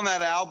has on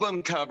that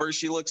album cover,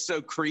 she looks so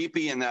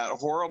creepy in that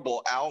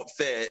horrible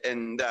outfit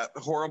and that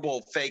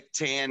horrible fake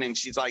tan. And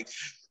she's like,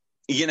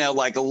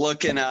 like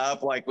looking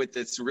up, like with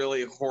this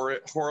really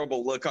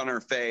horrible look on her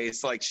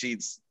face. Like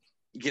she's,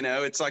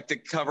 it's like the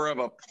cover of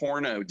a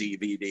porno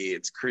DVD.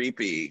 It's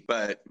creepy.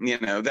 But,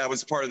 that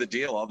was part of the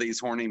deal. All these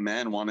horny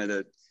men wanted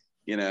to,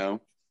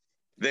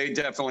 they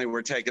definitely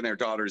were taking their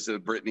daughters to the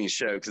Britney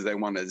show because they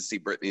wanted to see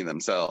Britney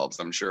themselves,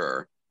 I'm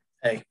sure.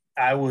 Hey,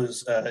 I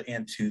was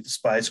into the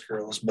Spice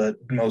Girls, but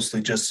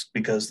mostly just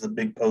because the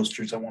big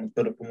posters I want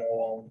to put up on the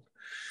wall.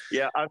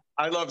 Yeah,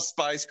 I love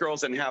Spice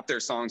Girls, and half their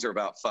songs are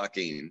about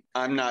fucking.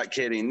 I'm not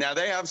kidding. Now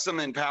they have some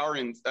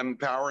empowering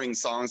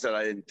songs that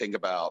I didn't think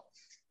about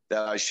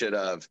that I should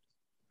have.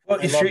 Well,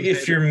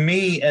 if you're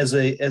me as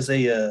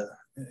a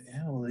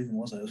how old even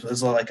was I?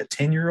 Was like a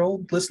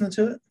 10-year-old listening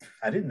to it?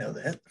 I didn't know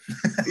that.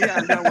 Yeah,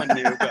 no one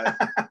knew, but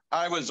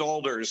I was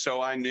older, so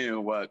I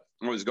knew what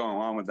was going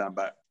on with them.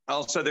 But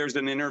also, there's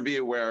an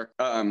interview where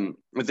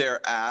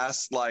they're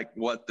asked like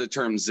what the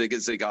term zigga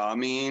zigga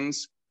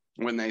means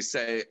when they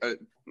say,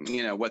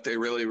 what they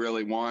really,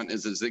 really want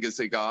is a zigga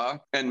zigga.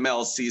 And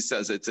Mel C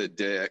says it's a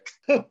dick.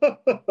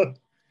 A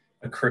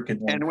crooked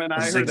one. And when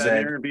I heard that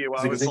interview,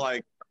 I was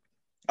like,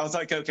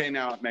 okay,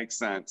 now it makes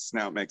sense.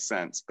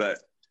 But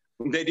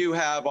They do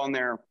have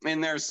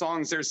in their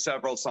songs, there's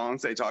several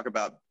songs they talk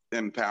about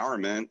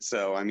empowerment.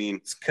 So, I mean,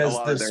 it's because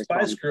the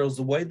Spice Girls,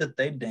 the way that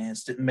they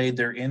danced, it made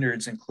their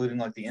innards, including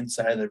like the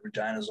inside of their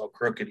vaginas, all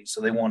crookedy.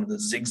 So they wanted the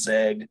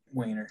zigzag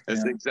wiener. A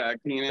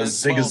zigzag penis. A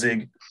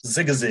zig-a-zig.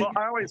 Zig-a-zig. Well,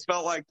 I always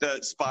felt like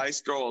the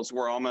Spice Girls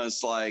were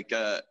almost like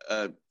a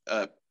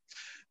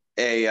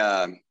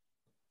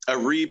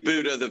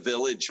reboot of the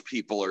Village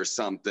People or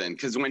something,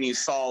 because when you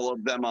saw all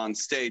of them on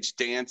stage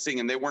dancing,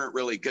 and they weren't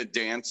really good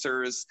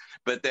dancers,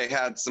 but they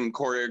had some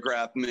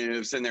choreographed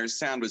moves and their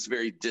sound was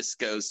very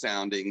disco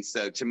sounding.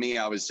 So to me,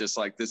 I was just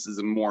like, this is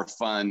a more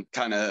fun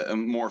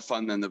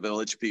than the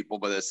Village People,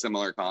 but a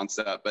similar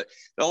concept. But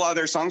a lot of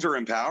their songs were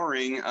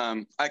empowering.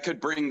 I could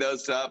bring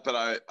those up,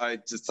 but I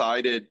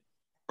decided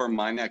for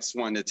my next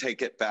one to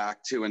take it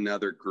back to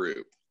another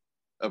group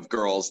of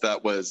girls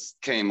that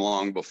came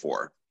long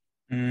before.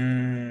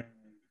 And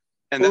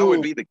that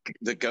would be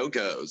the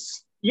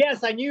Go-Go's.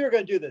 Yes, I knew you were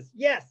going to do this.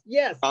 Yes.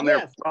 On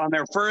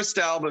their first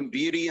album,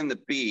 Beauty and the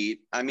Beat.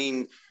 I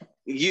mean,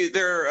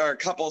 there are a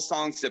couple of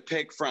songs to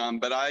pick from,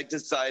 but I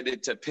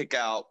decided to pick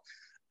out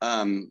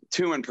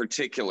two in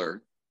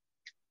particular.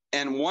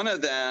 And one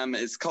of them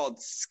is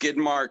called Skid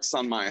Marks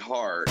on My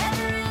Heart.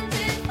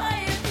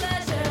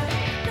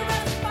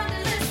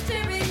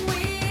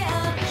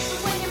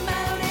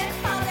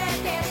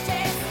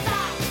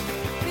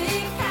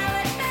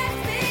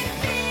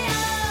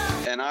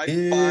 And I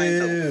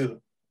find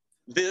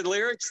the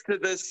lyrics to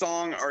this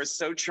song are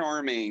so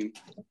charming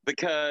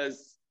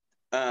because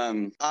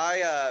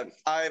I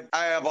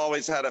have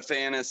always had a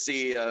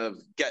fantasy of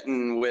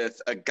getting with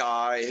a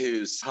guy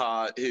who's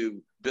hot,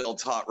 who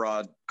builds hot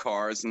rod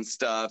cars and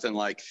stuff, and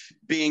like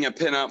being a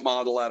pinup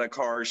model at a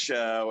car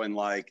show, and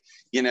like,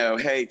 you know,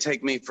 hey,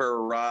 take me for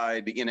a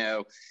ride, you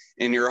know,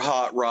 in your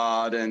hot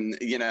rod, and,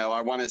 you know,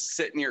 I want to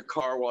sit in your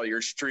car while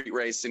you're street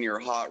racing your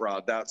hot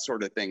rod, that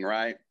sort of thing,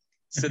 right?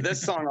 So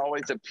this song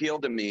always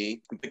appealed to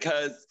me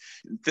because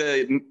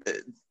the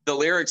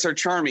lyrics are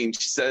charming.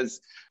 She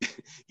says,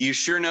 "You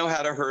sure know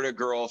how to hurt a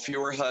girl,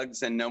 fewer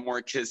hugs and no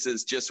more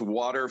kisses, just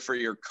water for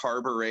your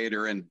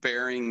carburetor and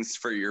bearings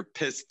for your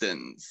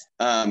pistons."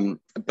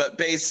 But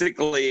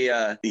basically,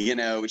 you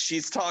know,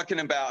 she's talking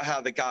about how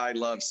the guy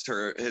loves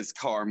his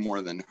car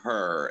more than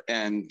her.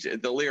 And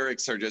the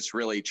lyrics are just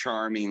really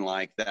charming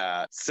like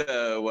that.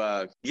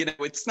 So, you know,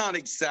 it's not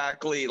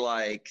exactly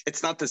like,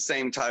 it's not the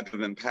same type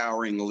of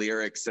empowering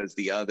lyrics as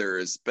the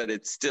others, but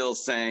it's still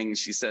saying,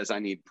 she says, I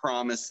need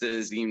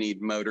promises, you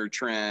need Motor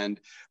Trend,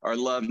 our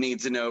love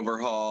needs an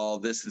overhaul,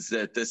 this is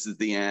it, this is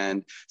the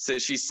end. So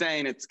she's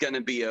saying it's going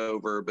to be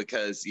over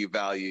because you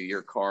value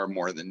your car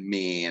more than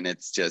me. And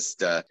it's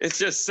just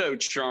so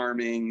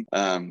charming.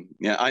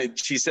 Yeah,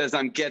 she says,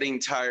 I'm getting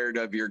tired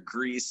of your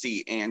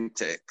greasy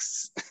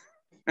antics,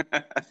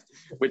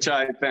 which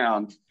I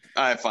find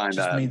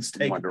that means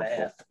take wonderful. A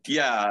bath.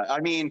 Yeah, I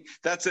mean,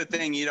 that's the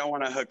thing. You don't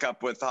want to hook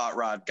up with hot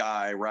rod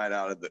guy right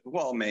out of the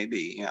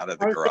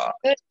garage.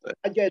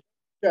 I get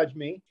judge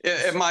me.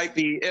 It might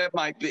be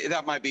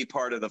that might be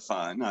part of the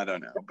fun. I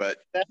don't know, but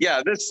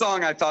yeah, this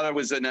song, I thought it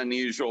was an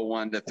unusual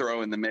one to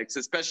throw in the mix,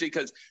 especially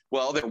because,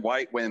 well, they're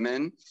white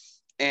women.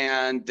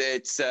 And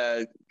it's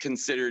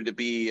considered to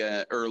be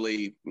an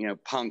early, you know,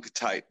 punk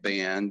type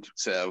band.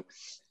 So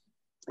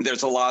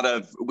there's a lot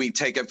of, we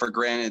take it for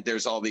granted,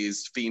 there's all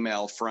these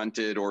female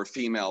fronted or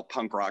female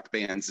punk rock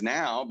bands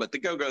now, but the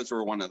Go-Go's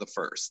were one of the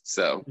first.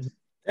 So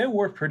they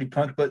were pretty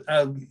punk, but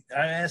I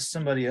asked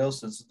somebody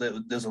else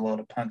that does a lot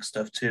of punk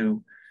stuff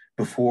too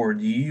before. Are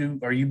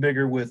you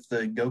bigger with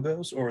the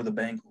Go-Go's or the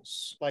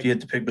Bangles? If you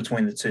had to pick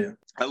between the two.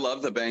 I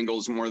love the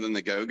Bangles more than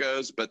the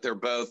Go-Go's, but they're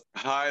both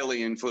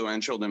highly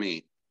influential to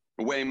me,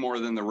 way more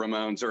than the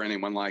Ramones or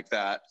anyone like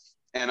that.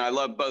 And I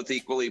love both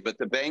equally, but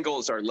the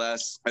Bangles are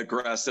less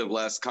aggressive,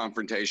 less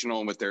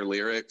confrontational with their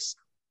lyrics.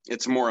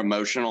 It's more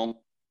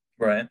emotional.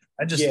 Right.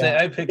 I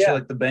picture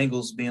like the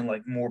Bangles being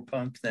like more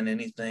punk than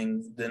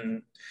anything,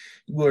 than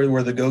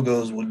where the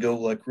Go-Go's would go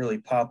like really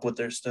pop with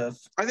their stuff.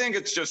 I think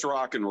it's just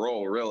rock and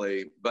roll,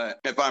 really. But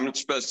if I'm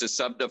supposed to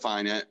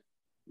subdefine it,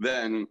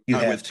 then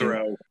I would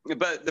throw.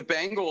 But the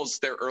Bangles,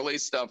 their early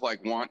stuff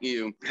like Want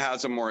You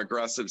has a more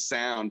aggressive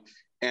sound.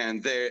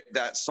 And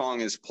that song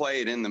is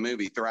played in the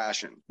movie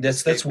Thrashing.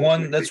 That's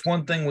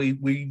one thing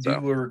we do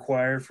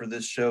require for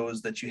this show,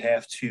 is that you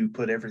have to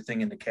put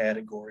everything into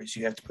categories.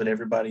 You have to put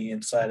everybody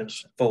inside of a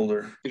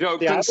folder. You know,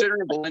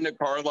 considering Belinda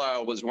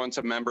Carlisle was once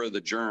a member of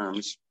the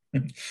Germs,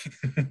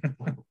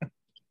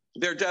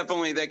 they're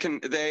definitely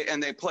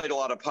they played a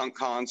lot of punk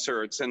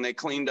concerts, and they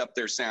cleaned up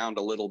their sound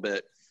a little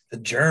bit. The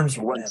Germs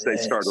once they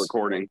started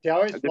recording.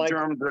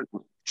 The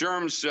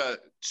Germs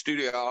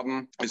studio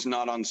album is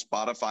not on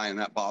Spotify, and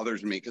that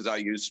bothers me because I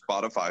use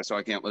Spotify, so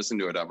I can't listen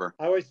to it ever.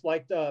 I always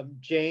liked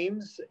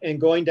James and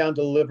Going Down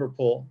to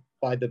Liverpool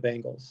by the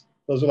Bangles.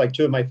 Those are like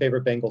two of my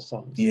favorite Bangles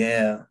songs.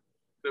 Yeah.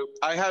 So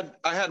I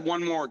had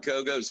one more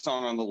Go-Go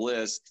song on the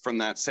list from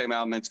that same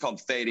album. It's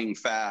called Fading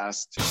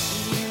Fast.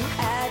 You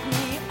had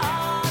me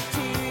all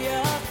to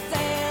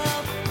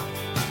yourself.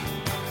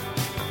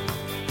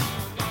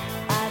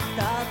 I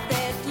thought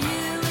that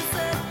you were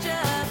such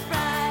a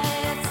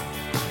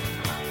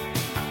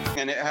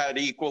had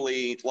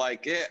equally,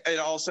 like, it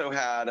also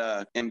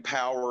had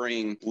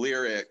empowering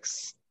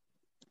lyrics,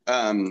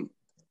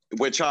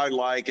 which I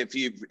like. If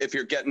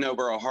you're getting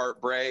over a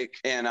heartbreak,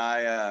 and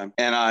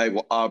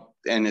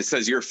it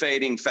says you're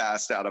fading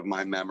fast out of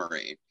my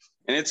memory.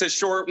 And it's a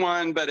short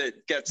one, but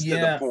it gets to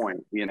the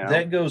point, you know.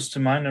 That goes to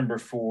my number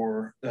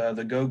 4,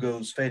 the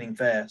Go-Go's Fading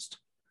Fast.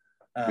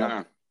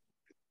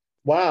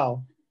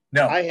 Wow.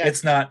 No,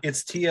 it's not.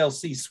 It's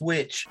TLC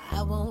Switch.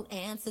 I won't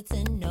answer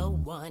to no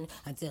one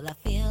until I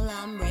feel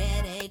I'm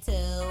ready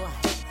to.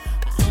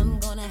 I'm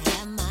gonna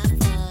have my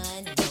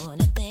fun doing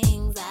the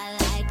things I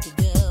like to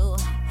do.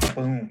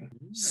 Boom.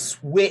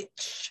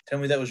 Switch. Tell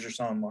me that was your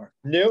song, Mark.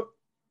 Nope.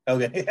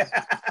 Okay.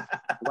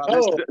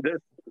 Well,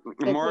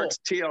 Mark's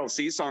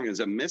TLC song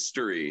is a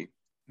mystery.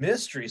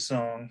 Mystery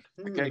song.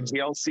 Okay,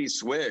 TLC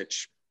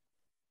Switch.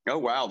 Oh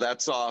wow,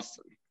 that's off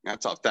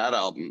that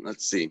album.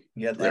 Let's see.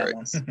 Yeah, that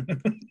one.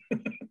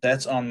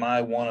 That's on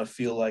my Wanna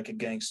Feel Like a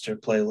Gangster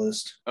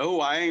playlist. Oh,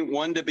 I ain't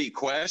one to be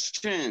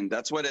questioned.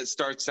 That's what it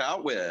starts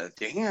out with.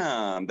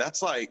 Damn,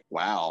 that's like,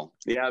 wow.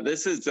 Yeah,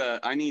 this is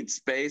I need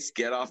space,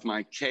 get off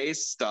my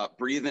case, stop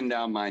breathing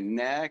down my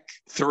neck,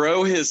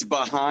 throw his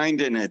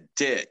behind in a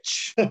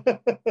ditch. and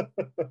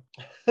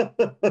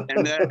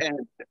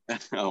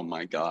oh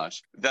my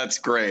gosh, that's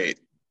great.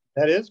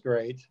 That is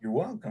great. You're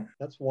welcome.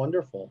 That's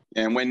wonderful.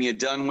 And when you're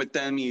done with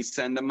them, you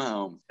send them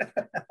home.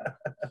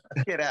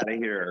 Get out of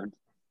here.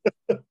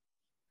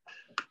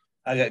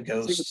 I got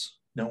ghosts.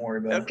 Don't worry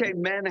about it. Okay,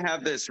 men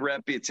have this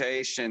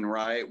reputation,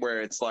 right?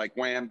 Where it's like,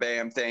 wham,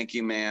 bam, thank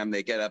you, ma'am.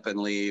 They get up and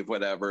leave,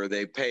 whatever.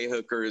 They pay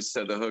hookers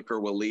so the hooker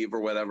will leave or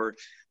whatever.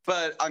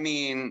 But, I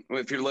mean,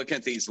 if you're looking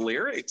at these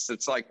lyrics,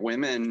 it's like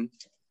women,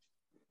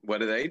 what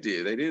do? They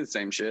do the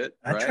same shit,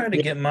 I right? try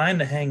to get mine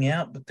to hang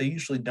out, but they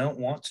usually don't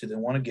want to. They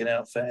want to get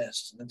out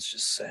fast. That's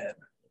just sad.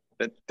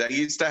 That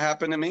used to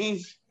happen to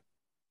me.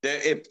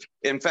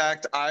 In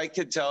fact, I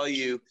could tell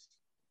you,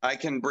 I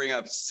can bring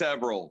up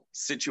several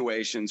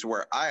situations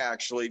where I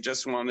actually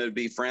just wanted to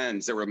be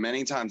friends. There were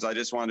many times I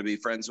just wanted to be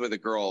friends with a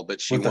girl,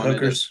 but she with the wanted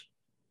hookers.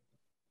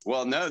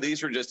 Well, no,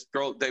 these were just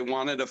girls. They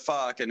wanted to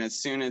fuck, and as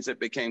soon as it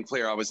became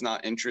clear I was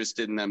not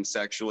interested in them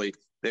sexually,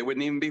 they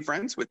wouldn't even be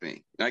friends with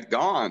me. Like,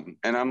 gone.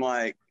 And I'm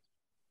like,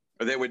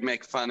 or they would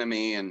make fun of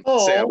me and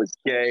say I was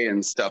gay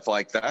and stuff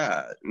like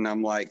that. And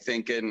I'm like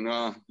thinking,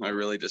 well, I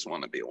really just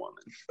want to be a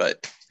woman.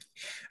 But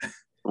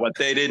what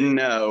they didn't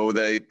know,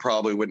 they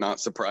probably would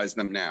not surprise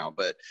them now.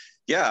 But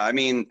yeah, I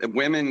mean,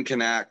 women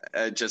can act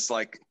just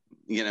like,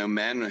 you know,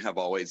 men have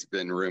always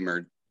been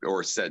rumored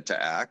or said to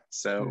act.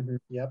 So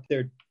Yep,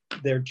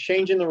 they're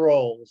changing the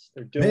roles.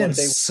 They're doing Men what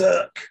they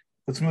suck.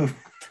 Let's move.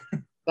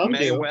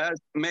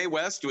 Mae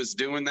West was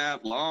doing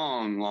that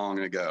long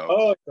ago.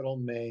 Oh, good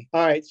old May.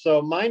 All right,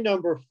 so my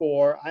number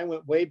 4, I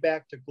went way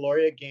back to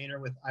Gloria Gaynor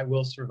with I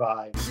Will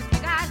Survive.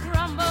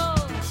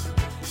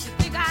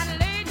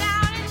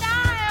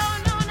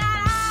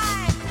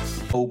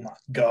 Oh my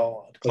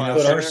God. You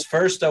know,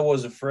 first I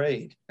was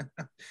afraid.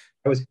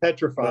 I was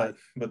petrified.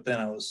 But then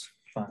I was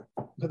fine.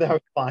 But that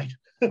was fine.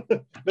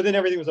 But then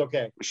everything was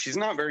okay. She's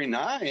not very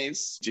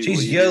nice.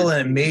 She's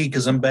yelling at me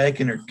because I'm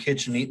back in her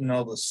kitchen eating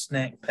all the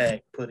snack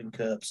pack pudding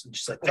cups. And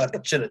she's like, fuck, I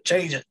should have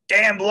changed it.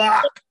 Damn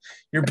lock.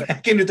 You're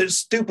back into this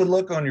stupid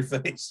look on your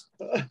face.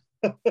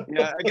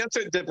 Yeah, I guess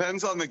it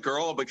depends on the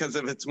girl, because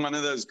if it's one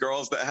of those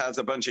girls that has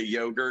a bunch of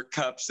yogurt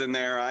cups in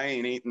there, I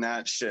ain't eating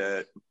that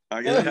shit.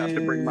 I'm going to have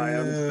to bring my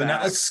own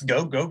snacks.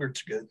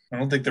 Go-Gurt's good. I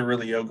don't think they're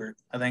really yogurt.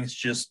 I think it's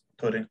just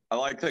pudding. I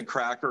like the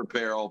Cracker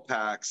Barrel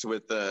packs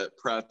with the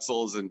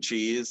pretzels and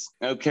cheese.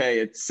 Okay,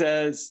 it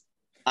says,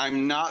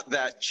 I'm not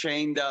that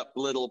chained up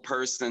little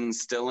person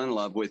still in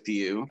love with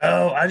you.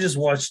 Oh, I just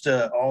watched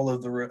all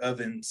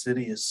of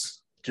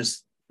Insidious,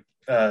 just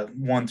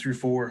 1 through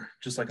 4,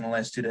 just like in the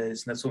last 2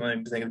 days. And that's what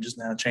I'm thinking of just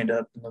now, chained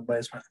up in the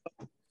basement.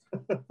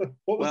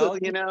 Well,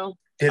 you know.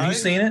 Have you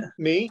seen it?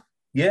 Me?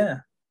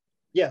 Yeah.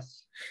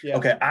 Yes. Yeah.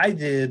 Okay, I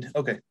did.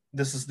 Okay,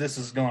 this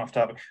is going off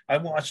topic. I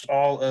watched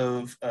all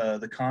of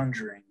The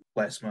Conjuring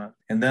last month,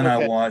 and then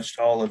I watched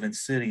all of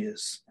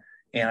Insidious.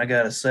 And I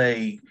gotta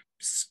say,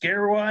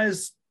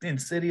 scare-wise,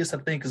 Insidious, I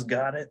think, has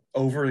got it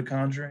over The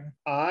Conjuring.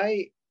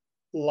 I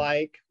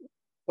like,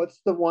 what's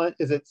the one?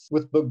 Is it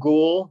with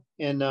Bagul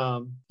and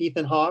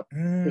Ethan Hawke?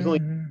 There's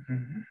only,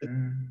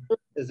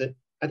 is it?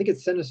 I think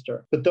it's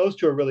Sinister, but those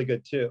two are really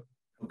good too.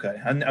 Okay,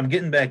 I'm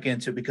getting back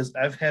into it because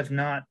I have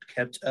not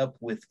kept up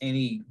with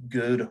any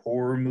good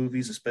horror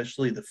movies,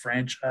 especially the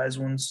franchise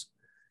ones,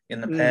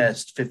 in the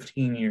past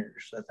 15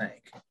 years, I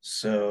think.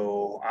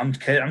 So I'm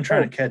trying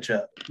to catch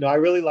up. No, I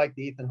really like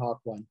the Ethan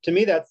Hawke one. To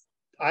me,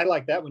 I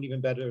like that one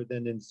even better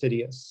than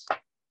Insidious,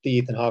 the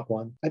Ethan Hawke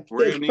one.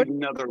 We're going to need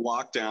another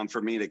lockdown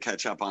for me to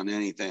catch up on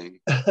anything.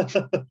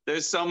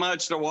 There's so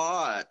much to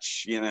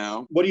watch, you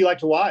know. What do you like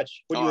to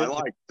watch? I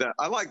like that.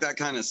 I like that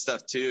kind of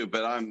stuff too,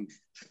 but I'm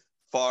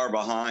far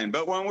behind.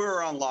 But when we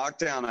were on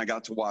lockdown, I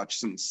got to watch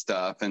some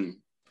stuff, and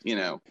you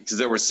know, because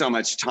there was so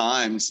much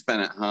time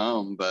spent at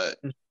home. But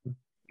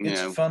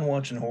it's fun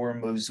watching horror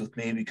movies with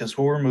me, because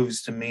horror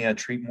movies to me I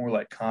treat more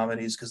like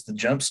comedies, because the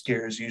jump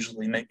scares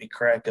usually make me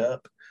crack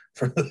up.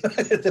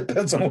 It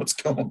depends on what's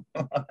going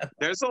on.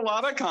 There's a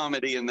lot of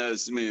comedy in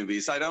those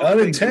movies. I don't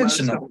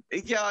Unintentional.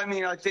 Yeah, I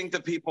mean, I think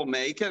the people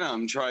making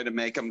them try to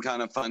make them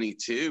kind of funny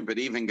too. But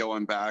even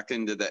going back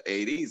into the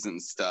 80s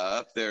and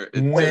stuff, there's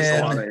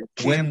a lot of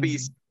campy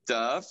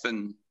stuff.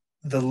 And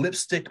the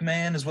lipstick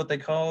man is what they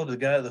call it. The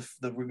guy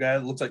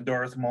that looks like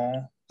Darth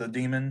Maul, the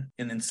demon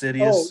in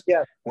Insidious. Oh,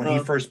 yeah. When he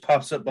first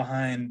pops up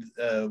behind,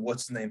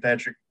 what's his name?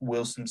 Patrick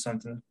Wilson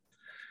something.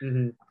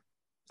 Mm-hmm.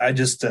 I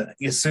just,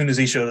 as soon as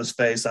he showed his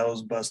face, I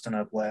was busting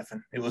up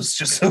laughing. It was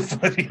just so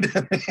funny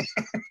to me.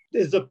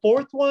 Is the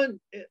fourth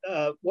one,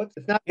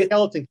 it's not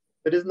skeleton,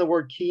 but isn't the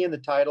word key in the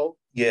title?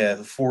 Yeah,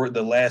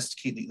 the last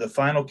key, the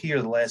final key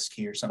or the last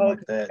key or something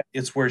like that.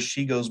 It's where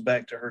she goes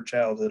back to her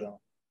childhood home.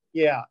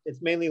 Yeah,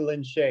 it's mainly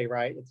Lin Shaye,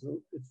 right? It's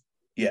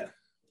Yeah.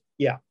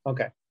 Yeah,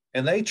 okay.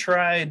 And they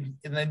tried,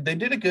 and they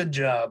did a good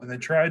job, and they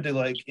tried to,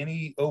 like,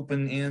 any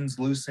open ends,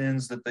 loose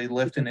ends that they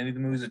left in any of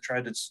the movies, they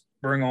tried to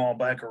bring them all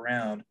back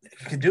around.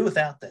 You could do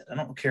without that. I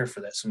don't care for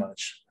that so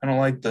much. I don't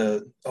like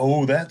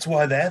that's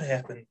why that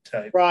happened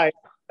type. Right.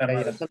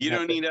 You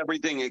don't need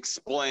everything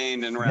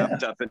explained and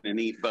wrapped up in a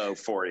neat bow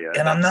for you.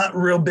 And I'm not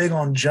real big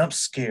on jump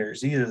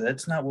scares either.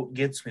 That's not what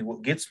gets me.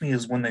 What gets me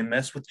is when they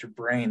mess with your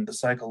brain. The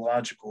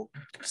psychological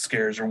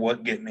scares are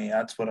what get me.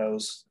 That's what I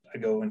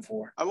go in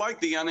for. I like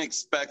the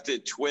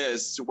unexpected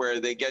twists where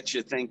they get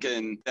you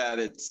thinking that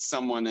it's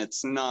someone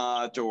it's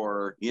not,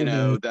 or, you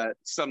know, that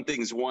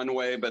something's one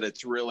way, but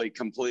it's really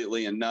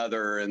completely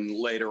another. And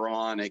later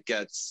on it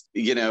gets,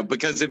 you know,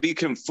 because if you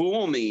can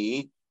fool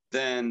me,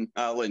 then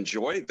I'll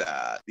enjoy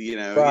that, you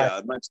know, right.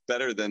 Yeah, much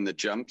better than the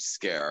jump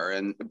scare.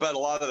 But a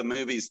lot of the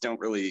movies don't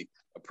really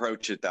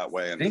approach it that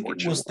way, unfortunately. I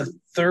think it was the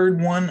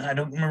third one. I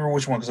don't remember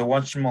which one because I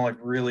watched them all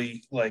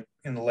really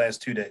in the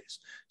last 2 days.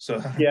 So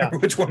I don't remember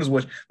which one is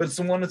which. But it's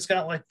the one that's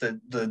got like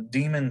the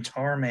demon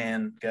tar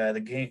man guy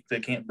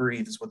that can't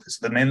breathe is what this.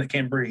 The man that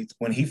can't breathe.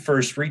 When he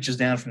first reaches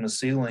down from the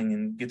ceiling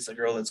and gets the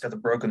girl that's got the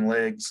broken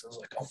legs, I was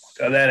like, oh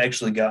my God, that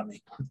actually got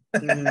me.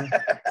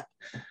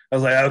 I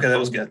was like, okay, that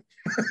was good.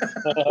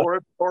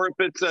 or if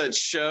it's a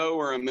show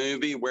or a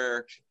movie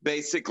where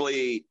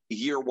basically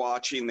you're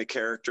watching the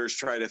characters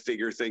try to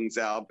figure things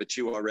out, but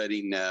you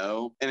already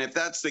know. And if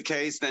that's the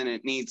case, then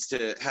it needs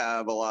to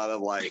have a lot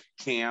of like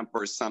camp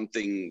or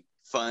something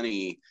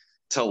funny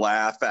to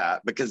laugh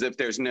at, because if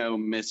there's no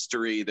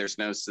mystery, there's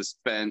no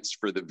suspense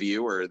for the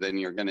viewer, then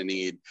you're going to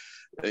need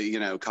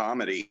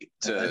comedy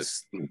to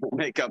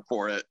make up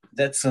for it.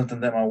 That's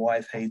something that my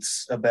wife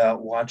hates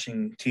about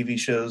watching TV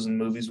shows and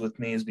movies with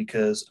me, is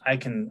because I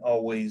can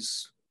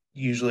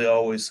usually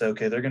always say,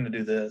 okay, they're going to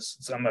do this.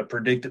 So I'm going to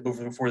predict it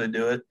before they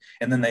do it.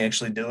 And then they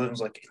actually do it. It was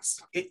like,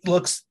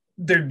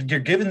 you're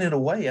giving it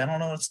away. I don't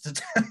know what to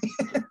tell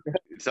you.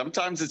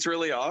 Sometimes it's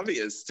really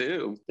obvious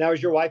too. Now,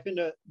 is your wife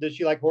does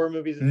she like horror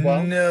movies as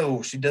well?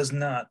 No, she does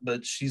not,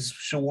 but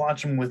she'll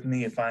watch them with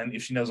me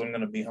if she knows I'm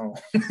going to be home.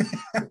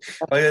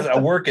 I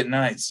work at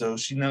night, so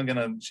she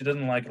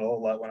doesn't like it a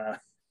whole lot when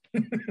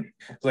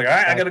it's like, all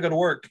right, I got to go to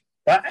work.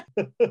 Bye.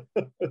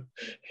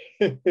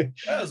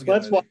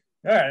 That's why.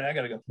 All right, I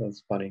got to go.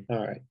 That's funny. All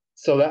right.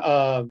 So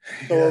are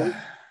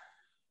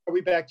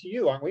we back to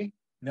you, aren't we?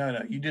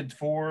 No, you did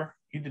 4.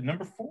 You did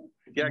number 4.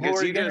 Yeah,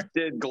 because you just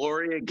did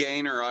Gloria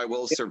Gaynor, I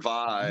Will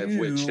Survive,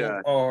 which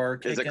are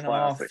is a kicking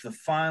classic. off the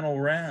final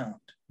round,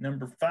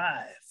 number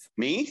 5.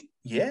 Me?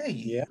 Yeah.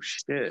 Oh,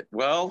 shit.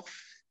 Well,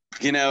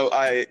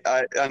 I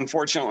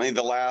unfortunately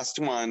the last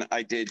one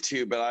I did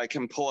too, but I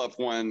can pull up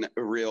one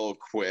real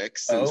quick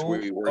since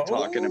we were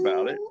talking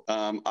about it.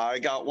 I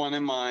got one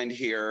in mind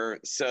here.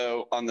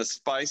 So on the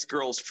Spice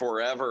Girls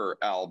Forever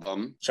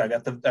album, So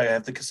I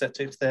have the cassette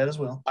tape to that as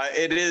well.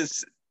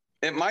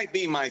 It might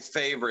be my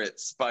favorite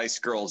Spice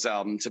Girls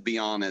album, to be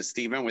honest,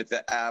 even with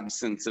the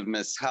absence of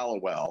Miss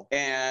Hallowell.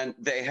 And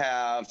they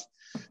have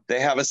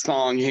a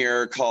song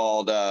here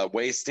called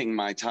Wasting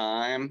My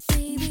Time.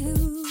 Baby,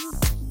 who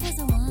was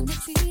the one that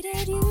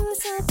treated you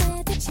so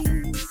bad that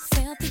you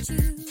felt that you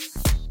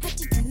had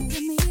to do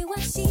to me what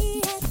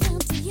she had done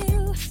to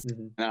you?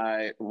 And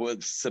I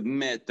would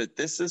submit that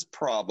this is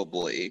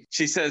probably,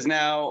 she says,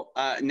 now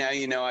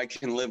you know I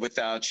can live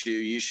without you.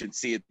 You should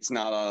see it's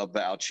not all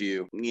about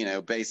you.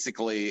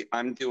 Basically,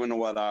 I'm doing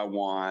what I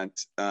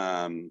want.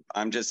 I'm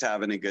just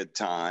having a good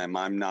time.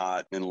 I'm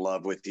not in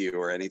love with you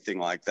or anything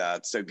like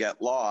that. So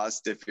get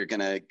lost if you're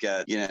going to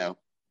get,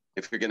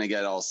 if you're going to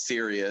get all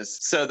serious.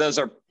 So those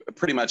are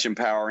pretty much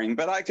empowering.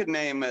 But I could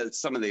name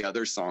some of the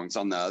other songs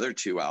on the other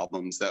 2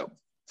 albums that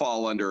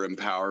fall under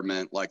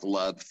empowerment, like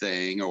Love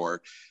Thing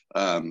or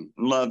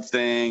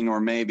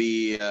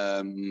maybe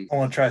I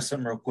want to try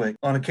something real quick.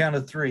 On a count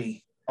of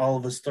 3, all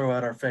of us throw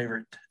out our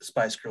favorite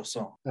Spice Girl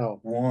song.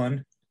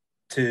 1,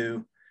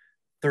 2,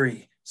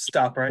 3.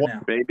 Stop right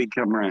now. Baby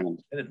Come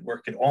Round. That didn't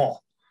work at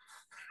all.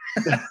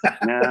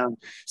 No.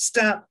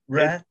 Stop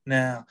right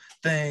now.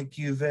 Thank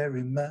you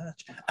very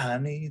much. I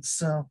need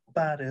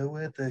somebody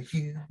with a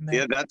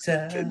human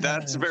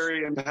that's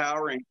very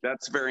empowering.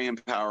 That's very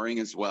empowering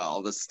as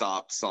well, the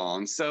Stop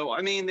song. So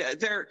I mean,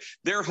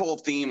 their whole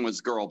theme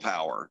was girl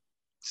power.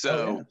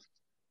 So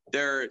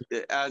they're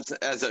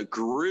as a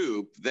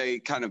group, they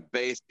kind of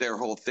based their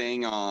whole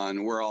thing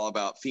on we're all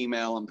about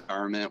female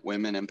empowerment,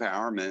 women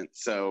empowerment.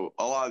 So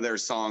a lot of their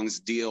songs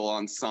deal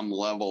on some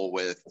level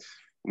with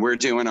we're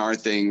doing our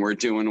thing, we're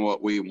doing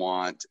what we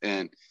want,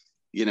 and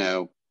you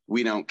know,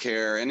 we don't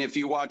care. And if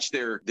you watch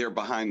their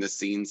behind the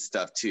scenes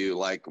stuff too,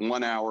 like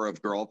 1 hour of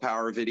girl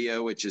power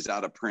video, which is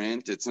out of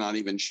print, it's not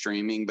even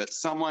streaming, but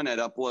someone had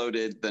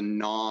uploaded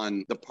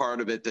the part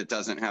of it that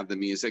doesn't have the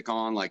music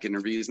on, like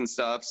interviews and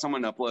stuff.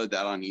 Someone uploaded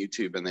that on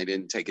YouTube and they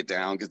didn't take it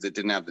down because it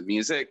didn't have the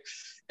music.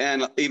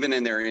 And even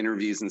in their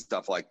interviews and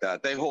stuff like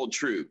that, they hold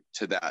true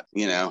to that.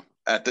 You know,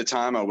 at the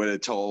time, I would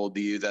have told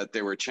you that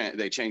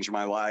they changed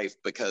my life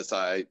because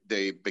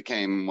they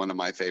became one of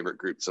my favorite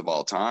groups of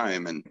all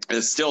time. And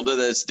it's still to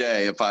this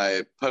day, if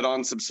I put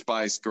on some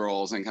Spice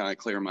Girls and kind of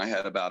clear my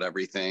head about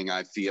everything,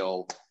 I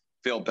feel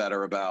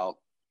better about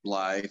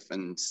life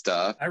and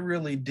stuff. I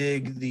really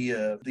dig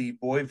the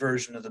boy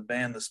version of the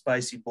band, the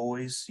Spicy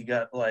Boys. You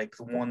got like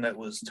the one that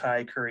was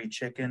Thai curry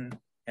chicken,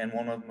 and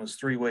one of them was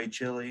three-way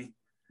chili.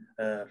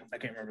 I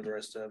can't remember the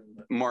rest of them.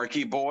 But...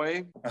 Marky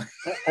Boy,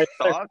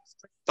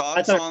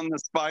 thoughts on the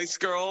Spice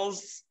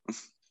Girls?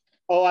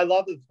 Oh, I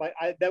love the Spice.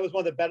 That was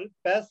one of the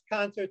best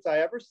concerts I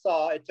ever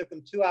saw. It took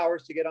them 2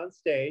 hours to get on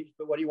stage,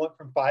 but what do you want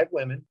from 5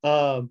 women?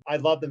 I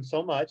love them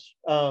so much.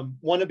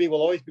 Wannabe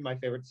will always be my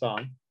favorite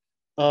song.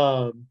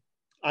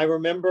 I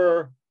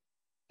remember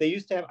they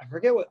used to have, I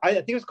forget what, I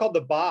think it was called The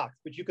Box,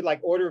 but you could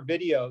like order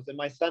videos. And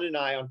my son and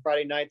I on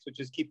Friday nights would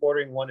just keep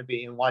ordering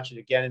Wannabe and watch it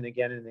again and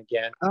again and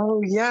again. Oh,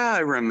 yeah, I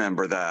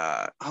remember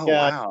that. Oh,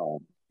 yeah. Wow.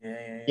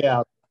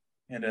 Yeah.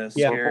 And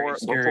Scary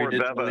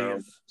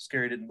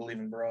didn't believe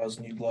in bras,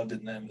 and you loved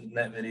it in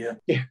that video.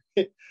 Yeah.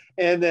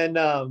 And then,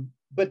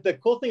 but the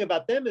cool thing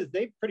about them is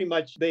they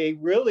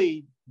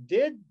really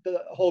did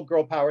the whole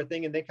girl power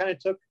thing, and they kind of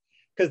took,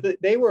 because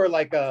they were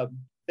like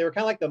they were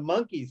kind of like the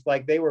Monkees,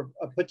 like they were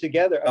put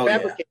together,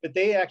 fabricated, but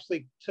they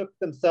actually took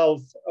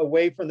themselves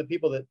away from the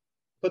people that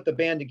put the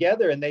band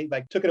together, and they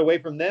like took it away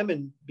from them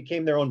and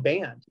became their own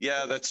band.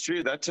 Yeah, that's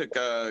true. That took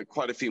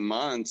quite a few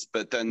months,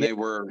 but then they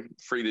were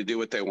free to do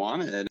what they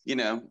wanted. You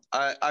know,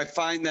 I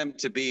find them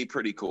to be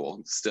pretty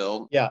cool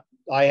still. Yeah,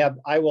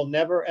 I will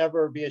never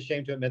ever be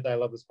ashamed to admit that I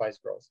love the Spice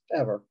Girls,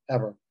 ever.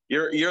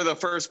 You're the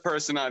first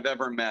person I've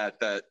ever met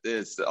that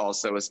is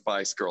also a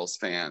Spice Girls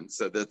fan,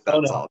 so that's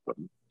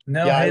awesome.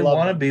 No, yeah, Hey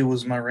Wannabe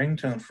was my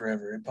ringtone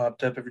forever. It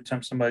popped up every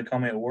time somebody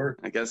called me at work.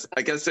 I guess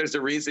there's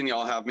a reason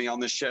y'all have me on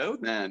the show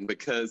then,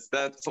 because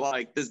this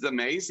is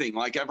amazing.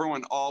 Like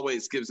everyone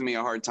always gives me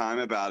a hard time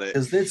about it.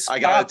 Because it's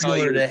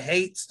popular to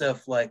hate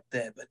stuff like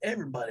that, but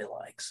everybody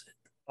likes it.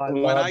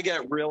 When I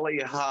get really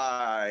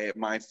high,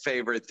 my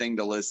favorite thing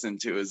to listen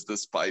to is the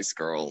Spice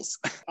Girls.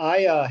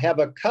 I have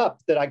a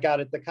cup that I got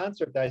at the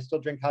concert that I still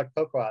drink hot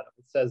cocoa out of.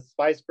 It says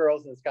Spice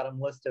Girls, and it's got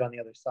them listed on the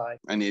other side.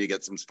 I need to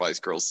get some Spice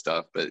Girls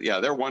stuff. But yeah,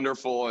 they're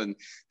wonderful, and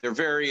they're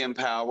very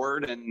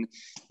empowered. And,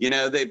 you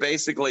know, they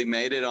basically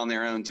made it on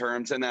their own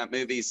terms in that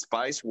movie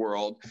Spice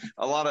World.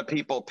 A lot of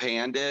people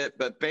panned it,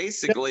 but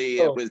basically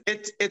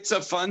it's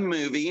a fun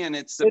movie, and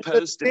it's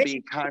supposed to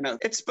be kind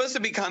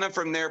of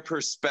from their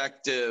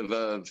perspective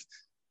of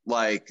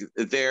like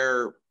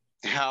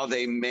how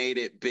they made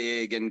it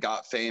big and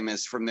got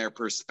famous from their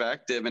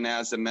perspective, and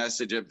as a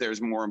message of there's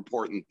more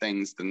important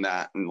things than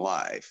that in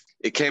life.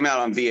 It came out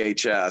on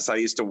VHS. I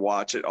used to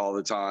watch it all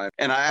the time,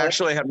 and I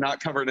actually have not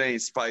covered any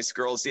Spice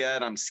Girls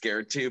yet. I'm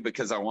scared to,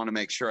 because I want to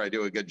make sure I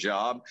do a good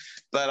job,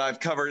 but I've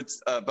covered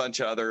a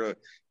bunch of other,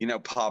 you know,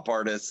 pop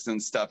artists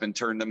and stuff and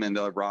turned them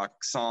into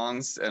rock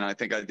songs, and I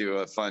think I do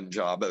a fun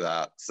job of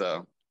that.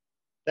 So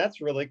that's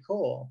really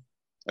cool.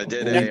 I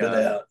did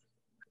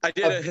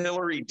a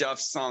Hillary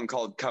Duff song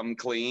called Come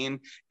Clean,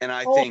 and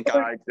I think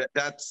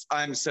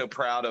I'm so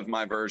proud of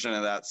my version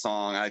of that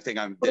song. I think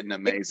I did an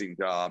amazing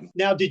job.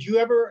 Now, did you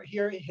ever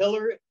hear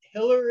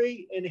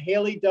Hillary and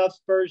Haley Duff's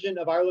version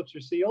of Our Lips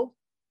Are Sealed?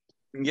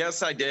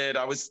 Yes, I did.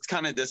 I was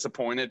kind of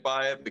disappointed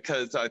by it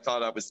because I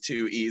thought it was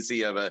too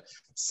easy of a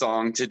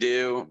song to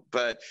do,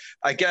 but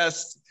I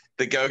guess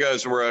the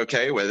Go-Go's were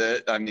okay with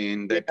it. I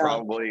mean, they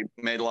probably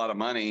made a lot of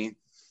money.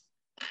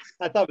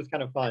 I thought it was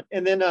kind of fun.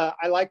 And then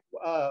I like,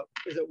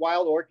 is it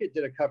Wild Orchid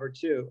did a cover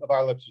too of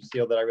Our Lips Are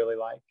Sealed that I really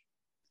like.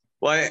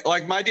 Well,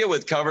 like my deal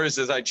with covers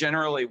is I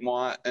generally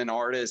want an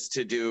artist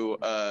to do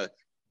a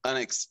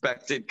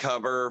unexpected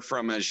cover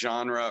from a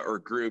genre or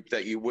group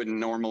that you wouldn't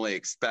normally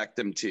expect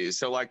them to.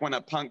 So like when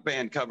a punk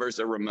band covers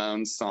a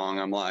Ramones song,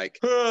 I'm like,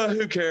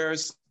 who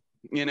cares?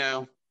 You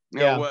know?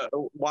 Yeah.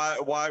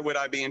 Why would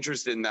I be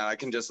interested in that? I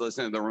can just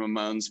listen to the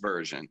Ramones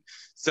version.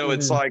 So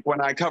it's like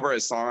when I cover a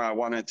song, I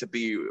want it to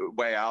be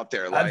way out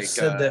there. Like, I've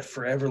said that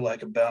forever.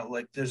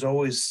 There's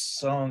always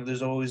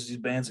these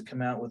bands that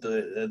come out with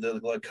the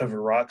like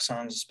cover rock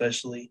songs,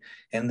 especially,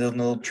 and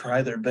they'll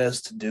try their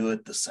best to do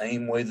it the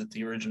same way that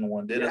the original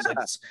one did. Yeah.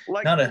 It's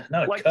not a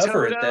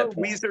cover Toto, at that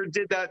point. Weezer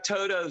did that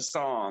Toto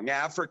song,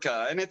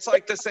 Africa, and it's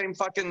like the same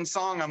fucking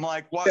song. I'm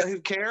like, what? Who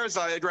cares?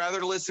 I'd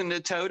rather listen to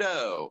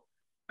Toto.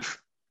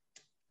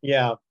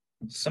 Yeah.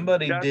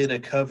 Somebody did a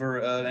cover,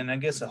 and I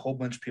guess a whole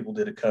bunch of people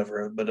did a cover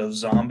of, but of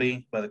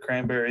 "Zombie" by the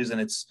Cranberries,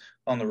 and it's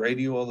on the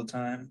radio all the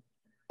time.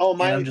 Oh, And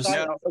Miley I'm just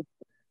Cyrus.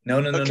 no.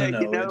 Okay,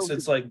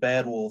 It's like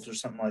Bad Wolves or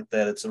something like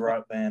that. It's a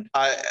rock band.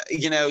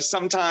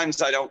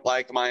 Sometimes I don't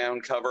like my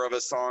own cover of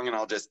a song and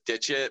I'll just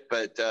ditch it.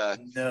 But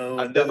I've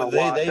done a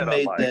lot They that I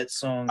made like. that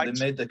song. They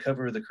made the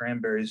cover of the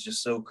Cranberries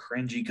just so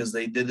cringy because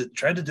they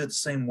tried to do it the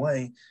same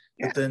way.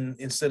 But then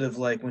instead of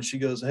like when she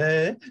goes,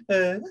 hey,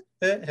 hey,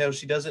 hey, how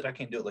she does it, I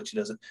can't do it like she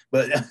does it.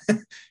 But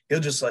he'll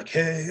just like,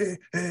 hey,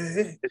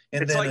 hey.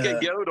 And it's then, like a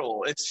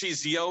yodel.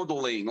 She's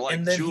yodeling like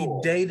and then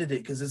Jewel. he dated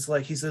it because it's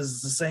like he says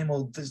it's the same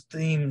old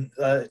theme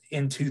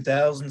in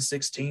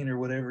 2016 or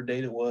whatever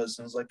date it was.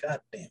 And I was like,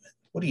 God damn it.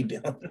 What are you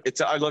doing?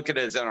 I look at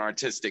it as an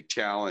artistic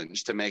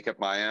challenge to make it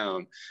my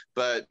own,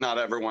 but not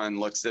everyone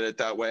looks at it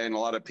that way. And a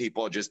lot of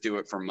people just do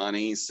it for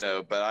money.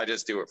 But I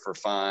just do it for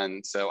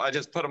fun. So I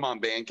just put them on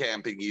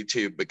Bandcamp and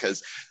YouTube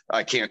because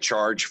I can't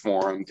charge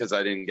for them because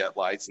I didn't get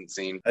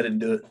licensing. I didn't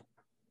do it.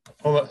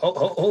 Hold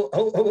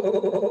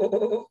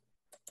on.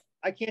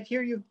 I can't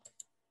hear you.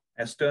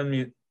 That's to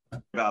unmute.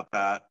 About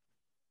that.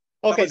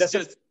 Okay, that's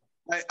just.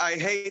 I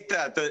hate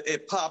that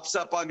it pops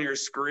up on your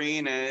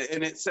screen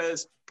and it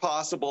says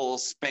possible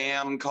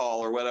spam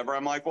call or whatever.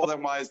 I'm like, well,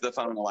 then why is the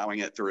phone allowing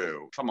it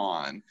through? Come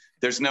on.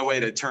 There's no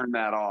way to turn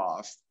that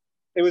off.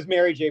 It was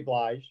Mary J.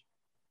 Blige.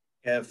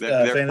 Yeah,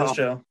 fan of the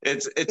show.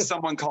 It's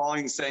someone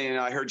calling saying,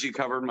 I heard you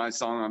covered my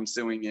song. I'm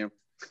suing you.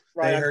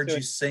 Right, they heard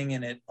you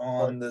singing it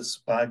on this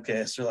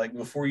podcast. They're like,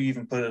 before you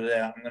even put it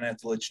out, I'm going to have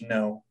to let you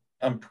know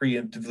I'm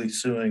preemptively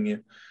suing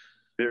you.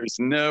 There's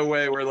no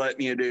way we're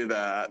letting you do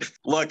that.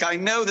 Look, I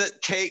know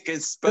that cake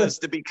is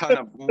supposed to be kind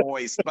of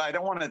moist, but I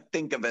don't want to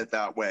think of it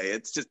that way.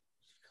 It's just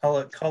call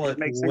it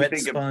makes wet me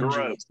think spongy. of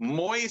gross.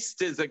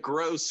 Moist is a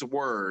gross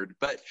word,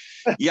 but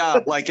yeah,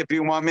 like if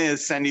you want me to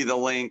send you the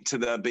link to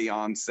the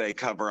Beyonce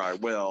cover, I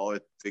will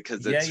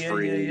because it's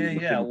free. You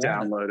can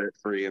download it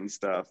free and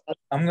stuff.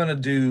 I'm gonna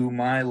do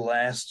my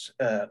last,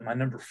 my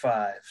number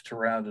 5 to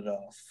round it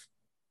off.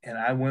 And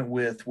I went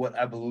with what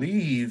I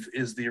believe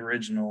is the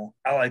original.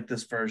 I like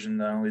this version,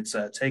 though. It's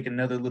Take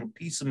Another Little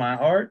Piece of My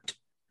Heart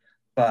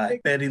by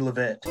Betty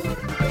LaVette.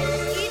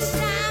 Each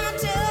time I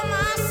tell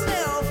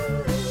myself,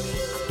 I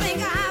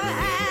think I've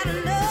had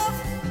enough.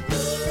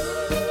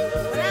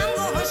 But I'm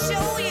gonna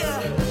show you,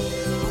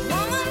 a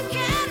woman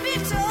can be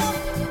tough.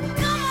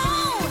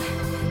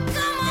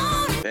 Come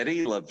on.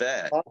 Betty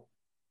LaVette.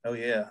 Oh,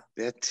 yeah.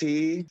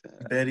 Betty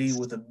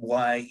with a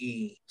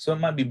Y-E. So it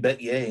might be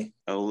Betty.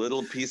 A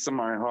little piece of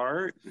my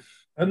heart.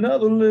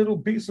 Another little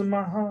piece of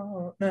my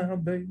heart now,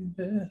 baby.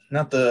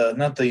 Not the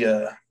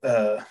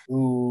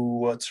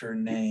what's her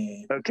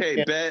name?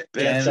 Okay,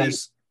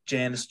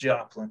 Janis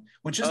Joplin,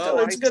 which is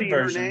it's a good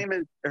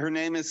version. Her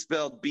name is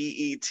spelled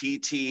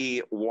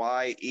Bettyye.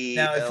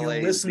 Now, if you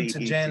listen to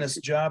Janis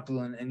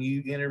Joplin and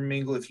you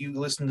intermingle, if you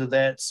listen to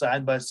that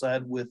side by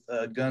side with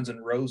Guns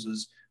N'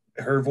 Roses,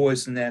 her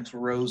voice and Axl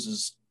Rose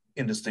is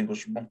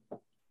indistinguishable.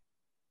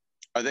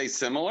 Are they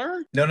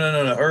similar? No.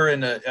 Her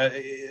and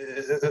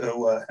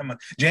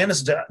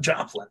Janis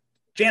Joplin,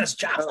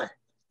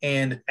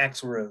 and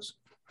Axl Rose.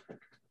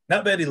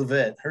 Not Betty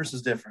LaVette. Hers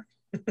is different.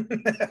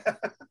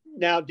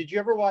 Now, did you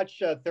ever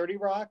watch 30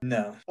 Rock?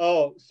 No.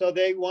 Oh, so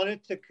they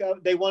wanted to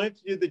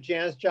do the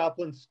Janis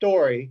Joplin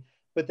story,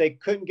 but they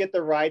couldn't get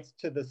the rights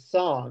to the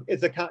song.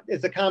 It's a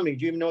comedy.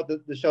 Do you even know what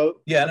the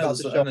show? Yeah, I know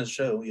the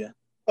show. Yeah.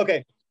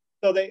 Okay.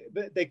 So they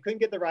couldn't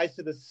get the rights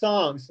to the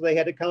song, so they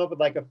had to come up with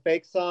like a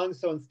fake song.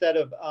 So instead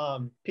of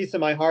Piece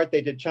of My Heart,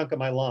 they did Chunk of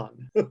My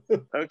Lung.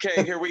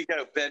 Okay, here we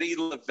go. Betty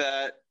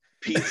LaVette,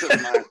 Piece of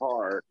My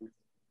Heart.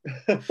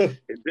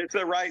 It's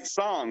the right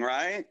song,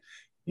 right?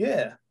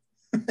 Yeah.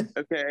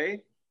 Okay.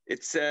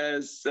 It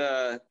says...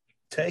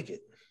 Take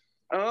it.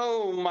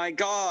 Oh, my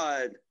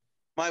God.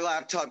 My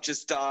laptop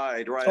just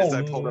died as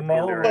I pulled up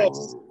the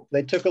lyrics.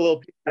 They took a little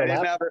piece I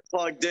didn't have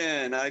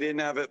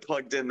it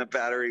plugged in. The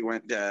battery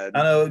went dead.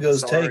 I know it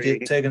goes, Sorry.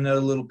 take another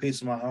little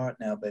piece of my heart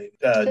now, baby.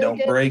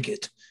 Don't break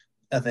it,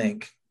 I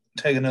think.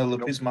 Take another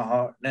little piece of my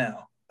heart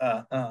now.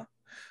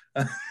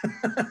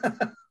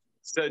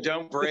 So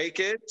don't break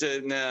it.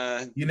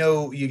 And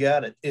you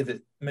got it if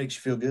it makes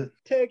you feel good.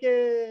 Take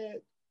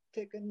it.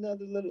 Take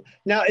another little.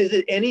 Now, is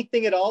it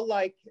anything at all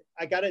like,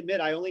 I got to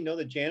admit, I only know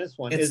the Janis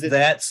one. It's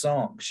that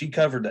song. She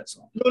covered that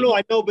song. No,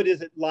 I know, but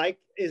is it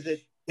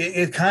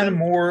kind of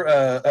more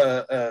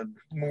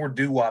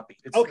doo-woppy.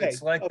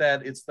 It's like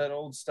that. It's that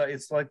old style.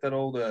 It's like that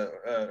old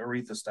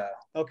Aretha style.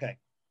 Okay.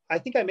 I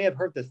think I may have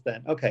heard this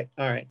then. Okay.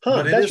 All right.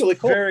 But that's really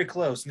cool. Very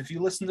close. And if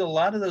you listen to a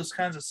lot of those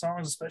kinds of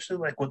songs, especially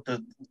like a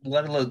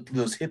lot of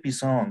those hippie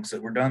songs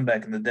that were done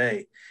back in the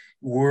day,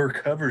 were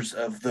covers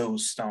of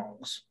those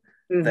songs.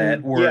 Mm-hmm.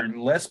 That were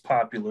less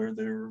popular.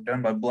 They were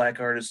done by black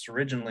artists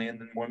originally, and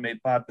then were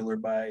made popular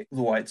by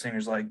the white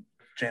singers like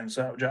Janis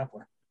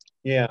Joplin.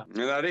 Yeah,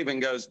 and that even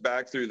goes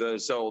back through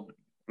those old,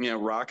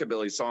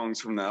 rockabilly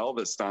songs from the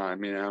Elvis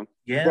time. Yeah,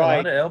 right.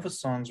 A lot of Elvis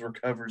songs were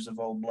covers of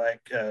old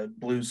black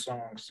blues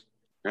songs.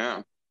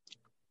 Yeah,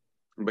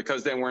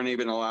 because they weren't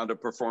even allowed to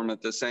perform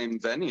at the same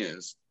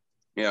venues.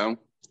 you know.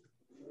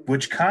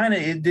 Which kind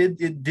of it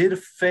did a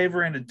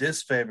favor and a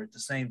disfavor at the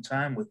same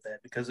time with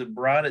that, because it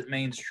brought it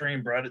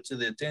mainstream, brought it to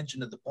the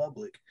attention of the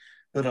public,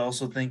 but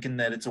also thinking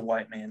that it's a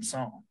white man's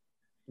song.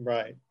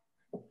 Right.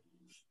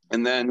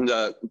 And then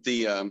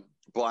the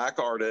black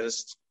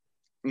artists,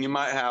 you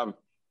might have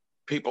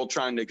people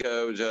trying to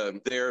go to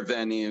their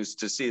venues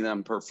to see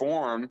them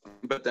perform,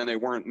 but then they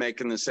weren't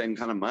making the same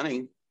kind of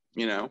money.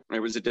 You know, it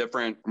was a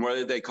different, what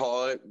did they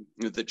call it?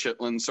 The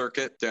Chitlin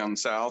circuit down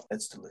south.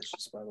 That's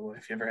delicious, by the way.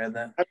 If you ever had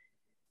that.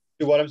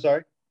 What? I'm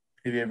sorry?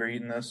 Have you ever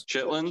eaten those?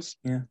 Chitlins?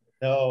 Yeah.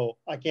 No,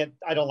 I can't.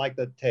 I don't like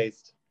the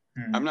taste.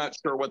 I'm not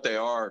sure what they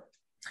are.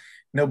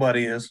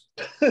 Nobody is.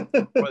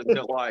 Was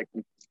it like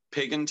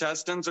pig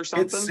intestines or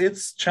something?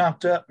 It's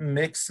chopped up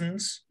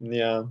mixins.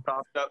 Yeah.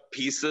 Chopped up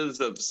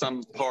pieces of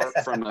some part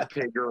from a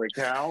pig or a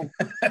cow.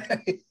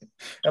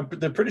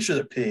 They're pretty sure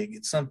they're pig.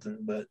 It's something,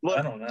 but Look,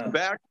 I don't know.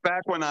 Back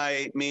when I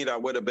ate meat, I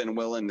would have been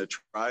willing to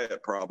try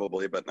it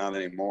probably, but not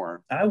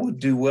anymore. I would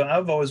do well.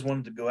 I've always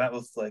wanted to go out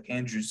with like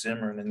Andrew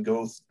Zimmern and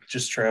go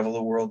just travel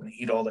the world and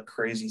eat all the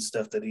crazy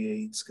stuff that he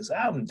eats, because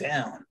I'm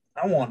down.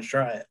 I want to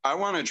try it. I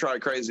want to try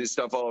crazy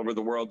stuff all over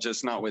the world,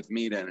 just not with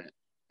meat in it.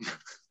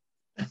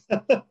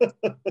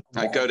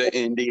 I go to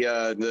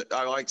India.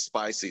 I like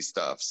spicy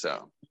stuff,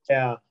 so.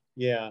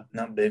 Yeah.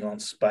 Not big on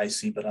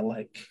spicy, but I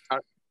like.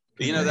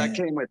 You know, that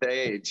came with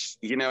age.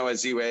 You know,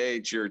 as you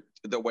age,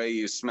 the way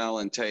you smell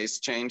and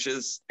taste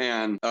changes.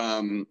 And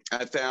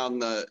I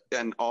found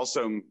and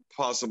also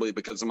possibly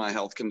because of my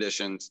health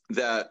conditions,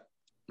 that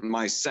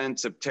my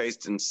sense of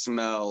taste and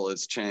smell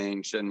has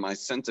changed, and my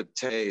sense of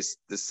taste,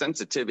 the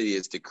sensitivity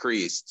is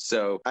decreased.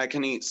 So I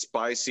can eat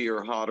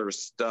spicier, hotter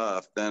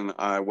stuff than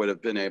I would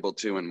have been able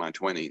to in my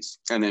 20s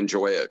and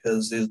enjoy it.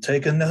 Because it'll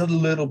take another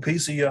little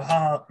piece of your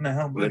heart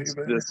now, baby.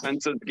 The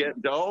senses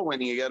get dull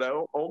when you get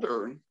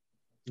older.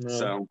 No,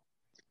 so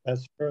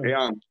that's true.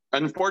 Yeah.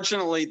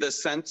 Unfortunately, the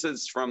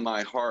senses from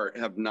my heart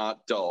have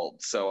not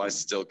dulled. So I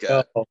still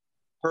get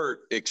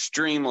hurt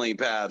extremely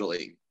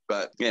badly.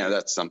 But yeah,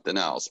 that's something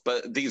else.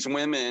 But these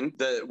women,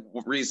 the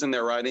reason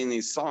they're writing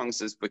these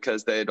songs is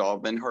because they had all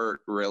been hurt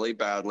really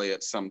badly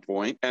at some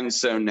point. And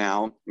so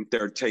now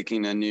they're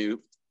taking a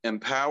new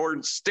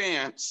empowered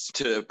stance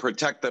to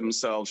protect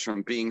themselves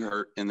from being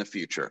hurt in the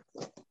future.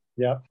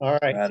 Yeah. All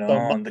right. Right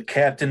on. The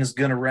captain is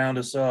going to round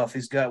us off.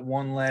 He's got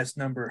one last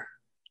number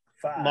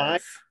 5. My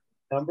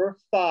number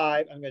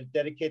 5, I'm going to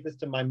dedicate this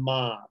to my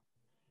mom.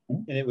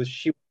 And it was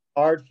She Worked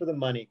Hard for the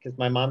Money, because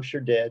my mom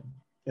sure did.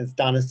 It's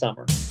Donna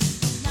Summer.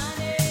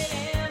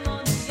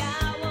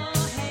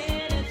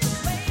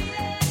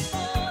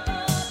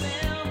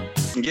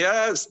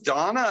 Yes,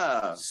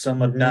 Donna.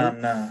 Summer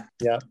Donna.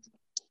 Yeah.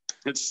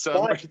 It's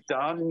Summer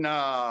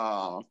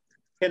Donna.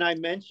 Can I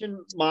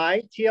mention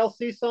my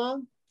TLC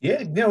song?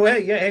 Yeah, no,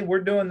 hey, we're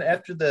doing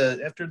after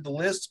the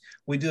list,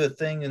 we do a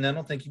thing, and I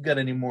don't think you've got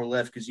any more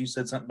left because you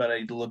said something about I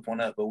need to look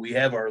one up, but we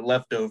have our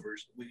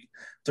leftovers. We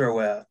throw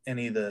out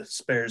any of the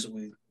spares that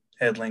we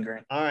had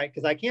lingering. All right,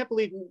 because I can't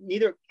believe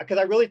neither, because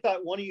I really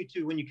thought one of you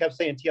two when you kept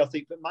saying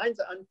TLC, but mine's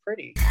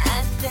Unpretty.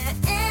 At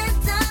the end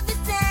of the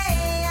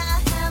day,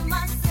 I have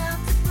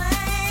myself to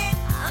blame.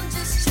 I'm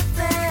just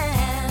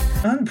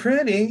tripping.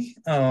 Unpretty.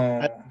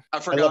 Oh, I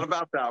forgot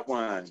about that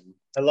one.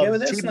 I love yeah,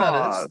 but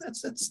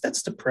T-Boz.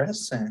 that's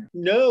depressing.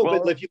 No,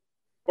 Well, but if you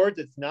words,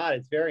 it's not.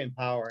 It's very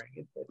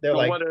empowering. They're Well,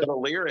 like, what are the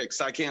lyrics?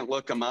 I can't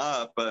look them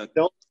up, but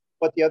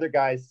what the other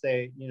guys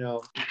say, you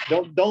know,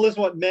 don't listen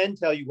to what men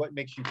tell you what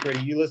makes you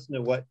pretty. You listen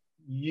to what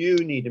you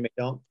need to make.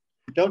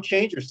 Don't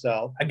change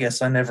yourself. I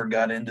guess I never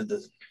got into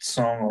the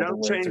song all the don't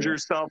way change through.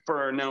 yourself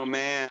for no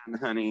man,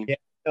 honey. Yeah.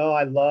 No,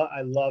 I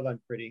love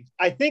Unpretty.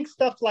 I think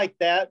stuff like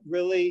that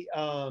really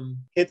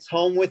hits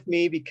home with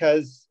me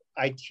because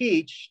I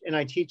teach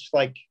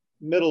like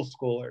middle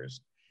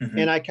schoolers. Mm-hmm.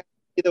 And I kind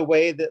of see the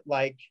way that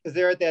like, because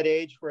they're at that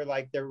age where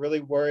like they're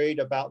really worried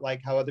about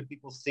like how other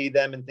people see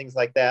them and things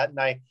like that. And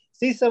I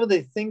see some of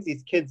the things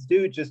these kids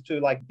do just to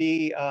like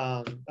be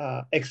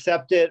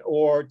accepted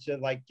or to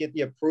like get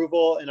the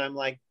approval. And I'm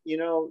like, you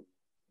know,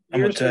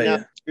 years from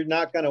now, you're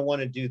not going to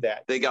want to do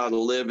that. They got to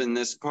live in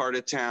this part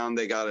of town.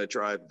 They got to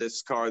drive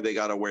this car. They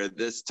got to wear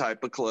this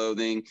type of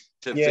clothing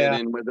to fit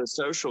in with a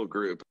social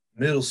group.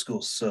 Middle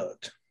school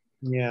sucked.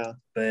 Yeah.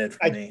 Bad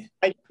for me.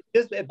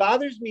 It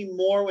bothers me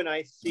more when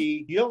I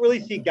see, you don't really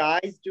see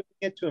guys doing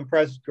it to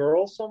impress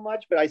girls so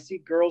much, but I see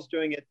girls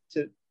doing it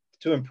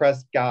to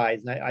impress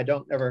guys. And I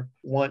don't ever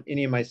want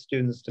any of my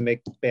students to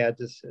make bad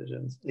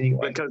decisions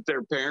anyway. Because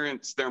their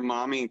parents, their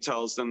mommy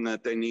tells them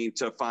that they need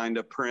to find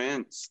a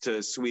prince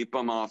to sweep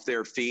them off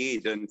their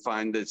feet and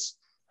find this.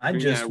 I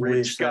just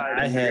wish that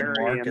I had marry,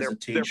 Mark as a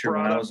teacher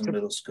when I was in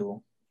middle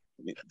school.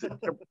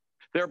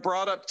 They're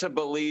brought up to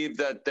believe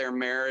that their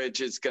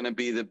marriage is going to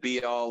be the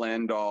be all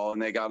end all,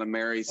 and they got to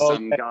marry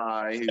some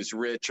guy who's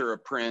rich or a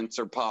prince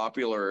or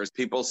popular.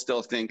 People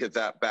still think of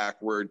that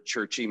backward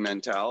churchy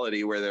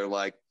mentality where they're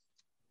like,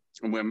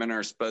 women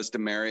are supposed to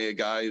marry a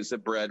guy who's a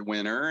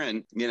breadwinner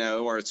and, you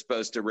know, are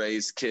supposed to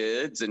raise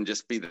kids and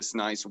just be this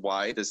nice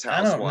wife, this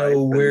housewife. I don't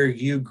know where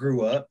you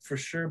grew up for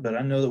sure, but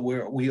I know that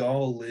we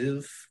all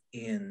live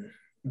in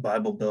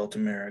Bible Belt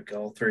America,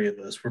 all three of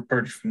us. We're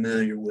pretty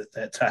familiar with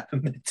that type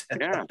of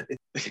mentality.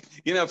 Yeah.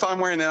 You know, if I'm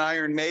wearing an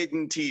Iron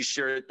Maiden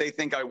t-shirt, they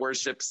think I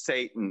worship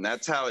Satan.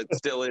 That's how it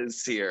still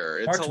is here.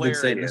 It's Mark's a big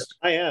hilarious. Satanist.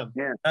 I am.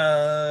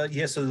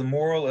 Yeah. So the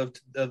moral of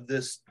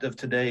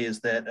today is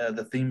that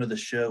the theme of the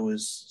show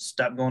is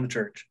stop going to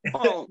church.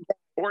 Oh,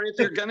 or if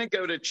you're going to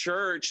go to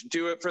church,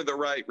 do it for the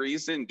right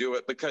reason. Do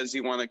it because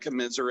you want to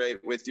commiserate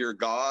with your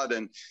God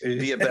and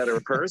be a better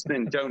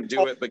person. Don't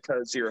do it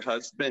because your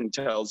husband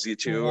tells you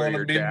to, or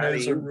your daddy.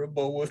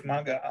 Miserable with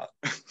my God.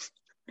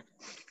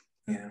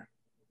 Yeah.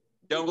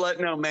 Don't let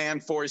no man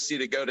force you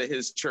to go to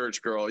his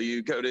church, girl.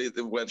 You go to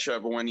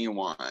whichever one you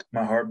want.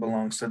 My heart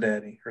belongs to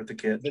Daddy or the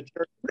kid. The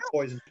church is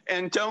poison.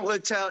 And don't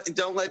let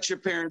your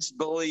parents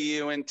bully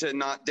you into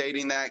not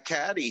dating that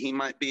caddy. He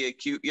might be a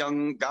cute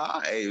young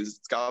guy who's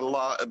got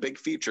a big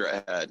future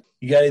ahead.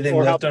 You got anything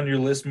left on your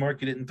list,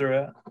 Mark, you didn't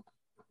throw out?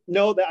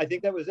 No, I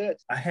think that was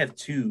it. I have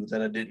two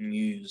that I didn't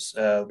use.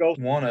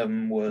 One of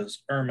them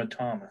was Irma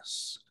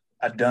Thomas.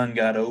 I done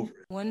got over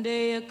it. One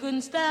day I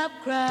couldn't stop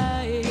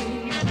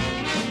crying.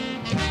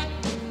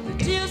 The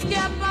tears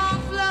kept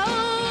on flowing.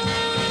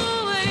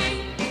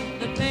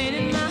 The pain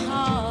in my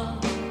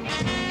heart.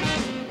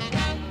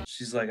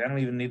 She's like, I don't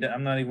even need to.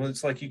 I'm not even.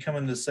 It's like you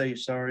coming to say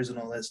sorries and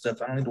all that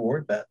stuff. I don't need to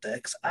worry about that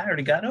because I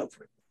already got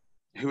over it.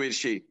 Who is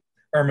she?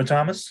 Irma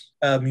Thomas,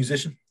 a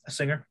musician, a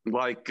singer.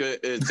 Like,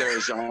 is there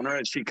a genre?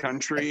 Is she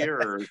country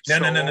or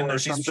No.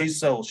 She's She's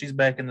soul. She's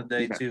back in the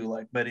day too,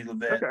 like Betty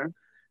LaVette,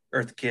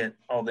 Eartha Kitt,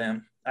 all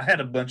them. I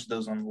had a bunch of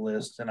those on the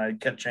list, and I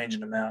kept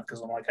changing them out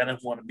because I'm like, I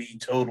didn't want to be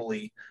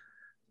totally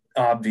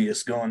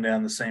obvious going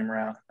down the same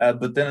route.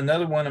 But then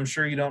another one I'm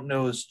sure you don't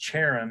know is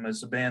Cherem.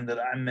 It's a band that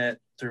I met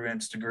through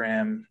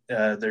Instagram.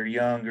 They're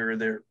younger.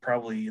 They're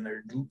probably in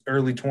their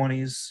early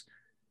 20s.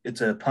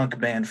 It's a punk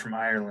band from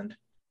Ireland.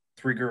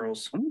 3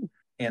 girls. Ooh.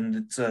 And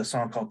it's a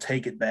song called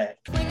Take It Back.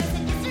 When I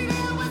said yesterday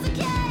I was a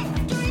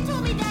kid, Joey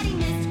told me that he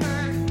missed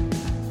her.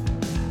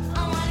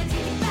 I wanna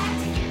take it back,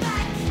 take it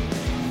back.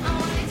 I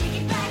wanna take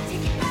it back,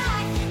 take it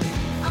back.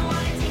 I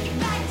wanna take it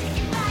back, take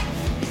it back.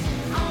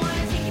 I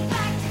wanna take it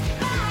back, take it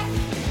back.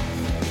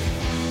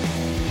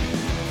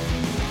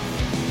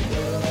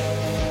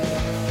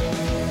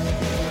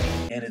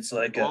 And it's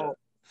like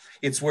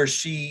it's where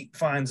she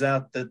finds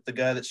out that the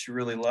guy that she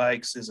really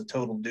likes is a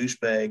total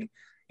douchebag,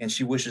 and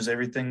she wishes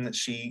everything that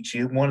she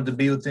wanted to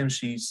be with him.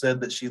 She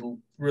said that she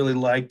really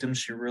liked him.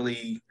 She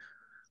really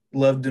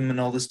loved him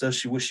and all this stuff.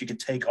 She wished she could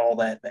take all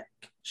that back.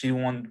 She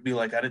wanted to be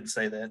like, I didn't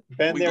say that.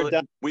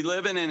 We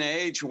live in an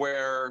age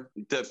where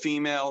the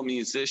female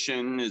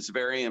musician is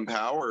very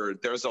empowered.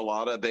 There's a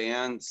lot of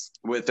bands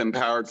with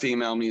empowered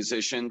female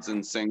musicians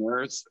and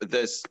singers.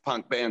 This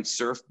punk band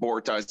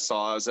Surfboard I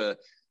saw as a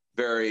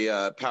very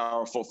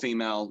powerful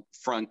female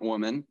front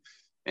woman.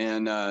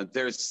 And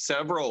there's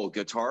several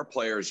guitar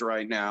players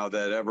right now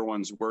that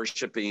everyone's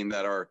worshiping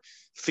that are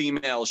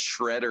female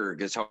shredder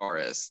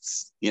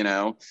guitarists, you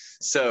know?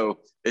 So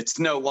it's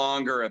no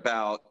longer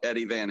about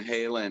Eddie Van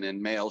Halen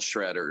and male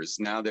shredders.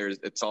 Now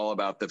it's all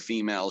about the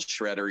female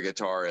shredder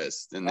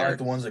guitarist. And I like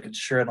the ones that could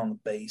shred on the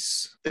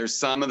bass. There's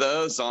some of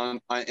those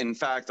in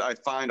fact, I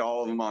find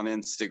all of them on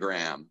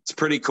Instagram. It's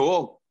pretty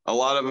cool. A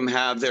lot of them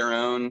have their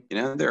own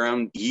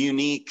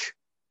unique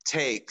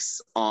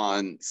takes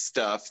on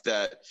stuff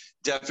that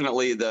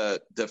definitely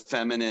the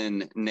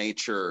feminine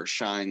nature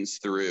shines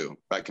through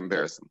by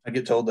comparison. I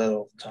get told that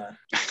all the time.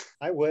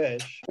 I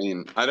wish. I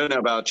mean, I don't know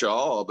about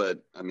y'all, but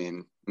I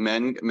mean,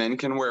 men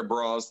can wear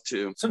bras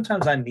too.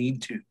 Sometimes I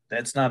need to.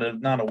 That's not a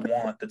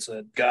want. That's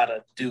a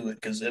gotta do it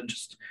because I'm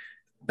just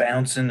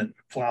bouncing and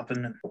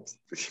flopping. And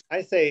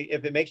I say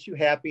if it makes you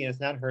happy and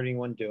it's not hurting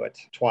anyone, do it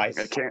twice.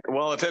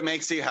 Well, if it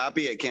makes you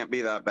happy, it can't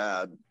be that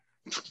bad.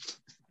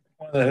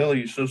 Why the hell are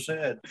you so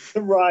sad?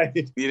 Right.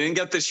 You didn't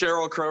get the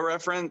Sheryl Crow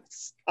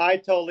reference? I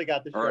totally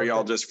got the. Or are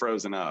y'all just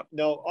frozen up?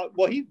 No.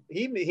 Well, he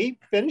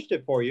finished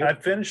it for you. I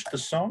finished the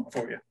song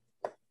for you.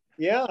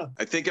 Yeah.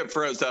 I think it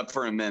froze up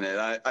for a minute.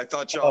 I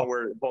thought y'all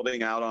were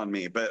holding out on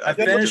me, but I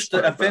finished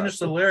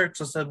the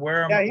lyrics. I said,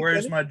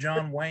 where's my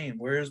John Wayne?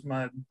 Where's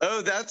my?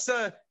 Oh, that's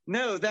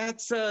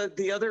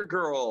the other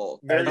girl.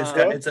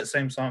 It's that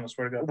same song. I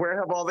swear to God. Where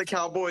have all the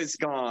cowboys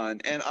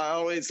gone? And I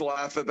always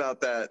laugh about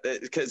that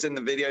because in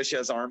the video she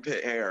has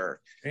armpit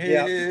hair.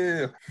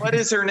 Yeah. What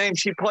is her name?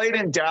 She played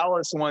in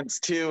Dallas once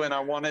too, and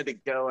I wanted to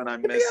go and I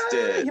missed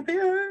it.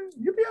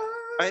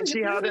 And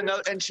she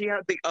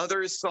had the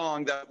other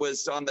song that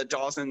was on the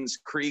Dawson's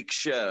Creek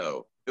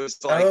show. It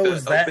was like,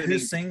 is that who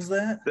sings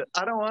that?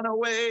 I don't want to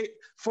wait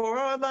for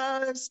our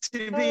lives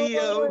to be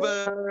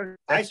over.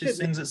 She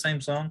sings the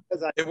same song.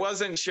 It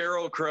wasn't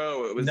Sheryl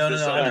Crow. It was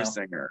this other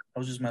singer. I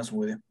was just messing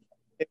with you.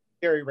 It's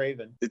Sherry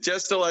Raven.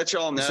 Just to let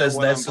y'all know,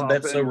 that's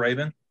so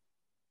Raven.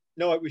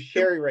 No, it was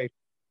Sherry Raven.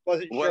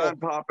 What I'm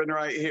popping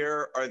right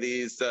here are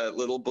these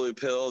little blue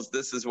pills.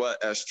 This is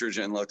what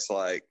estrogen looks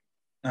like.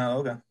 Oh,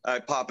 okay. I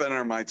pop it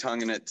under my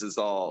tongue and it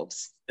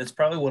dissolves. It's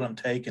probably what I'm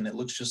taking. It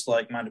looks just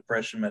like my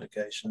depression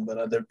medication, but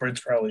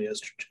it's probably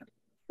estrogen.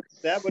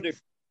 That would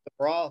explain the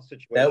bra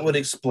situation. That would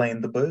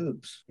explain the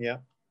boobs. Yeah.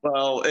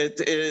 Well,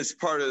 it is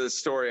part of the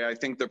story. I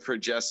think the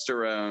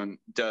progesterone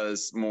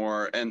does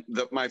more. And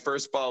my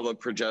first bottle of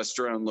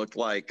progesterone looked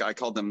like, I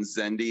called them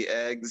Zendy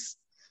eggs,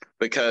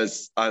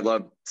 because I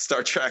love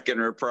Star Trek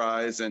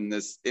Enterprise and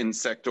this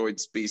insectoid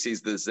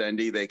species, the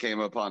Zendy. They came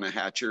upon a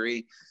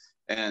hatchery,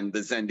 and the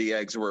Zendy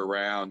eggs were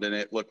round, and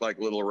it looked like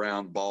little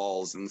round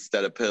balls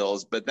instead of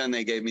pills. But then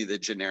they gave me the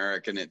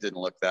generic, and it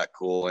didn't look that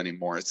cool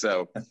anymore.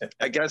 So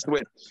I guess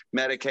with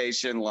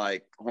medication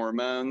like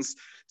hormones,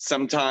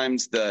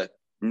 sometimes the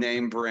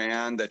name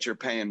brand that you're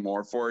paying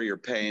more for, you're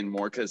paying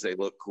more because they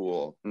look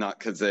cool, not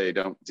because they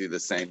don't do the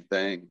same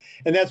thing.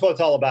 And that's what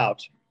it's all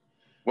about.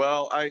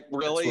 Well,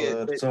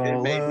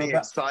 it made me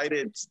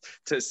excited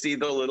to see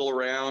the little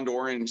round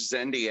orange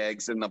Zendy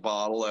eggs in the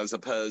bottle as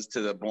opposed to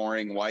the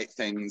boring white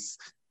things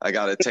I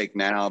got to take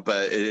now,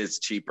 but it is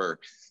cheaper.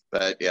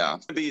 But yeah,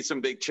 there'll be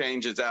some big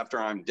changes after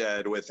I'm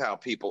dead with how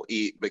people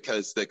eat,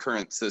 because the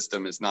current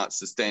system is not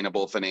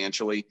sustainable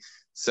financially.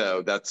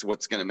 So that's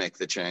what's going to make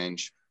the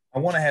change. I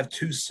want to have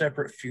 2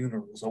 separate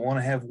funerals. I want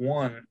to have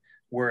one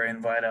where I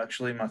invite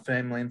actually my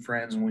family and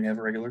friends, and we have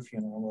a regular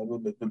funeral, blah,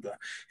 blah, blah, blah.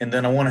 And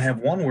then I want to have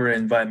one where I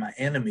invite my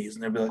enemies,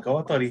 and they'll be like, oh,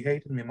 I thought he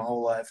hated me my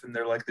whole life. And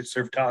they're like, they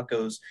serve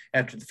tacos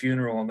after the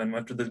funeral, and then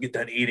after they get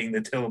done eating,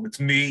 they tell them it's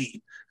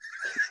me.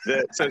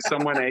 So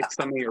someone ate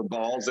some of your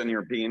balls and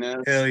your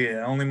penis? Hell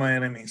yeah, only my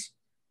enemies.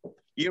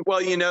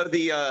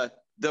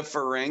 The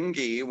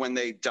Ferengi, when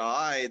they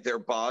die, their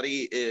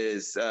body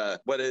is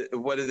what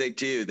do they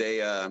do?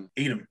 They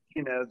eat them.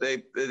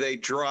 They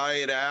dry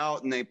it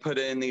out and they put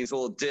it in these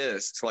little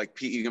discs.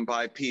 Like you can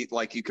buy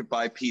you could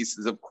buy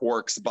pieces of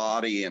Quark's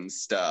body and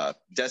stuff.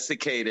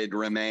 Desiccated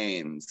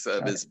remains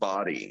of his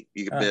body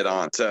you can bid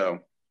on. So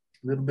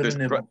a little bit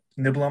of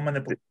nibble on my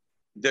nipple.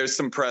 There's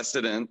some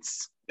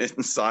precedents in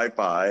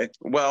sci-fi.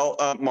 Well,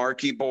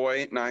 Marky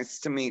boy, nice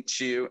to meet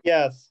you.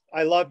 Yes,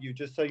 I love you,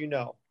 just so you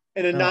know.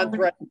 In a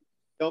non-threatening,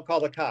 don't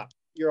call the cops.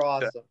 You're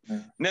awesome.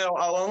 No,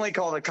 I'll only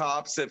call the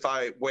cops if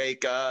I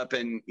wake up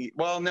if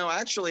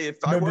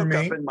I woke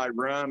up in my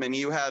room and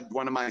you had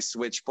one of my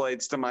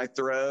switchblades to my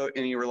throat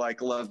and you were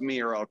like, love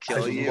me or I'll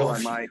kill you, I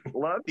might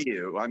love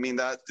you. I mean,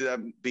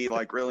 that'd be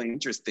like really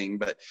interesting.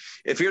 But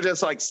if you're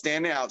just like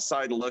standing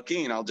outside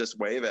looking, I'll just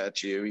wave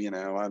at you,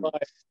 I'll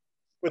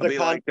be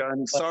like,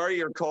 I'm sorry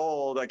you're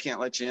cold. I can't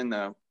let you in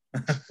though.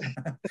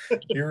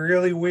 You're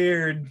really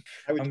weird.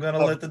 I'm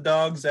gonna let the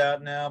dogs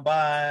out now.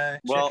 Bye.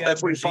 Well,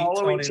 if we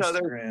follow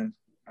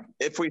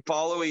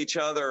each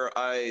other,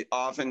 I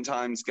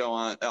oftentimes go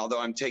on,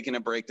 although I'm taking a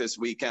break this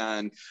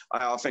weekend,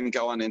 I often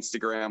go on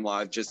Instagram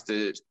Live just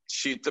to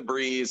shoot the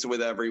breeze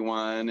with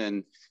everyone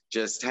and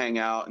just hang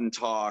out and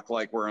talk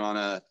like we're on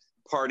a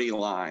party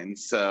line.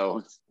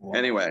 So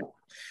anyway.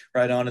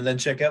 Right on. And then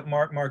check out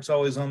Mark. Mark's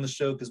always on the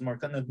show because Mark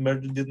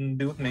didn't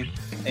do with me.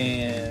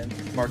 And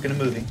Mark in a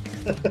movie.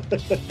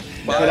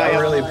 Well, I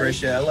really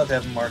appreciate it. I love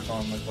having Mark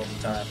on like all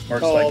the time.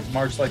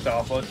 Mark's like the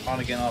on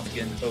again, off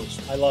again host.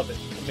 I love it.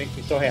 It makes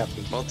me so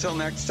happy. Well, till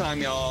next time,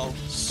 y'all.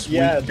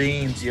 Sweet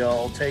beans,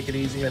 y'all. Take it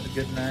easy. Have a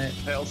good night.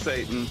 Hail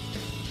Satan.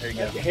 There you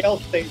go. Hail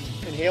Satan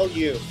and hail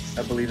you.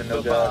 I believe in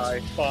no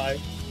gods. Bye.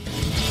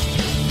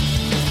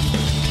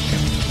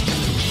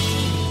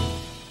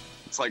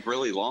 It's like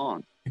really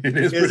long. It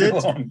is pretty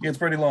long. It's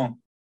pretty long.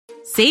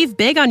 Save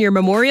big on your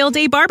Memorial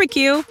Day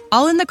barbecue,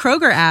 all in the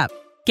Kroger app.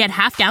 Get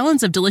half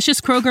gallons of delicious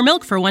Kroger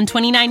milk for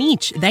 $1.29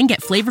 each. Then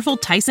get flavorful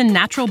Tyson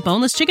natural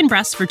boneless chicken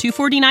breasts for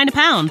 $2.49 a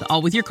pound,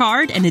 all with your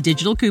card and a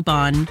digital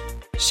coupon.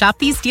 Shop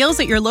these deals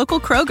at your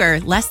local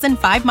Kroger, less than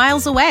 5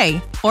 miles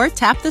away. Or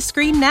tap the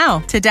screen now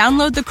to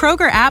download the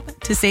Kroger app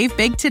to save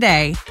big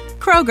today.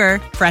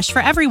 Kroger, fresh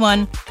for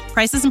everyone.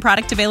 Prices and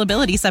product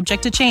availability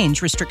subject to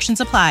change. Restrictions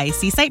apply.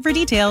 See site for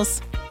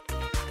details.